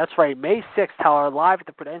 ladies and gentlemen. That's right, May 6th, however, live at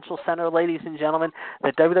the Prudential Center, ladies and gentlemen,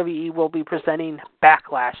 the WWE will be presenting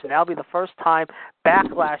Backlash. And that'll be the first time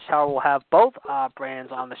Backlash, however, will have both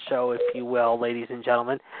brands on the show, if you will, ladies and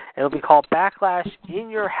gentlemen. It'll be called Backlash in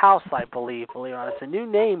Your House, I believe it or not. It's a new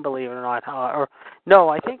name, believe it or not. No,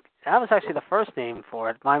 I think that was actually the first name for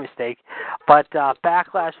it, my mistake. But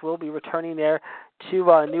Backlash will be returning there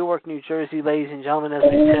to Newark, New Jersey, ladies and gentlemen, as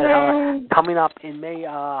we said, coming up in May.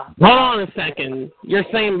 Hold on a second. You're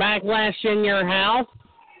saying Backlash in Your House?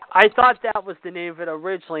 I thought that was the name of it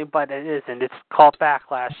originally, but it isn't. It's called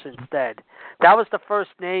Backlash instead. That was the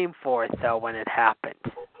first name for it, though, when it happened.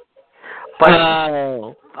 But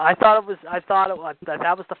I thought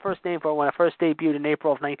that was the first name for it when it first debuted in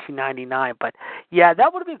April of 1999. But yeah,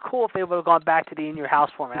 that would have been cool if they would have gone back to the In Your House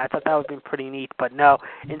format. I thought that would have been pretty neat. But no,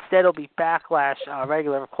 instead it'll be Backlash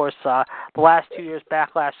regular. Of course, the last 2 years,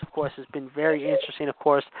 Backlash, of course, has been very interesting. Of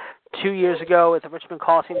course, 2 years ago at the Richmond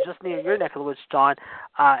Coliseum, just near your neck of the woods, John.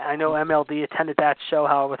 I know MLD attended that show,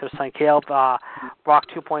 however, with her son Caleb, Rock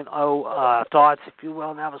 2.0 thoughts, if you will.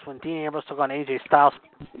 And that was when Dean Ambrose took on AJ Styles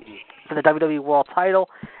for the WWE World title.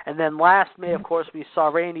 And then last May, of course, we saw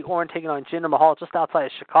Randy Orton taking on Jinder Mahal just outside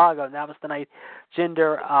of Chicago, and that was the night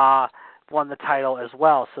Jinder won the title as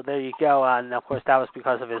well. So there you go. And, of course, that was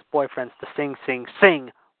because of his boyfriends, the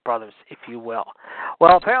Sing brothers, if you will.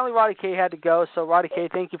 Well, apparently Roddy K had to go, so Roddy K,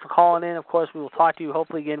 thank you for calling in. Of course, we will talk to you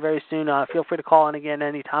hopefully again very soon. Feel free to call in again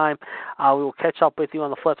anytime. We will catch up with you on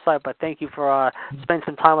the flip side, but thank you for spending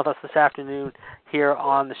some time with us this afternoon here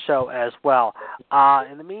on the show as well.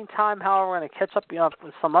 In the meantime, however, we're going to catch up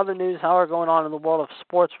with some other news, however, going on in the world of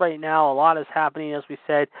sports right now. A lot is happening, as we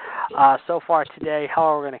said, so far today.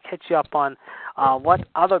 However, we're going to catch you up on what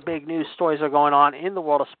other big news stories are going on in the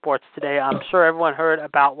world of sports today. I'm sure everyone heard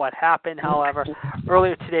about what happened, however,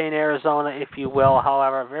 earlier today in Arizona, if you will.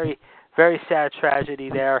 However, very, very sad tragedy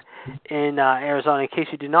there in Arizona. In case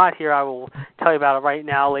you do not hear, I will tell you about it right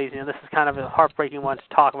now, ladies. And this is kind of a heartbreaking one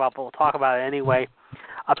to talk about, but we'll talk about it anyway.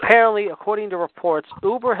 Apparently, according to reports,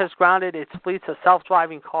 Uber has grounded its fleets of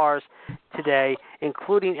self-driving cars today,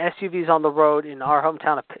 including SUVs on the road in our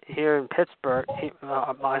hometown here in Pittsburgh,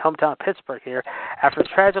 my hometown of Pittsburgh here, after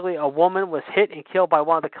tragically a woman was hit and killed by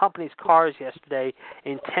one of the company's cars yesterday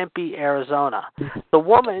in Tempe, Arizona. The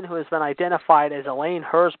woman, who has been identified as Elaine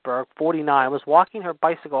Herzberg, 49, was walking her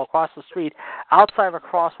bicycle across the street outside of a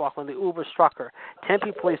crosswalk when the Uber struck her.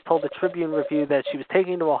 Tempe police told the Tribune Review that she was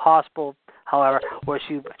taken to a hospital, however, where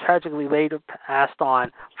she tragically later passed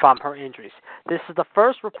on from her injuries. This is the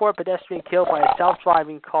first report pedestrian killed by a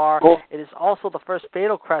self-driving car. It is also the first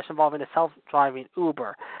fatal crash involving a self-driving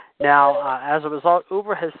Uber. Now, as a result,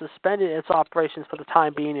 Uber has suspended its operations for the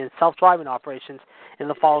time being in self-driving operations in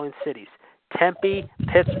the following cities: Tempe,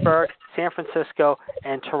 Pittsburgh, San Francisco,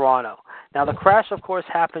 and Toronto. Now, the crash, of course,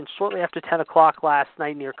 happened shortly after 10 o'clock last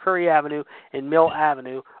night near Curry Avenue and Mill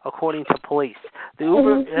Avenue, according to police. The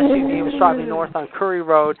Uber SUV was driving north on Curry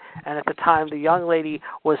Road, and at the time, the young lady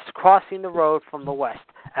was crossing the road from the west.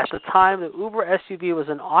 At the time, the Uber SUV was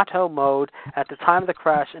in auto mode at the time of the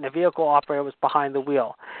crash, and a vehicle operator was behind the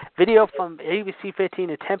wheel. Video from ABC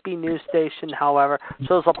 15, a Tempe news station, however,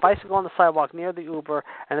 shows a bicycle on the sidewalk near the Uber,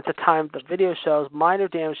 and at the time, the video shows minor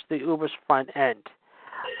damage to the Uber's front end.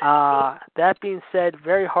 That being said,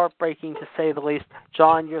 very heartbreaking to say the least.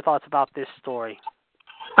 John, your thoughts about this story?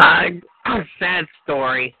 Sad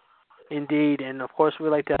story. Indeed, and of course we'd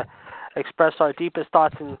like to express our deepest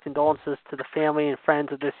thoughts and condolences to the family and friends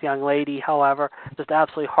of this young lady. However, just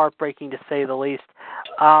absolutely heartbreaking to say the least.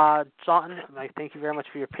 John, I thank you very much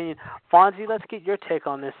for your opinion. Fonzie, let's get your take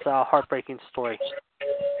on this heartbreaking story.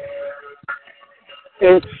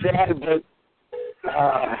 It's sad, but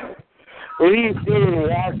when you see him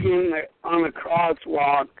walking on a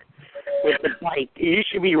crosswalk with the bike, you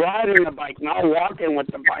should be riding the bike, not walking with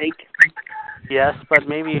the bike. Yes, but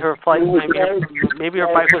maybe her bike was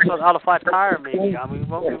without a flat tire. Maybe we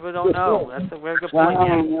don't know. That's a very good point.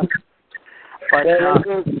 Yeah. But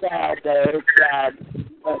it's sad. It's sad.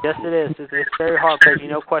 Yes, it is. It's very heartbreaking.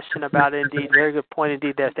 No question about it. Indeed, very good point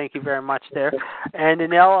indeed. There. Thank you very much. There. And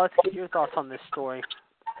Danelle, let's get your thoughts on this story.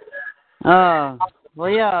 Well,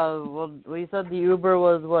 yeah. Well, you said the Uber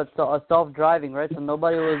was self-driving, right? So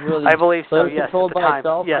nobody was really. I believe so. Yes, controlled by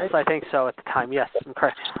itself. Yes, right? I think so at the time. Yes, I'm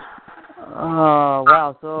correct. Oh,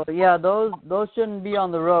 wow. So yeah, those shouldn't be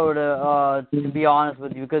on the road. To be honest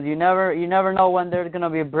with you, because you never know when there's gonna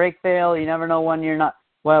be a brake fail. You never know when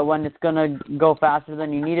when it's gonna go faster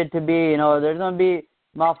than you need it to be. You know, there's gonna be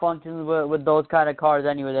malfunctions with those kind of cars.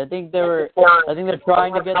 Anyways, I think they're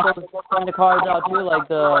trying to get those kind of cars out too, like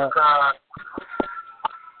the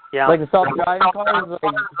self-driving cars.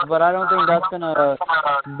 But I don't think that's gonna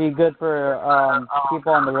be good for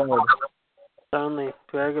people on the road. Certainly.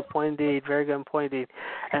 Very good point indeed. Very good point indeed.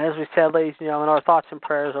 And as we said, ladies, and our thoughts and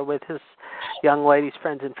prayers are with his young lady's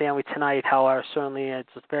friends and family tonight. However, certainly it's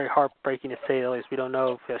very heartbreaking to say the least. We don't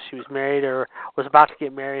know if she was married or was about to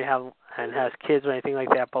get married and has kids or anything like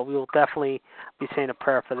that, but we will definitely be saying a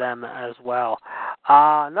prayer for them as well.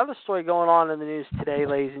 Another story going on in the news today,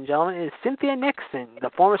 ladies and gentlemen, is Cynthia Nixon.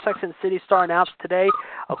 The former Sex and the City star announced today,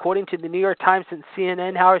 according to the New York Times and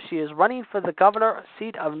CNN, how she is running for the governor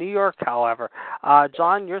seat of New York, however.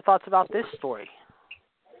 John, your thoughts about this story?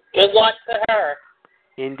 Good luck to her.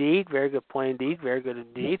 Indeed. Very good point indeed. Very good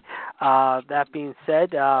indeed. That being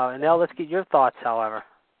said, now let's get your thoughts, however.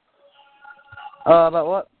 About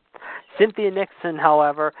what? Cynthia Nixon,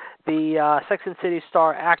 however, the Sex and the City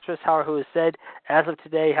star actress, however, who has said as of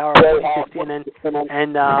today, however, CNN,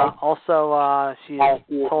 and also she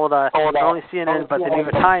told not only CNN but the New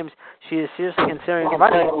York Times she is seriously considering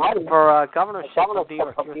running for governorship of New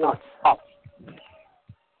York. Your thoughts?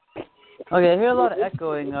 Okay, I hear a lot of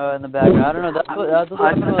echoing in the background. I don't know. That's what I was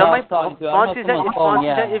talking to. I don't know if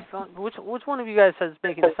my phone, which one of you guys is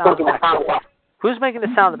making the sound in the back? Who's making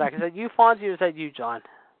the sound in the back? Is that you, Fonzie, or is that you, John?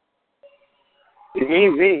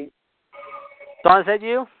 Me. John, is that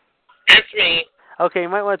you? It's me. Okay, you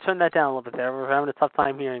might want to turn that down a little bit there. We're having a tough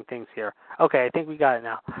time hearing things here. Okay, I think we got it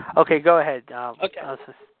now. Okay, go ahead. Okay. As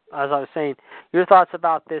I was saying, your thoughts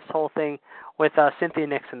about this whole thing with Cynthia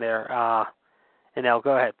Nixon there. Go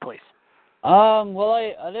ahead, please. Well,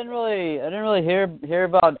 I didn't really hear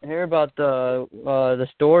about the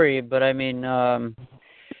story, but I mean,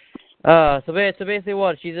 so basically,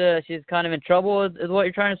 what she's kind of in trouble is what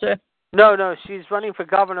you're trying to say? No, she's running for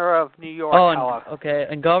governor of New York. Okay,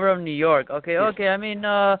 and governor of New York. Okay. I mean,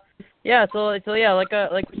 yeah. So yeah, like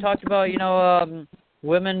we talked about,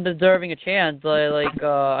 women deserving a chance.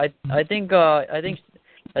 I think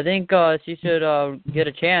she should get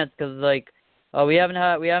a chance because we haven't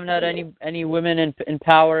had any women in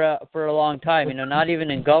power for a long time. Not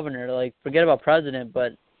even in governor. Forget about president,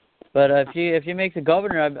 but if she makes a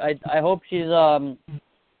governor, I hope she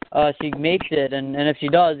makes it, and if she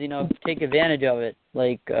does, take advantage of it.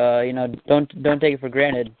 Don't take it for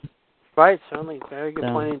granted. Right, certainly, very good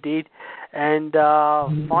point indeed. And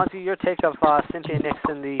Fonzie, your take of Cynthia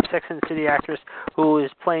Nixon, the Sex and the City actress who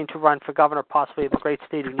is planning to run for governor, possibly of the great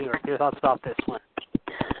state of New York. Your thoughts about this one?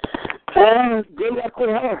 Good luck with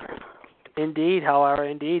her. Indeed,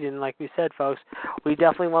 and like we said, folks, we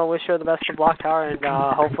definitely want to wish her the best of luck, and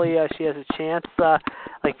hopefully she has a chance,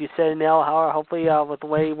 like you said, Nell, hopefully with the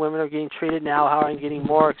way women are getting treated now, and getting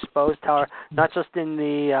more exposed, not just in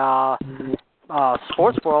the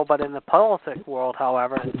sports world, but in the politics world,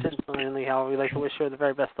 however, and certainly, we'd like to wish her the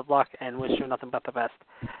very best of luck and wish her nothing but the best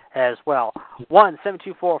as well.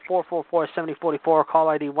 1-724-444-7044, call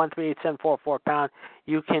ID 138744#.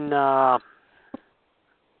 You can...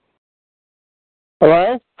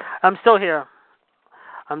 Hello? I'm still here.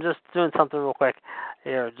 I'm just doing something real quick.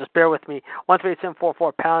 Here, just bear with me.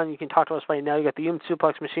 138744#. You can talk to us right now. You got the Human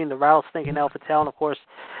Suplex Machine, the Rattlesnake, and El Patel, and of course,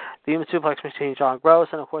 the Human Suplex Machine, John Gross,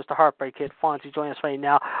 and of course, the Heartbreak Kid, Fonzie, joining us right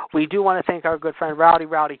now. We do want to thank our good friend Rowdy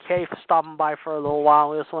K for stopping by for a little while.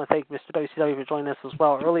 We also want to thank Mr. WCW for joining us as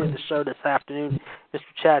well early in the show this afternoon. Mr.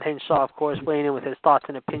 Chad Henshaw, of course, weighing in with his thoughts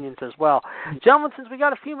and opinions as well. Gentlemen, since we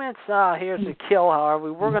got a few minutes here to kill, however,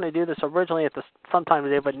 we were going to do this originally at sometime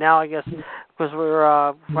today, but now I guess because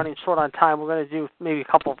we're running short on time, we're going to do maybe a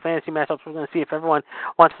couple of fantasy matchups. We're going to see if everyone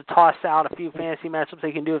wants to toss out a few fantasy matchups.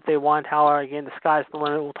 They can do if they want. However, again, the sky's the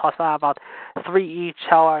limit. We'll toss out about 3 each,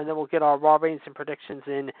 however, and then we'll get our Raw ratings and predictions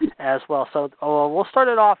in as well. So we'll start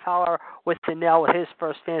it off, however, with Danelle with his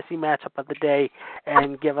first fantasy matchup of the day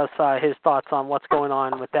and give us his thoughts on what's going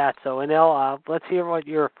on with that. So, Anil, let's hear what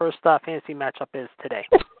your first fantasy matchup is today.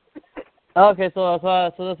 Okay, so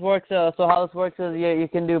this works. So how this works is you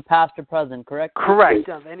can do past or present, correct? Correct.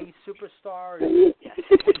 Any superstar? Yes.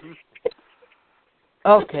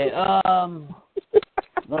 Okay.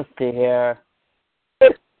 Let's see here.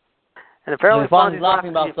 And apparently Fonzie's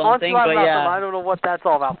laughing about something, but yeah. I don't know what that's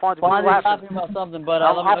all about. Fonzie's laughing about something, but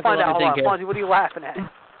I'll find out. Hold on. Fonzie, what are you laughing at?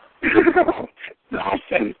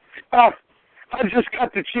 Nothing. I just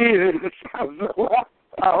got the cheese in the sauce.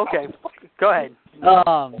 Oh, okay. Go ahead.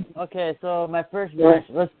 Okay, so my first match,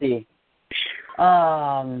 let's see.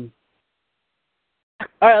 All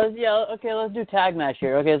right, let's do tag match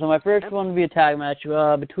here. Okay, so my first one would be a tag match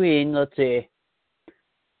between, let's see.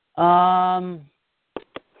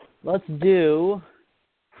 Let's do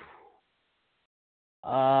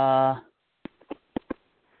the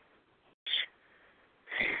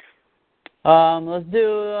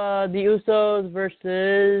Usos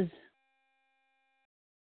versus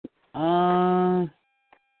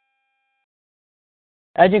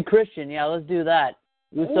Edge and Christian. Yeah, let's do that.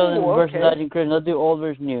 Usos versus Edge and Christian. Let's do old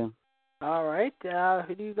versus new. All right.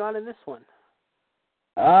 Who do you got in this one?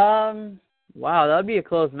 Wow, that would be a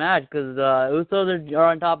close match because Usos are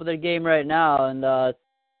on top of their game right now, and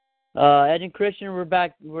Edge and Christian were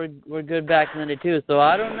back. We're good back in the day too. So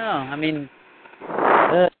I don't know. I mean,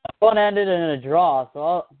 one ended in a draw.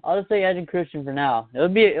 So I'll just say Edge and Christian for now. It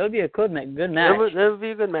would be a good match. It would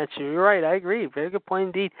be a good match. You're right. I agree. Very good point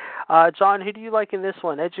indeed. John, who do you like in this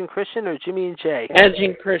one? Edge and Christian or Jimmy and Jay? Edge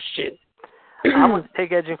and Christian. I want to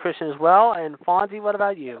take Edge and Christian as well. And Fonzie, what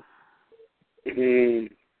about you? I'm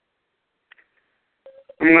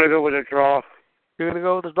going to go with a draw. You're going to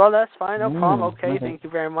go with the draw? That's fine. No problem. Okay, thank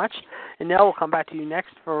you very much. And now we'll come back to you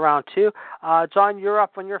next for round 2. John, you're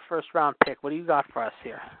up on your first round pick. What do you got for us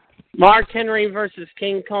here? Mark Henry versus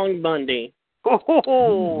King Kong Bundy. Two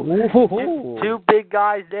big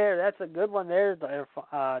guys there. That's a good one there,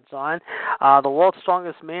 John. The world's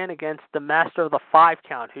strongest man against the master of the 5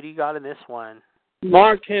 count. Who do you got in this one?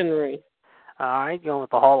 Mark Henry. All right, going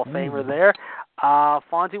with the Hall of Famer there.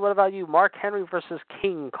 Fonzie, what about you? Mark Henry versus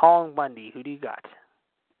King Kong Bundy. Who do you got?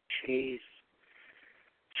 Jeez.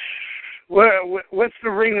 What's the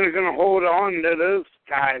ring that's going to hold on to those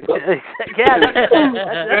guys? Yeah, that's a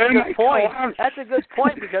good point. That's a good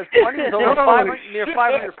point because Bundy was over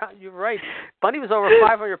 500 pounds. You're right. Bundy was over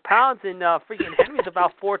 500 pounds, and freaking Henry's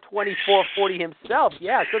about 420, 440 himself.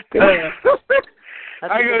 Yeah, good point.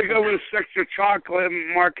 I'm going to go with extra chocolate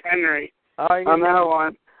and Mark Henry on that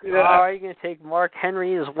one. Yeah. All right, you're going to take Mark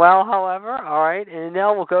Henry as well, however. All right, and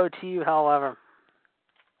now we'll go to you, however.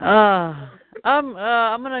 I'm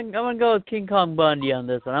gonna go with King Kong Bundy on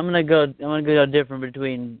this one. I'm gonna go different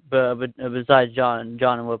besides John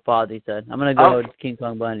and what Fozzie said. I'm gonna go with King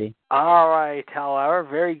Kong Bundy. All right, however,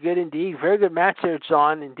 very good indeed. Very good match there,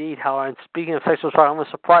 John, indeed, however. And speaking of sexual assault, I'm going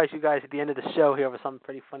to surprise you guys at the end of the show here with something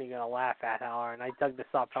pretty funny you're going to laugh at, however. And I dug this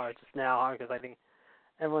up, however, just now, because I think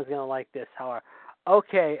everyone's going to like this, however.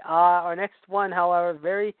 Okay, our next one, however,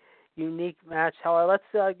 very unique match. However, let's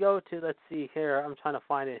go to, let's see here. I'm trying to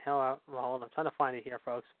find it. Hold on. I'm trying to find it here,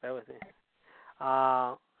 folks. Bear with me.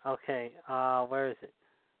 Okay, where is it?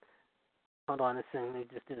 Hold on, this thing. They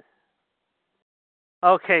just did.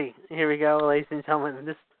 Okay, here we go, ladies and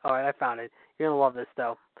gentlemen. All right, I found it. You're going to love this,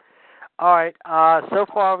 though. All right, so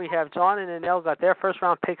far we have John and Anel got their first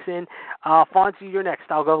round picks in. Fonzie, you're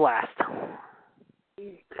next. I'll go last.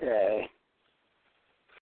 Okay.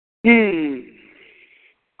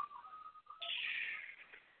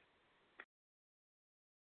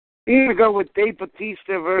 I'm going to go with Dave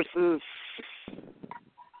Bautista versus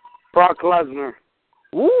Brock Lesnar.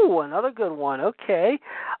 Ooh, another good one. Okay.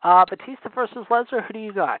 Batista versus Lesnar, who do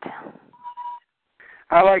you got?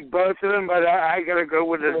 I like both of them, but I got to go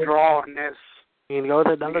with a draw on this. You going to go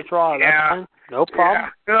with another draw? Yeah. That's fine. No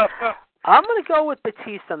problem. Yeah. I'm going to go with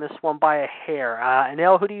Batista on this one by a hair.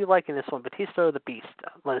 Anel, who do you like in this one, Batista or the Beast,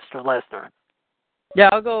 Lesnar? Yeah,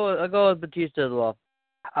 I'll go with Batista as well.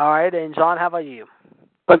 All right, and John, how about you?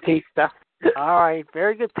 Batista. All right,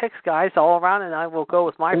 very good picks, guys, all around, and I will go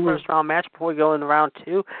with my first round match before we go into round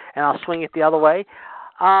 2, and I'll swing it the other way.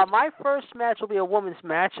 My first match will be a women's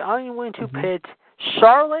match. I'm going to pit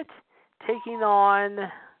Charlotte taking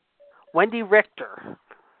on Wendy Richter.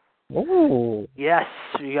 Ooh. Yes,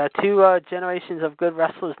 we got 2 generations of good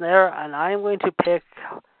wrestlers there, and I'm going to pick.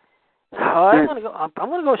 I'm going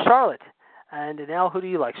to go with Charlotte. And now, who do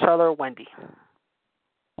you like, Charlotte or Wendy?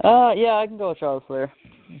 Yeah, I can go with Charlotte Flair.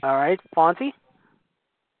 All right, Fonzie?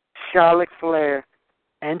 Charlotte Flair.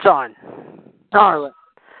 And John? Charlotte.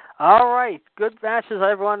 All right, good matches,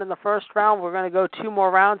 everyone, in the first round. We're going to go 2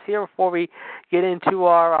 more rounds here before we get into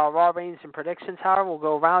our Raw ratings and predictions. However, we'll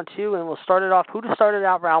go round 2, and we'll start it off. Who started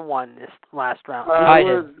out round 1 this last round? I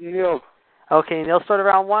did. Neil. Okay, Neil started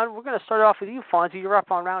round 1. We're going to start off with you, Fonzie. You're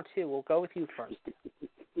up on round 2. We'll go with you first.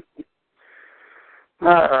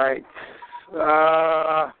 All right.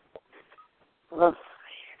 Let's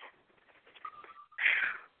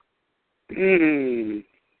see.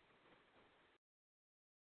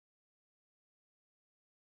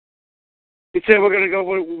 You say we're going to go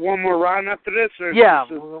with one more round after this? Or yeah,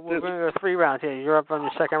 we're going to go 3 rounds. Yeah, you're up on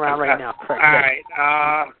your second round right now. Correct.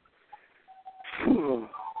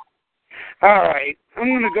 All right. I'm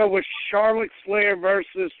going to go with Charlotte Flair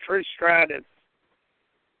versus Trish Stratus.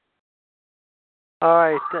 All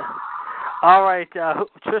right.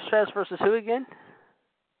 Trish Stratus versus who again?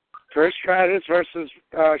 Trish Stratus versus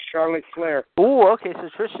Charlotte Flair. Ooh, okay. So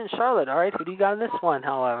Trish and Charlotte. All right. Who do you got in this one,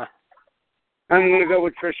 however? I'm going to go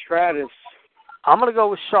with Trish Stratus. I'm going to go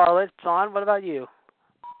with Charlotte. John, what about you?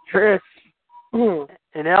 Trish.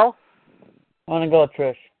 And Elle? I'm going to go with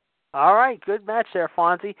Trish. All right. Good match there,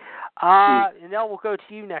 Fonzie. And Elle, we'll go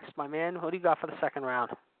to you next, my man. What do you got for the second round?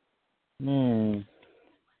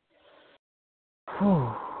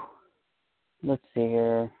 Let's see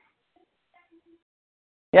here.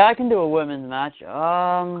 Yeah, I can do a women's match.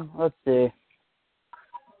 Let's see.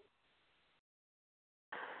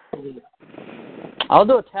 I'll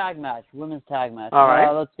do a tag match, women's tag match. All right.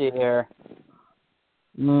 Let's see here.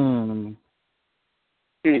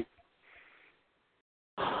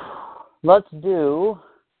 Let's do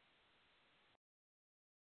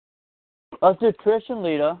Trish and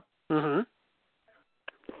Lita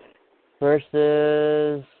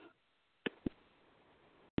versus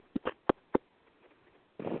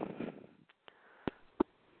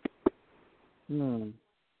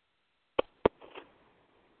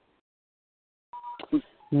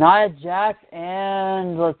Nia Jax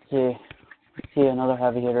and let's see another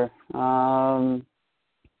heavy hitter. I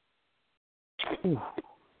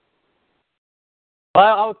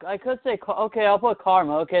could say okay. I'll put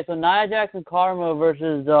Karma. Okay, so Nia Jax and Karma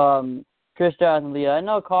versus Trish Stratus and Lita. I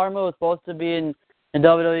know Karma was supposed to be in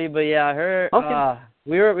WWE, but yeah, her. Okay.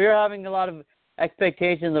 We were having a lot of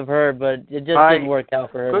expectations of her, but it just didn't work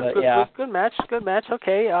out for her. Good match.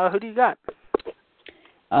 Okay, who do you got?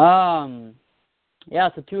 Yeah,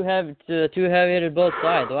 so two heavy hitters both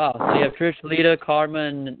sides. Wow. So you have Trish, Lita, Karma,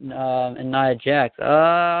 and Nia Jax.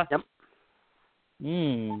 Yep.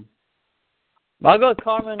 I'll go with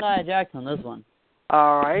Karma and Nia Jax on this one.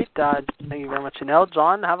 All right. Thank you very much, Anil.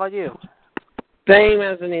 John, how about you? Same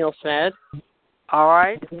as Anil said. All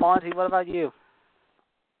right. Fonzie, what about you?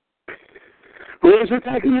 Who is the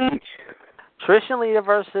tag match? Trish and Lita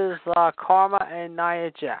versus Karma and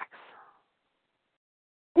Nia Jax.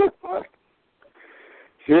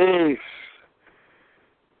 Jeez.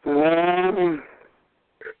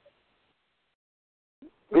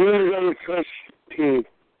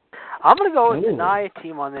 I'm going to go with the Nia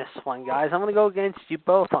team on this one, guys. I'm going to go against you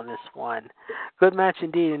both on this one. Good match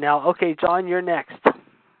indeed. And now, okay, John, you're next.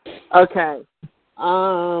 Okay.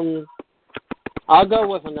 I'll go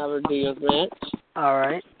with another Divas match. All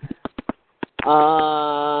right.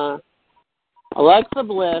 Alexa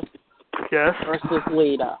Bliss Yes. versus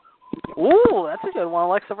Lita. Ooh, that's a good one.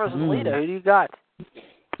 Alexa versus Lita. Who do you got?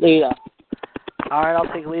 Lita. All right,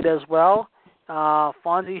 I'll take Lita as well.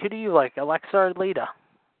 Fonzie, who do you like, Alexa or Lita?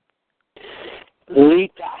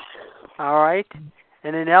 Lita. All right.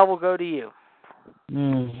 And then now we'll go to you.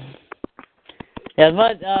 Yeah, as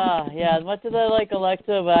much as I like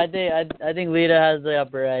Alexa, but I think Lita has the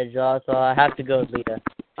upper edge, so I have to go with Lita.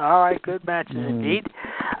 All right, good matches indeed.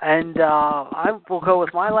 And I will go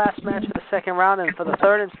with my last match for the second round, and for the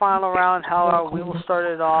third and final round, however, we will start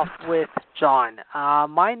it off with John.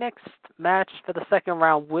 My next match for the second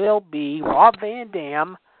round will be Rob Van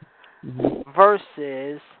Dam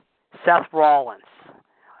versus Seth Rollins.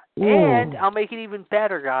 And I'll make it even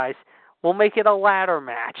better, guys. We'll make it a ladder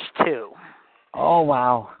match, too. Oh,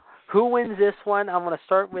 wow. Who wins this one? I'm going to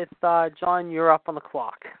start with John. You're up on the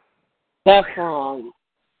clock. Seth Rollins.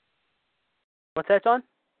 What's that, John?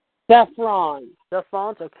 Seth Rollins. Seth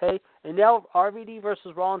Rollins, okay. And now RVD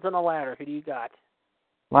versus Rollins on a ladder. Who do you got?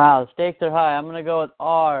 Wow, the stakes are high. I'm going to go with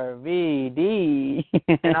RVD.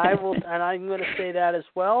 and I'm going to say that as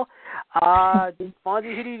well.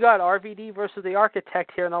 Fonzie, who do you got? RVD versus the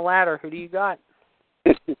Architect here on the ladder. Who do you got?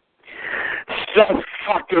 Seth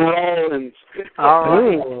fucking Rollins. All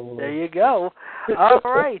right, there you go. All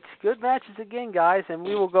right, good matches again, guys, and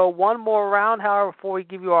we will go one more round, however, before we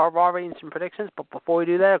give you our Raw ratings and predictions. But before we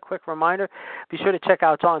do that, a quick reminder, be sure to check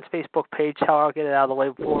out John's Facebook page, how I'll get it out of the way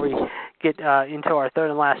before we get into our third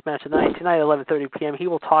and last match of the night. Tonight at 11:30 p.m., he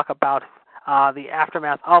will talk about the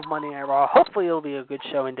aftermath of Monday Night Raw. Hopefully it'll be a good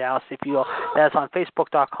show in Dallas, if you will. That's on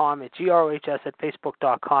Facebook.com. It's GROHS at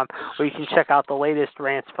Facebook.com, where you can check out the latest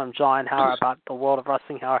rants from John Howard about the world of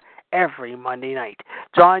wrestling, Howard, every Monday night.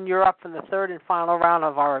 John, you're up in the third and final round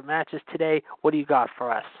of our matches today. What do you got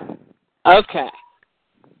for us? Okay.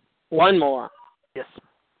 One more. Yes.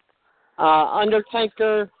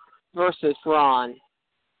 Undertaker versus Ron.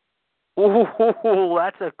 Ooh,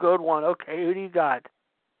 that's a good one. Okay, who do you got?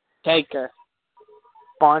 Taker.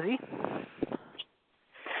 Fonzie?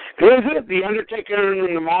 Who is it? The Undertaker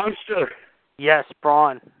and the Monster? Yes,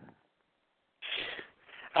 Braun.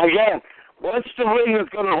 Again, what's the ring that's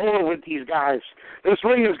going to hold with these guys? This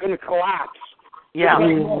ring is going to collapse. Yeah.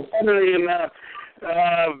 Henry and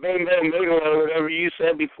Bang Bang Bigelow, whatever you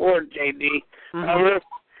said before, JD.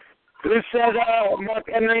 Who said Mark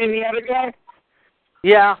Henry and the other guy?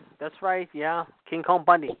 Yeah, that's right. Yeah, King Kong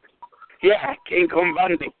Bundy. Yeah, King Kong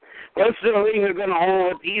Bundy. What's the ring that's going to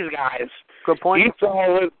hold with these guys? Good point.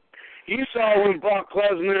 You saw when Brock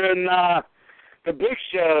Lesnar and the Big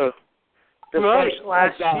Show. Right,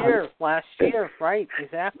 last year, right,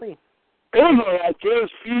 exactly. It was like a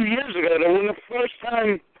few years ago. When the first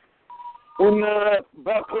time when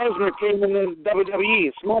Brock Lesnar came in the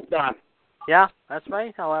WWE, SmackDown. Yeah, that's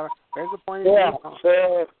right. However, very good point. Yeah,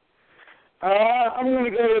 so I'm going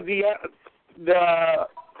to go with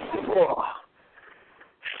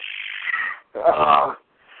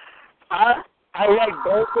I like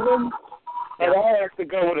both of them, but I have to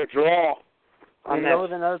go with a draw. Go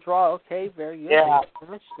with another draw. Okay, very good. Yeah.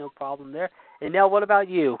 No problem there. And now, what about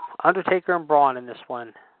you? Undertaker and Braun in this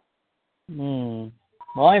one.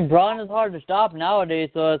 Well, I mean, Braun is hard to stop nowadays.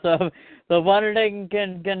 So if Undertaker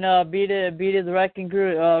can beat his wrecking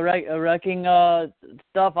crew, wrecking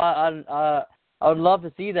stuff, I would love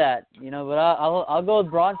to see that. You know, but I'll go with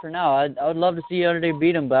Braun for now. I would love to see Undertaker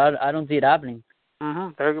beat him, but I don't see it happening.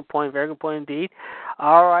 Very good point. Very good point indeed.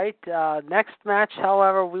 All right. Next match,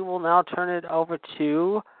 however, we will now turn it over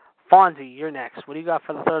to Fonzie. You're next. What do you got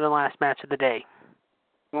for the third and last match of the day?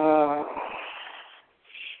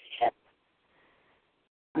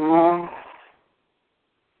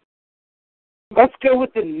 Let's go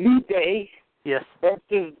with the New Day. Yes.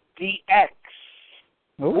 Versus DX.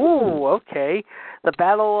 Ooh, okay. The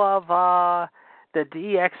battle of the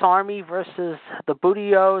DX Army versus the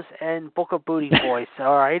Booty-O's and Book of Booty Boys.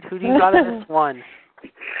 All right. Who do you got in this one?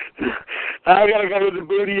 I got to go with the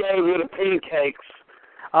Booty-O's with the pancakes.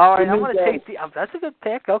 All right. I'm going to take that's a good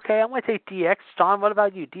pick. Okay. I'm going to take DX. John, what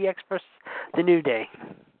about you? DX versus the New Day.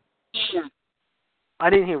 I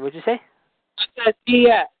didn't hear. What'd you say? I said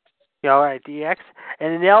DX. Yeah, all right, DX.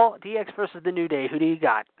 And now DX versus the New Day. Who do you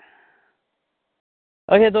got?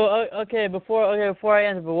 Okay, before I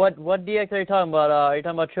answer, but what DX are you talking about? Are you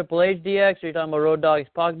talking about Triple H DX? Or are you talking about Road Dogg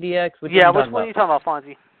Pac DX? Which one are you talking about,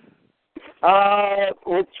 Fonzie?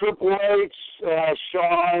 With Triple H,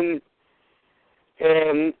 Shawn,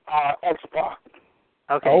 and X-Pac.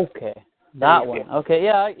 Okay, that one. Okay,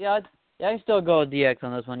 I can still go with DX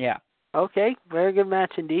on this one. Yeah. Okay, very good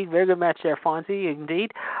match indeed. Very good match there, Fonzie,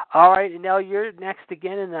 indeed. All right, and now you're next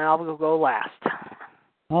again, and then I'll go last.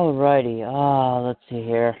 Alrighty. Let's see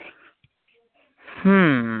here.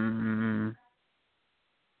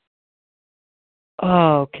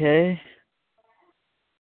 Okay.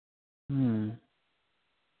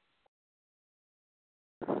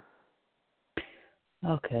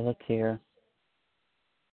 Okay, let's see here.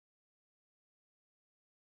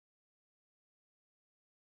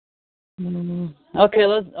 Okay,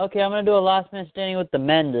 I'm gonna do a last man standing with the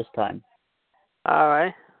men this time. All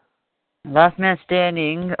right. Last man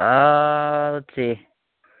standing, let's see.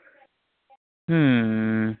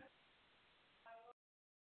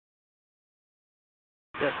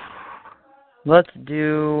 Yes. Let's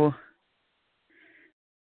do,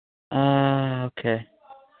 okay.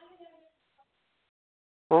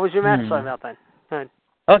 What was your match sorry about then? Go ahead.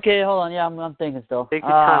 Okay, hold on, yeah, I'm thinking still. Take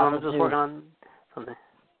your time, I'm just working on something.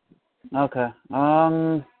 Okay,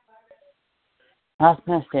 last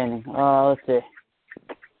man standing, let's see.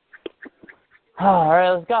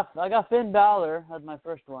 Alright, I got Finn Balor as my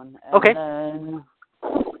first one. And okay. Then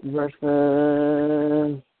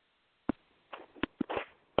versus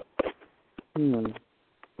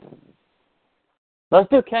let's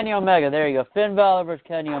do Kenny Omega. There you go. Finn Balor versus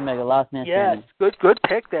Kenny Omega. Last man standing. Yes, good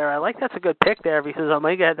pick there. I like that's a good pick there because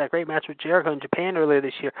Omega had that great match with Jericho in Japan earlier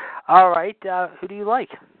this year. All right, who do you like?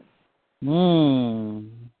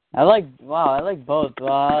 I like both.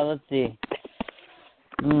 Let's see.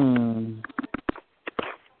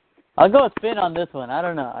 I'll go with Finn on this one. I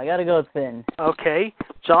don't know. I gotta go with Finn. Okay.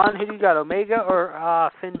 John, who do you got, Omega or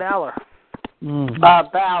Finn Balor?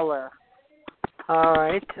 Balor. All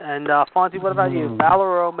right. And Fonzie, what about you? Balor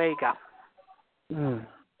or Omega?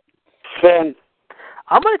 Finn.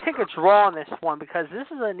 I'm going to take a draw on this one because this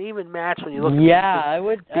is an even match when you look at it. I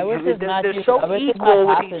wish they're so equal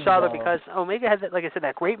with each other because Omega has, like I said,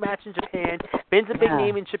 that great match in Japan. Finn's a big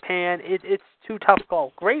name in Japan. It's too tough to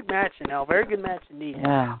call. Great match, very good match indeed.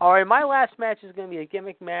 Yeah. All right, my last match is going to be a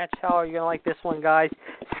gimmick match. How are you going to like this one, guys?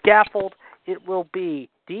 Scaffold, it will be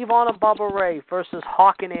Devon and Bubba Ray versus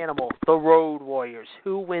Hawk and Animal, the Road Warriors.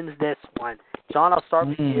 Who wins this one? John, I'll start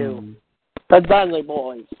with you. The Dudley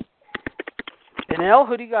Boys. Danelle,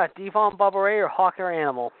 who do you got? Devon, Bubba Ray, or Hawk or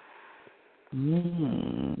Animal?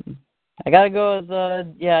 I gotta go with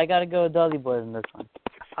Dudley Boys in this one.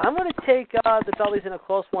 I'm going to take the Dudleys in a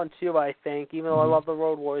close one, too, I think, even though I love the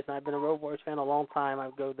Road Warriors, and I've been a Road Warriors fan a long time. I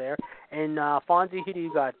would go there. And Fonzie, who do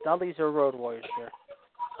you got? Dudleys or Road Warriors here?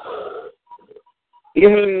 You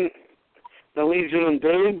mean the Legion of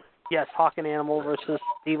Doom? Yes, Hawk and Animal versus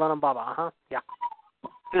Devon and Bubba. Yeah.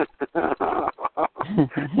 I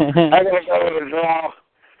gotta go with a draw.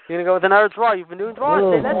 You're gonna go with another draw. You've been doing draws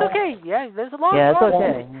today. That's okay. Yeah, there's a long draw.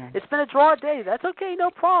 Okay. It's been a draw day. That's okay. No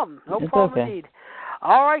problem. No problem indeed.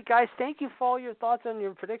 All right, guys. Thank you for all your thoughts and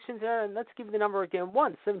your predictions there. And let's give you the number again: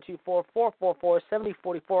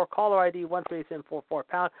 1-724-444-7044. Caller ID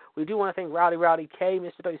 13744#. We do want to thank Rowdy K,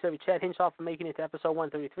 Mr. WCW Chad Hinshaw for making it to episode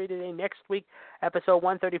 133 today. Next week, episode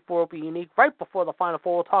 134 will be unique. Right before the Final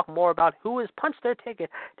Four, we'll talk more about who has punched their ticket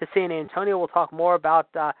to San Antonio. We'll talk more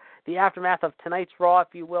about the aftermath of tonight's Raw, if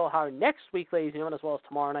you will, how next week, ladies and gentlemen, as well as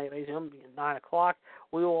tomorrow night, ladies and gentlemen, at 9 o'clock.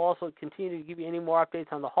 We will also continue to give you any more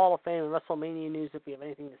updates on the Hall of Fame and WrestleMania news if we have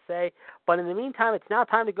anything to say. But in the meantime, it's now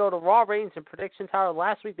time to go to Raw ratings and predictions. However,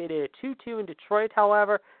 last week they did a 2-2 in Detroit,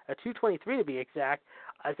 however, a 2-23 to be exact,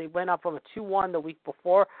 as they went up from a 2-1 the week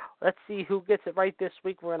before. Let's see who gets it right this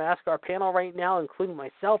week. We're going to ask our panel right now, including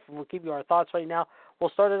myself, and we'll give you our thoughts right now.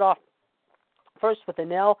 We'll start it off first with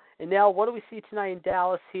Anel. Anel, what do we see tonight in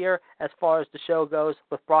Dallas here as far as the show goes,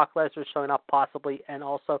 with Brock Lesnar showing up possibly, and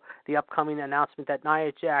also the upcoming announcement that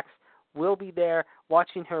Nia Jax will be there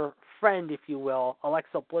watching her friend, if you will,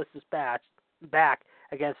 Alexa Bliss's back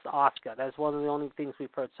against Asuka. That's one of the only things we've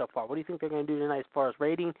heard so far. What do you think they're going to do tonight as far as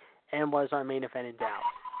rating, and what is our main event in Dallas?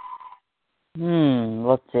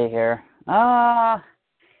 Let's see here.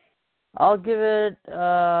 I'll give it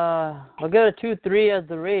a 2-3 as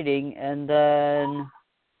the rating, and then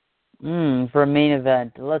for a main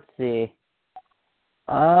event, let's see.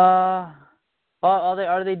 Are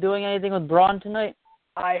they doing anything with Braun tonight?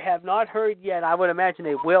 I have not heard yet. I would imagine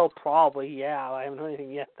they will probably. Yeah, I haven't heard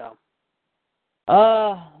anything yet though.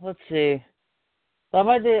 Let's see. They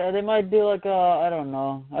might do like I don't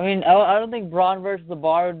know. I mean, I don't think Braun versus the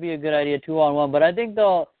Bar would be a good idea 2-on-1, but I think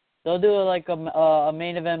they'll do like a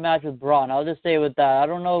main event match with Braun. I'll just stay with that. I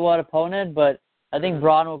don't know what opponent, but I think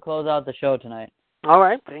Braun will close out the show tonight. All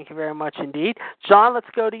right. Thank you very much indeed. John, let's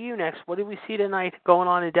go to you next. What do we see tonight going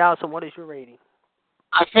on in Dallas, and what is your rating?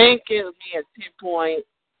 I think it'll be a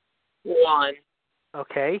 2.1.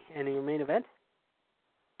 Okay. And your main event?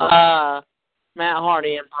 Matt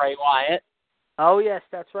Hardy and Bray Wyatt. Oh, yes,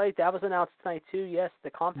 that's right. That was announced tonight, too. Yes, the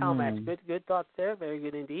compound match. Good thoughts there. Very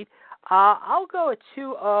good indeed. I'll go at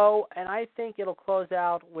 2-0, and I think it'll close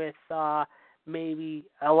out with maybe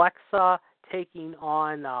Alexa taking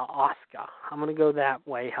on Asuka. I'm going to go that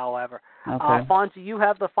way, however. Okay. Fonzie, you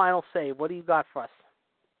have the final say. What do you got for us?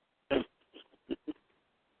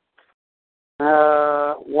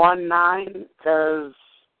 1-9, because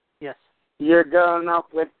yes, you're going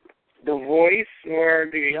up with The Voice or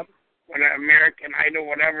the American Idol,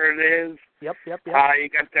 whatever it is. Yep. You got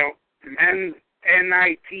the men's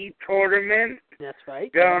NIT tournament. That's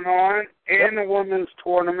right. Going on, and the women's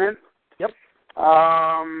tournament. Yep.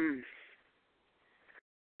 And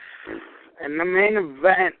the main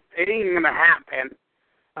event, it ain't gonna happen.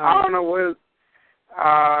 I don't know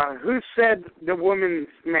who said the women's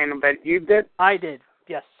main event. You did? I did.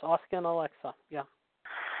 Yes, Asuka and Alexa. Yeah.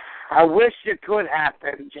 I wish it could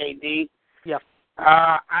happen, JD. Yep.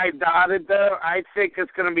 I doubt it though. I think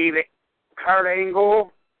it's gonna be the Kurt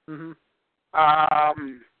Angle. Mm-hmm.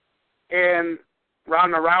 And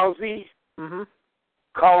Ronda Rousey. Mm-hmm.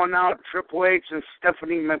 Calling out Triple H and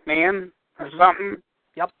Stephanie McMahon or something.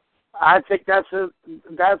 Yep. I think that's how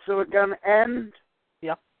it's gonna end.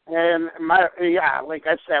 Yep. And like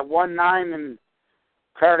I said, 1-9 and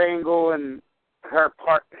Kurt Angle and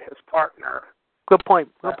his partner. Good point.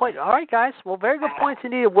 Good point. All right, guys. Well, very good points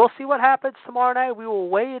indeed. We'll see what happens tomorrow night. We will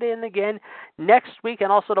weigh it in again next week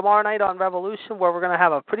and also tomorrow night on Revolution, where we're going to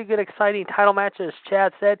have a pretty good, exciting title match, as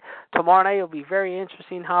Chad said. Tomorrow night will be very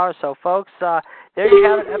interesting, however. So, folks, there you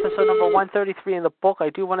have it, episode number 133 in the book. I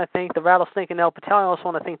do want to thank the Rattlesnake and El Patel. I also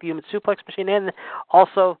want to thank the Human Suplex Machine and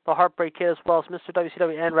also the Heartbreak Kid, as well as Mr.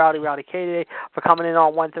 WCW and Rowdy K today for coming in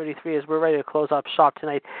on 133 as we're ready to close up shop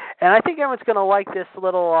tonight. And I think everyone's going to like this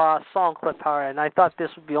little song clip, however, and I thought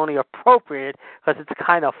this would be only appropriate because it's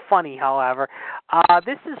kind of funny, however.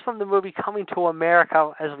 This is from the movie Coming to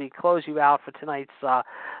America as we close you out for tonight's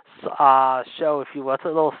show, if you will. It's a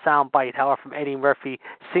little sound bite, however, from Eddie Murphy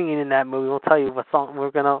singing in that movie. We'll tell you what song we're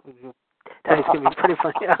going to... It's going to be pretty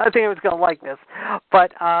funny. I think everyone's going to like this.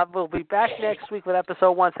 But we'll be back next week with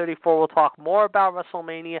episode 134. We'll talk more about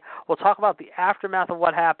WrestleMania. We'll talk about the aftermath of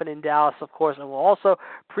what happened in Dallas, of course, and we'll also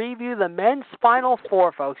preview the men's Final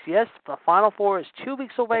Four, folks. Yes, the Final Four is 2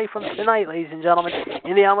 weeks away from tonight, ladies and gentlemen,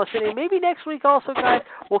 in the Alamo City. Maybe next week also, guys,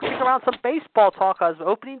 we'll kick around some baseball talk as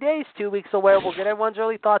opening day is 2 weeks away. We'll get everyone's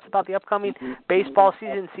early thoughts about the upcoming baseball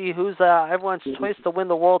season, see who's everyone's choice to win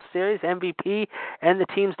the World Series, MVP, and the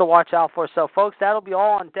teams to watch out for. So, folks, that'll be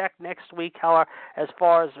all on deck next week, however, as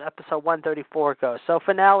far as episode 134 goes. So,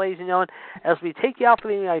 for now, ladies and gentlemen, as we take you out for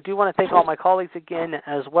the evening, I do want to thank all my colleagues again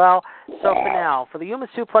as well. So, for now, for the Human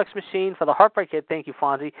Suplex Machine, for the Heartbreak Kid, thank you,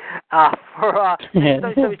 Fonzie, for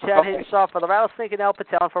WCW Chad Hinshaw, for the Rattlesnake and El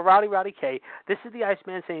Patel, and for Rowdy K, this is the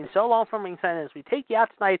Iceman saying so long from ringside. As we take you out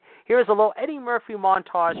tonight, here is a little Eddie Murphy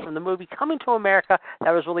montage from the movie Coming to America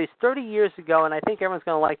that was released 30 years ago, and I think everyone's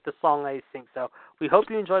going to like the song I sing. So we hope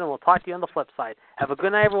you enjoyed, and we'll talk to you on the flip side. Have a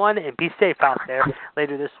good night, everyone, and be safe out there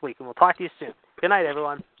later this week, and we'll talk to you soon. Good night,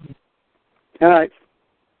 everyone. Good night.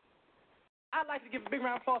 I'd like to give a big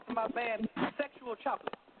round of applause to my band, Sexual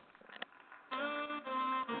Chocolate.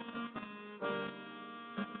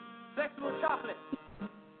 Sexual Chocolate.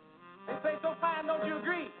 They say so fine, don't you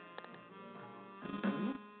agree?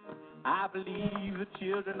 I believe the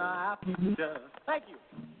children are our future. Thank you.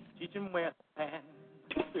 Teach them well and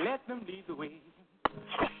let them lead the way.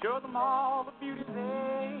 Show them all the beauty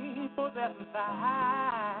they possess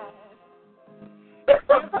inside.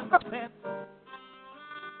 Give them a sense of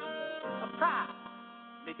pride.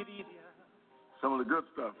 Make it easier. Some of the good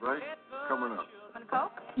stuff, right? Coming up. Want a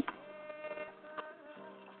Coke?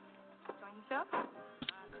 Join yourself?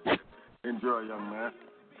 Enjoy, young man.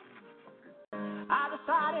 I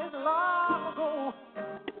decided long ago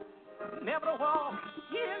never to walk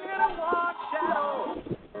in anyone's shadow.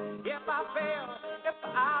 If I fail, if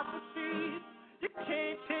I succeed, you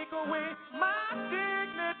can't take away my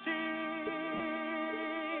dignity.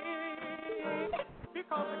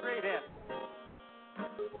 Because the greatest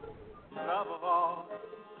love of all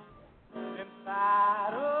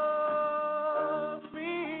inside of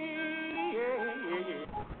me.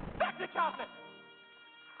 Back to chocolate.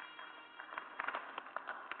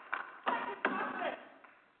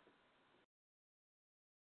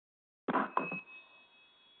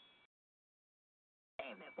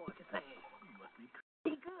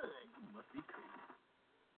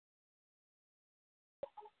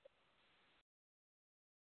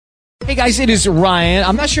 Hey guys, it is Ryan.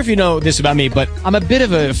 I'm not sure if you know this about me, but I'm a bit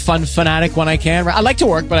of a fun fanatic when I can. I like to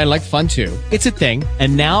work, but I like fun too. It's a thing.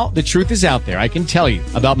 And now the truth is out there. I can tell you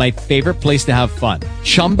about my favorite place to have fun.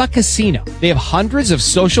 Chumba Casino. They have hundreds of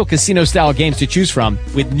social casino style games to choose from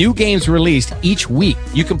with new games released each week.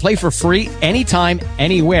 You can play for free anytime,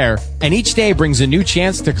 anywhere. And each day brings a new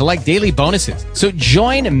chance to collect daily bonuses. So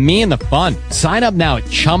join me in the fun. Sign up now at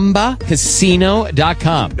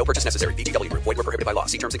ChumbaCasino.com. No purchase necessary. VGW Group. Void where prohibited by law.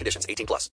 See terms and conditions. 18+.